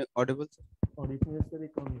 Am I audible, sir? Or if necessary,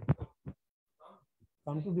 come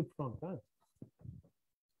to the front.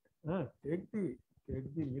 Take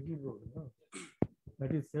the middle road.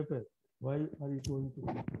 That is safer. Why are you going to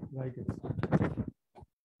right it?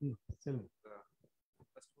 Tell me.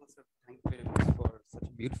 First of all, sir, thank you very much for such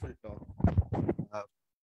a beautiful talk.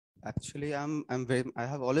 Actually, I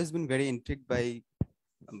have always been very intrigued by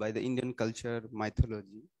the Indian culture,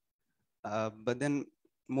 mythology. But then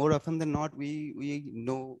more often than not, we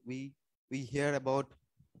hear about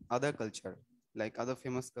other culture, like other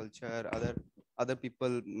famous culture, other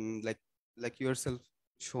people like yourself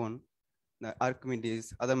shown,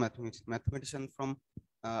 Archimedes, other mathematicians from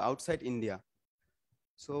outside India.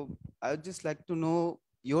 So I would just like to know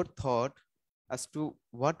your thought as to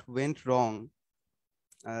what went wrong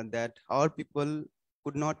that our people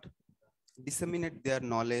could not disseminate their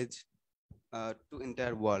knowledge to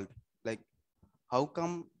entire world. Like, how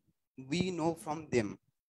come we know from them,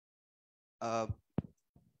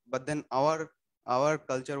 but then our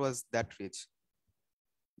culture was that rich?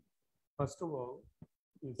 First of all,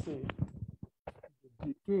 you see, the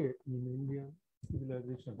decay in Indian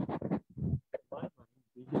civilization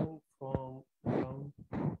began from around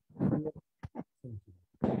 12th century.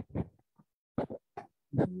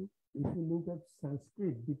 If you look at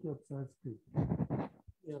Sanskrit, decay of Sanskrit,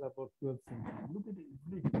 we are about 12th century. Look at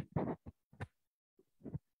everything.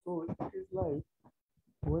 So it is like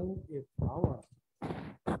when a flower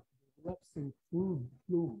develops in full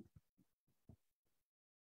bloom,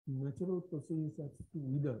 natural process has to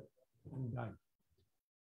wither and die.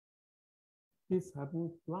 This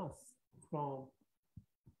happened plus from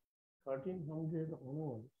 1300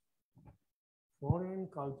 onwards, foreign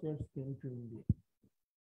cultures came to India.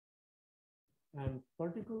 And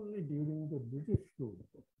particularly during the British rule,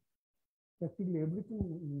 practically everything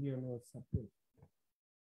in India was suppressed.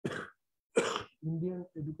 Indian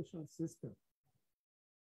education system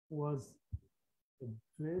was a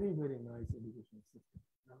very, very nice education system.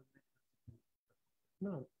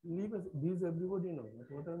 Now, leave us, these everybody know.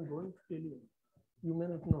 What I'm going to tell you, you may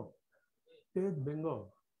not know. Take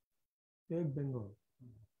Bengal. Take Bengal.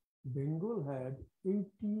 Bengal had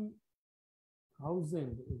 80,000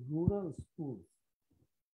 rural schools.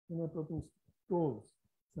 We're not talking tolls,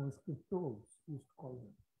 Sanskrit tolls, used to call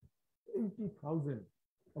them. 80,000.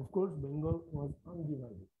 Of course, Bengal was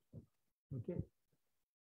undivided. Okay.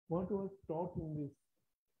 What was taught in these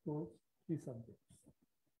tolls? 3 subjects: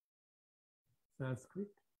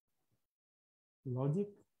 Sanskrit, logic,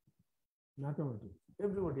 mathematics.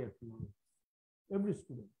 Everybody had to know it. Every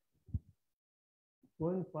student.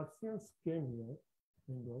 When Persians came here,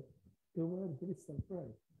 Bengal, they were very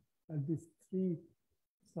surprised at these 3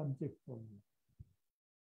 subjects only.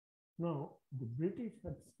 Now, the British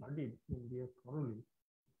had studied India thoroughly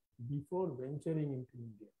before venturing into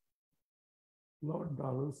India. Lord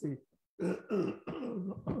Dalhousie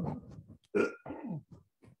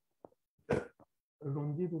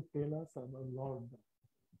Ranjit would tell us about Lord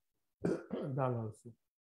Dalhousie.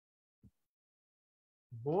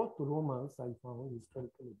 Both Romans, I found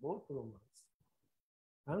historically, both Romans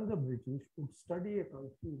and the British would study a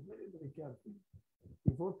country very, very carefully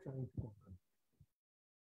before trying to conquer it.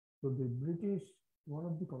 So the British, one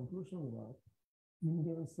of the conclusions was,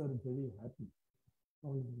 Indians are very happy,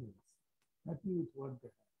 all Indians, happy with what they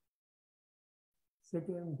have.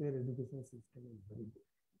 Second, their education system is very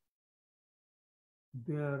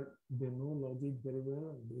good. They know logic very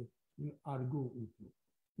well and they will argue with you.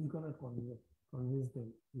 You cannot convince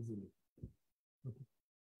them easily. Okay.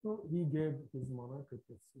 So he gave his monarch a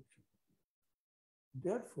prescription.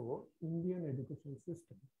 Therefore, Indian education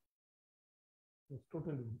system was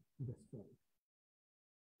totally destroyed.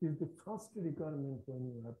 It is the first requirement when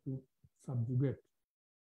you have to subjugate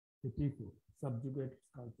the people, subjugate its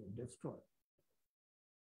culture, destroy.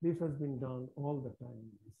 This has been done all the time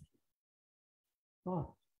in history. But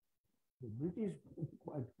the British were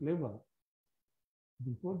quite clever.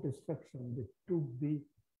 Before destruction, they took the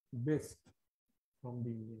best from the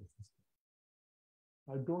Indian system.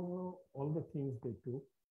 I don't know all the things they took.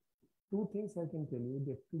 2 things I can tell you.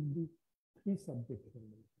 They took the 3 subjects from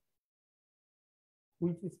them,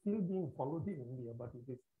 which is still being followed in India, but it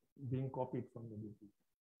is being copied from the British.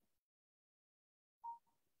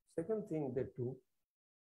 Second thing they took,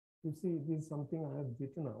 you see, this is something I have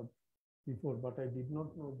written out before, but I did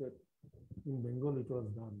not know that in Bengal it was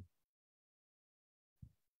done.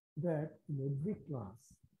 That in every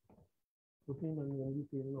class, 14 and only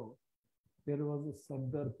till now, there was a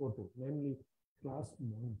Sardar photo, namely class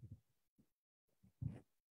monitor.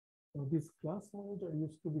 Now this class monitor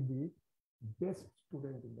used to be the best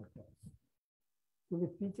student in the class. So the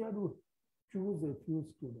teacher would choose a few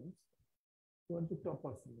students who are the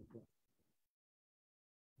toppers in the class.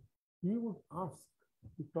 He would ask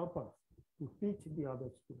the toppers to teach the other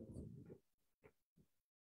students in the class.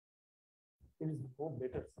 It is no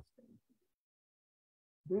better system.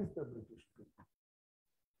 This is the British thing.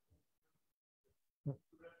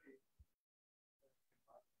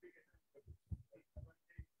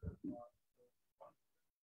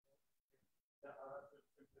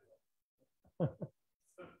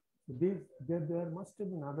 There must have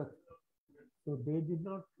been other. So they did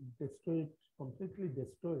not destroy it, completely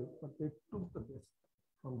destroy it, but they took the best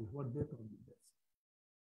from what they thought the best.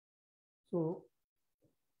 So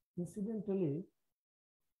incidentally,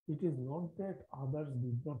 it is not that others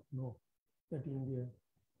did not know that India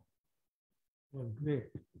was great.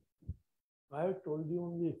 I have told you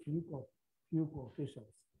only a few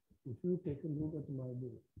quotations. If you take a look at my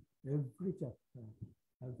book, every chapter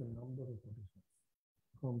has a number of quotations.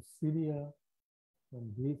 From Syria,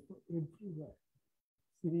 from Greece, everywhere.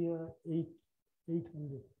 Syria,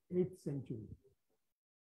 8th century.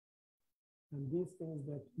 And these things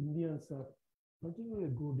that Indians are particularly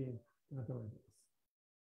good in mathematics.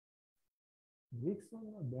 Greeks are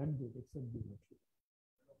not that good except geometry.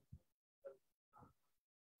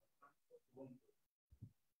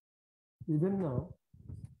 Even now,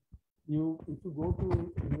 if you go to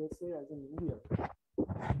USA as in India,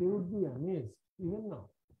 they would be amazed, even now.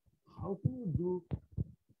 How can you do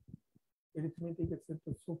arithmetic,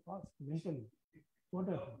 etc., so fast mentally? What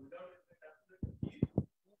happened?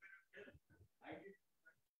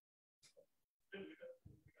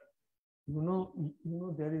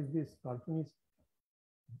 There is this cartoonist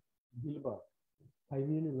Dilbart. I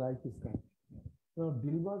really like his cartoon. Now,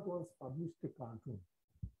 Dilbart once published a cartoon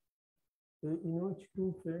in which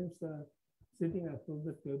two friends are sitting across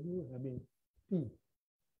the table having tea.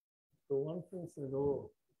 So one friend says,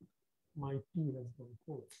 "Oh, my tea has gone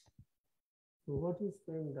cold." So what his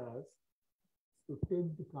friend does is to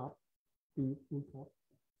take the cup, tea cup,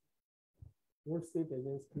 holds it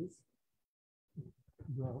against his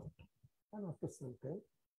glass, and after some time,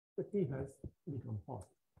 the tea has become hot.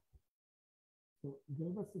 So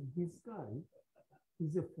this guy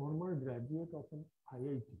is a former graduate of an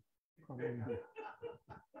IIT from India.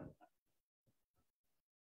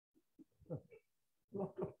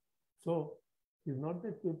 So it's not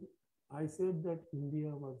that I said that India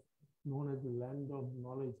was known as the land of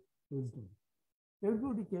knowledge, wisdom.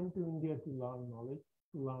 Everybody came to India to learn knowledge,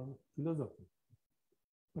 to learn philosophy.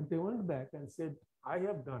 But they went back and said, "I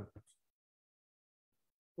have done it."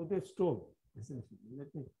 So they stole, essentially.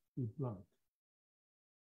 Let me be blunt.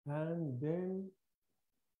 And then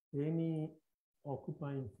any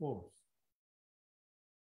occupying force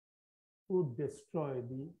would destroy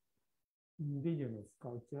the indigenous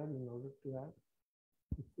culture in order to have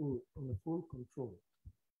full control.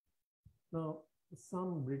 Now,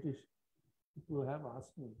 some British people have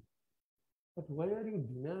asked me, "But why are you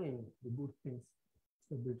denying the good things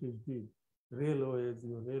the British did? Railways,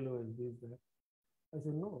 this, that." I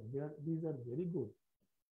said, "No, these are very good.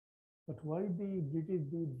 But why the British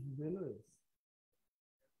did railways?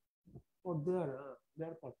 For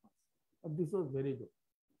their purpose. But this was very good."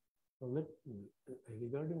 So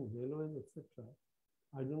regarding railways, etc.,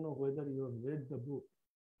 I don't know whether you have read the book,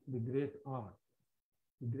 The Great Art.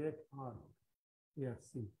 The Great Art,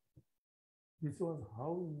 ARC. This was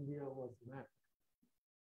how India was mapped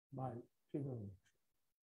by trigonometry.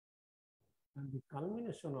 And the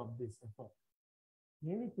culmination of this effort,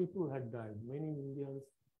 many people had died, many Indians,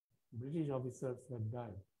 British officers had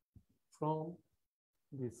died from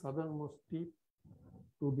the southernmost tip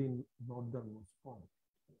to the northernmost point.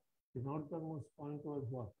 The northernmost point was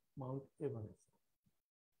what? Mount Everest.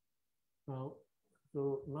 Now,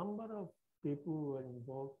 so number of people were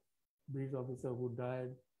involved, British officers who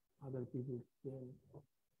died, other people came,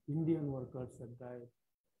 Indian workers had died.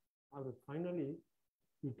 Finally,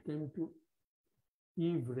 it came to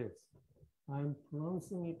Everest. I am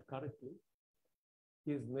pronouncing it correctly.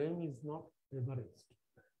 His name is not Everest,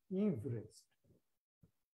 Everest.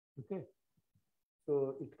 Okay.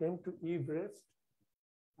 So it came to Everest,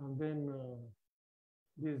 and then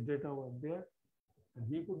this data was there, and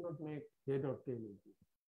he could not make head or tail of it.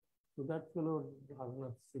 So that fellow,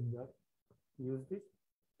 Arnath Siddhar, used it,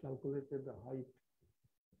 calculated the height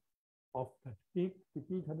of that peak. The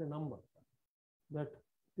peak had a number. That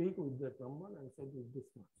peak with that number and said it's this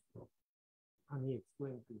much. And he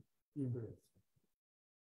explained to Everest.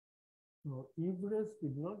 Now, Everest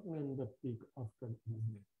did not name the peak after his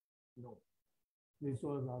name. No. This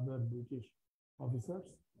was other British officers.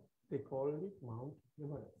 They called it Mount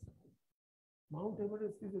Everest. Mount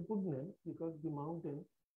Everest is a good name because the mountain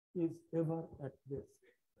is ever at rest.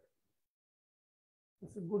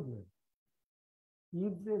 It's a good name.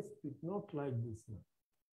 Everest did not like this name.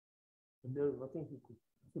 But there was nothing he could.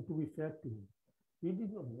 So to be fair to him, he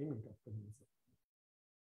did not name it after himself.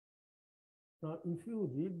 Now, if you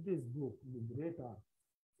read this book, The Great Art,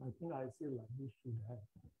 I think IACS library should have.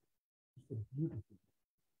 It's a beautiful,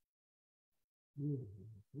 beautiful,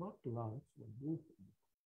 not large, but beautiful.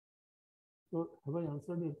 So, have I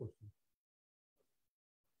answered your question?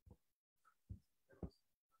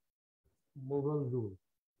 Mughal rule,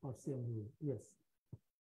 Persian rule, yes.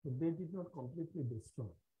 But they did not completely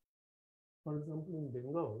destroy. For example, in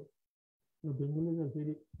Bengal, the Bengalis are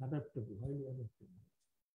very adaptable, highly adaptable.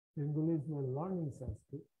 Bengalis were learning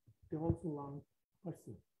Sanskrit, they also learned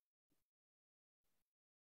Persian.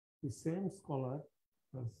 The same scholar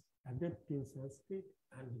was adept in Sanskrit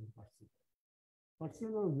and in Persian.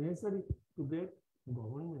 Persian was necessary to get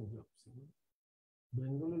government jobs.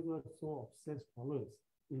 Bengalis were so obsessed always,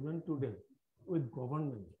 even today, with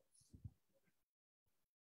government jobs.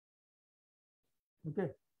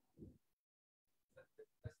 Okay.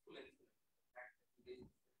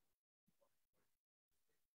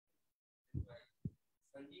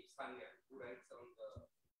 Sanjeev Sanya, who writes on the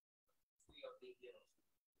story of the Indian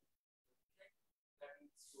Ocean. That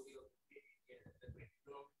is the story of the Indian, the great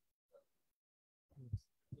economic.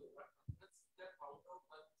 So what's the count of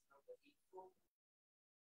now the eco?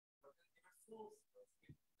 But then they are so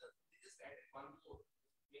they just added one more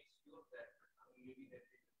to make sure that maybe that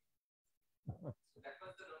so that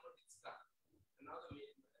was the number which stuck. And now the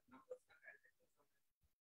numbers are added.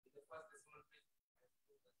 In the first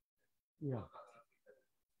Yeah.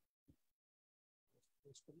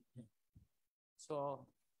 So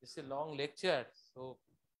this is a long lecture. So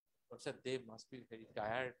Professor Dev must be very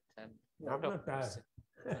tired and I'm not tired.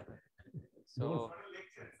 So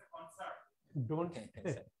don't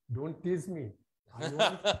tease me.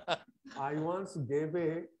 I once gave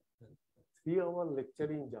a 3-hour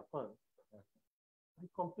lecture in Japan. I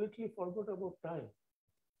completely forgot about time,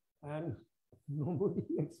 and nobody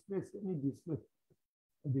expressed any display.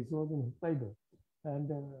 This was in Hokkaido,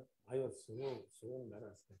 and I was so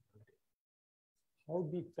embarrassed. How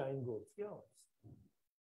did time go? 3 hours.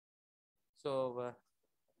 So,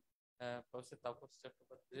 Professor Tapas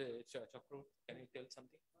Chakru, can you tell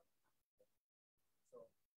something? So,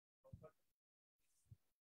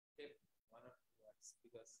 tell one or two words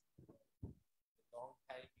because a long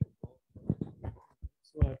time you go.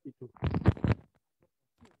 So happy to.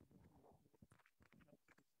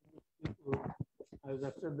 I was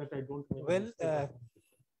upset that I don't know. Well,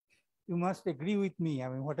 you must agree with me. I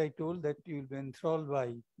mean, what I told, that you will be enthralled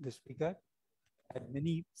by the speaker at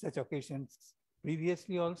many such occasions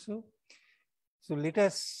previously also. So let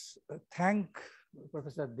us thank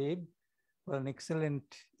Professor Dev for an excellent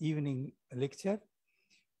evening lecture.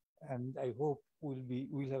 And I hope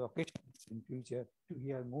we'll have occasions in future to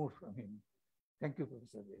hear more from him. Thank you,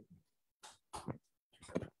 Professor Dev.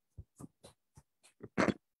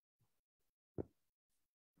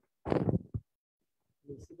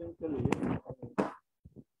 Incidentally,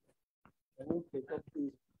 can you take up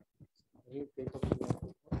the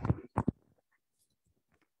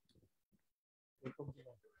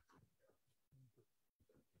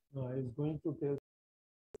No, I was going to tell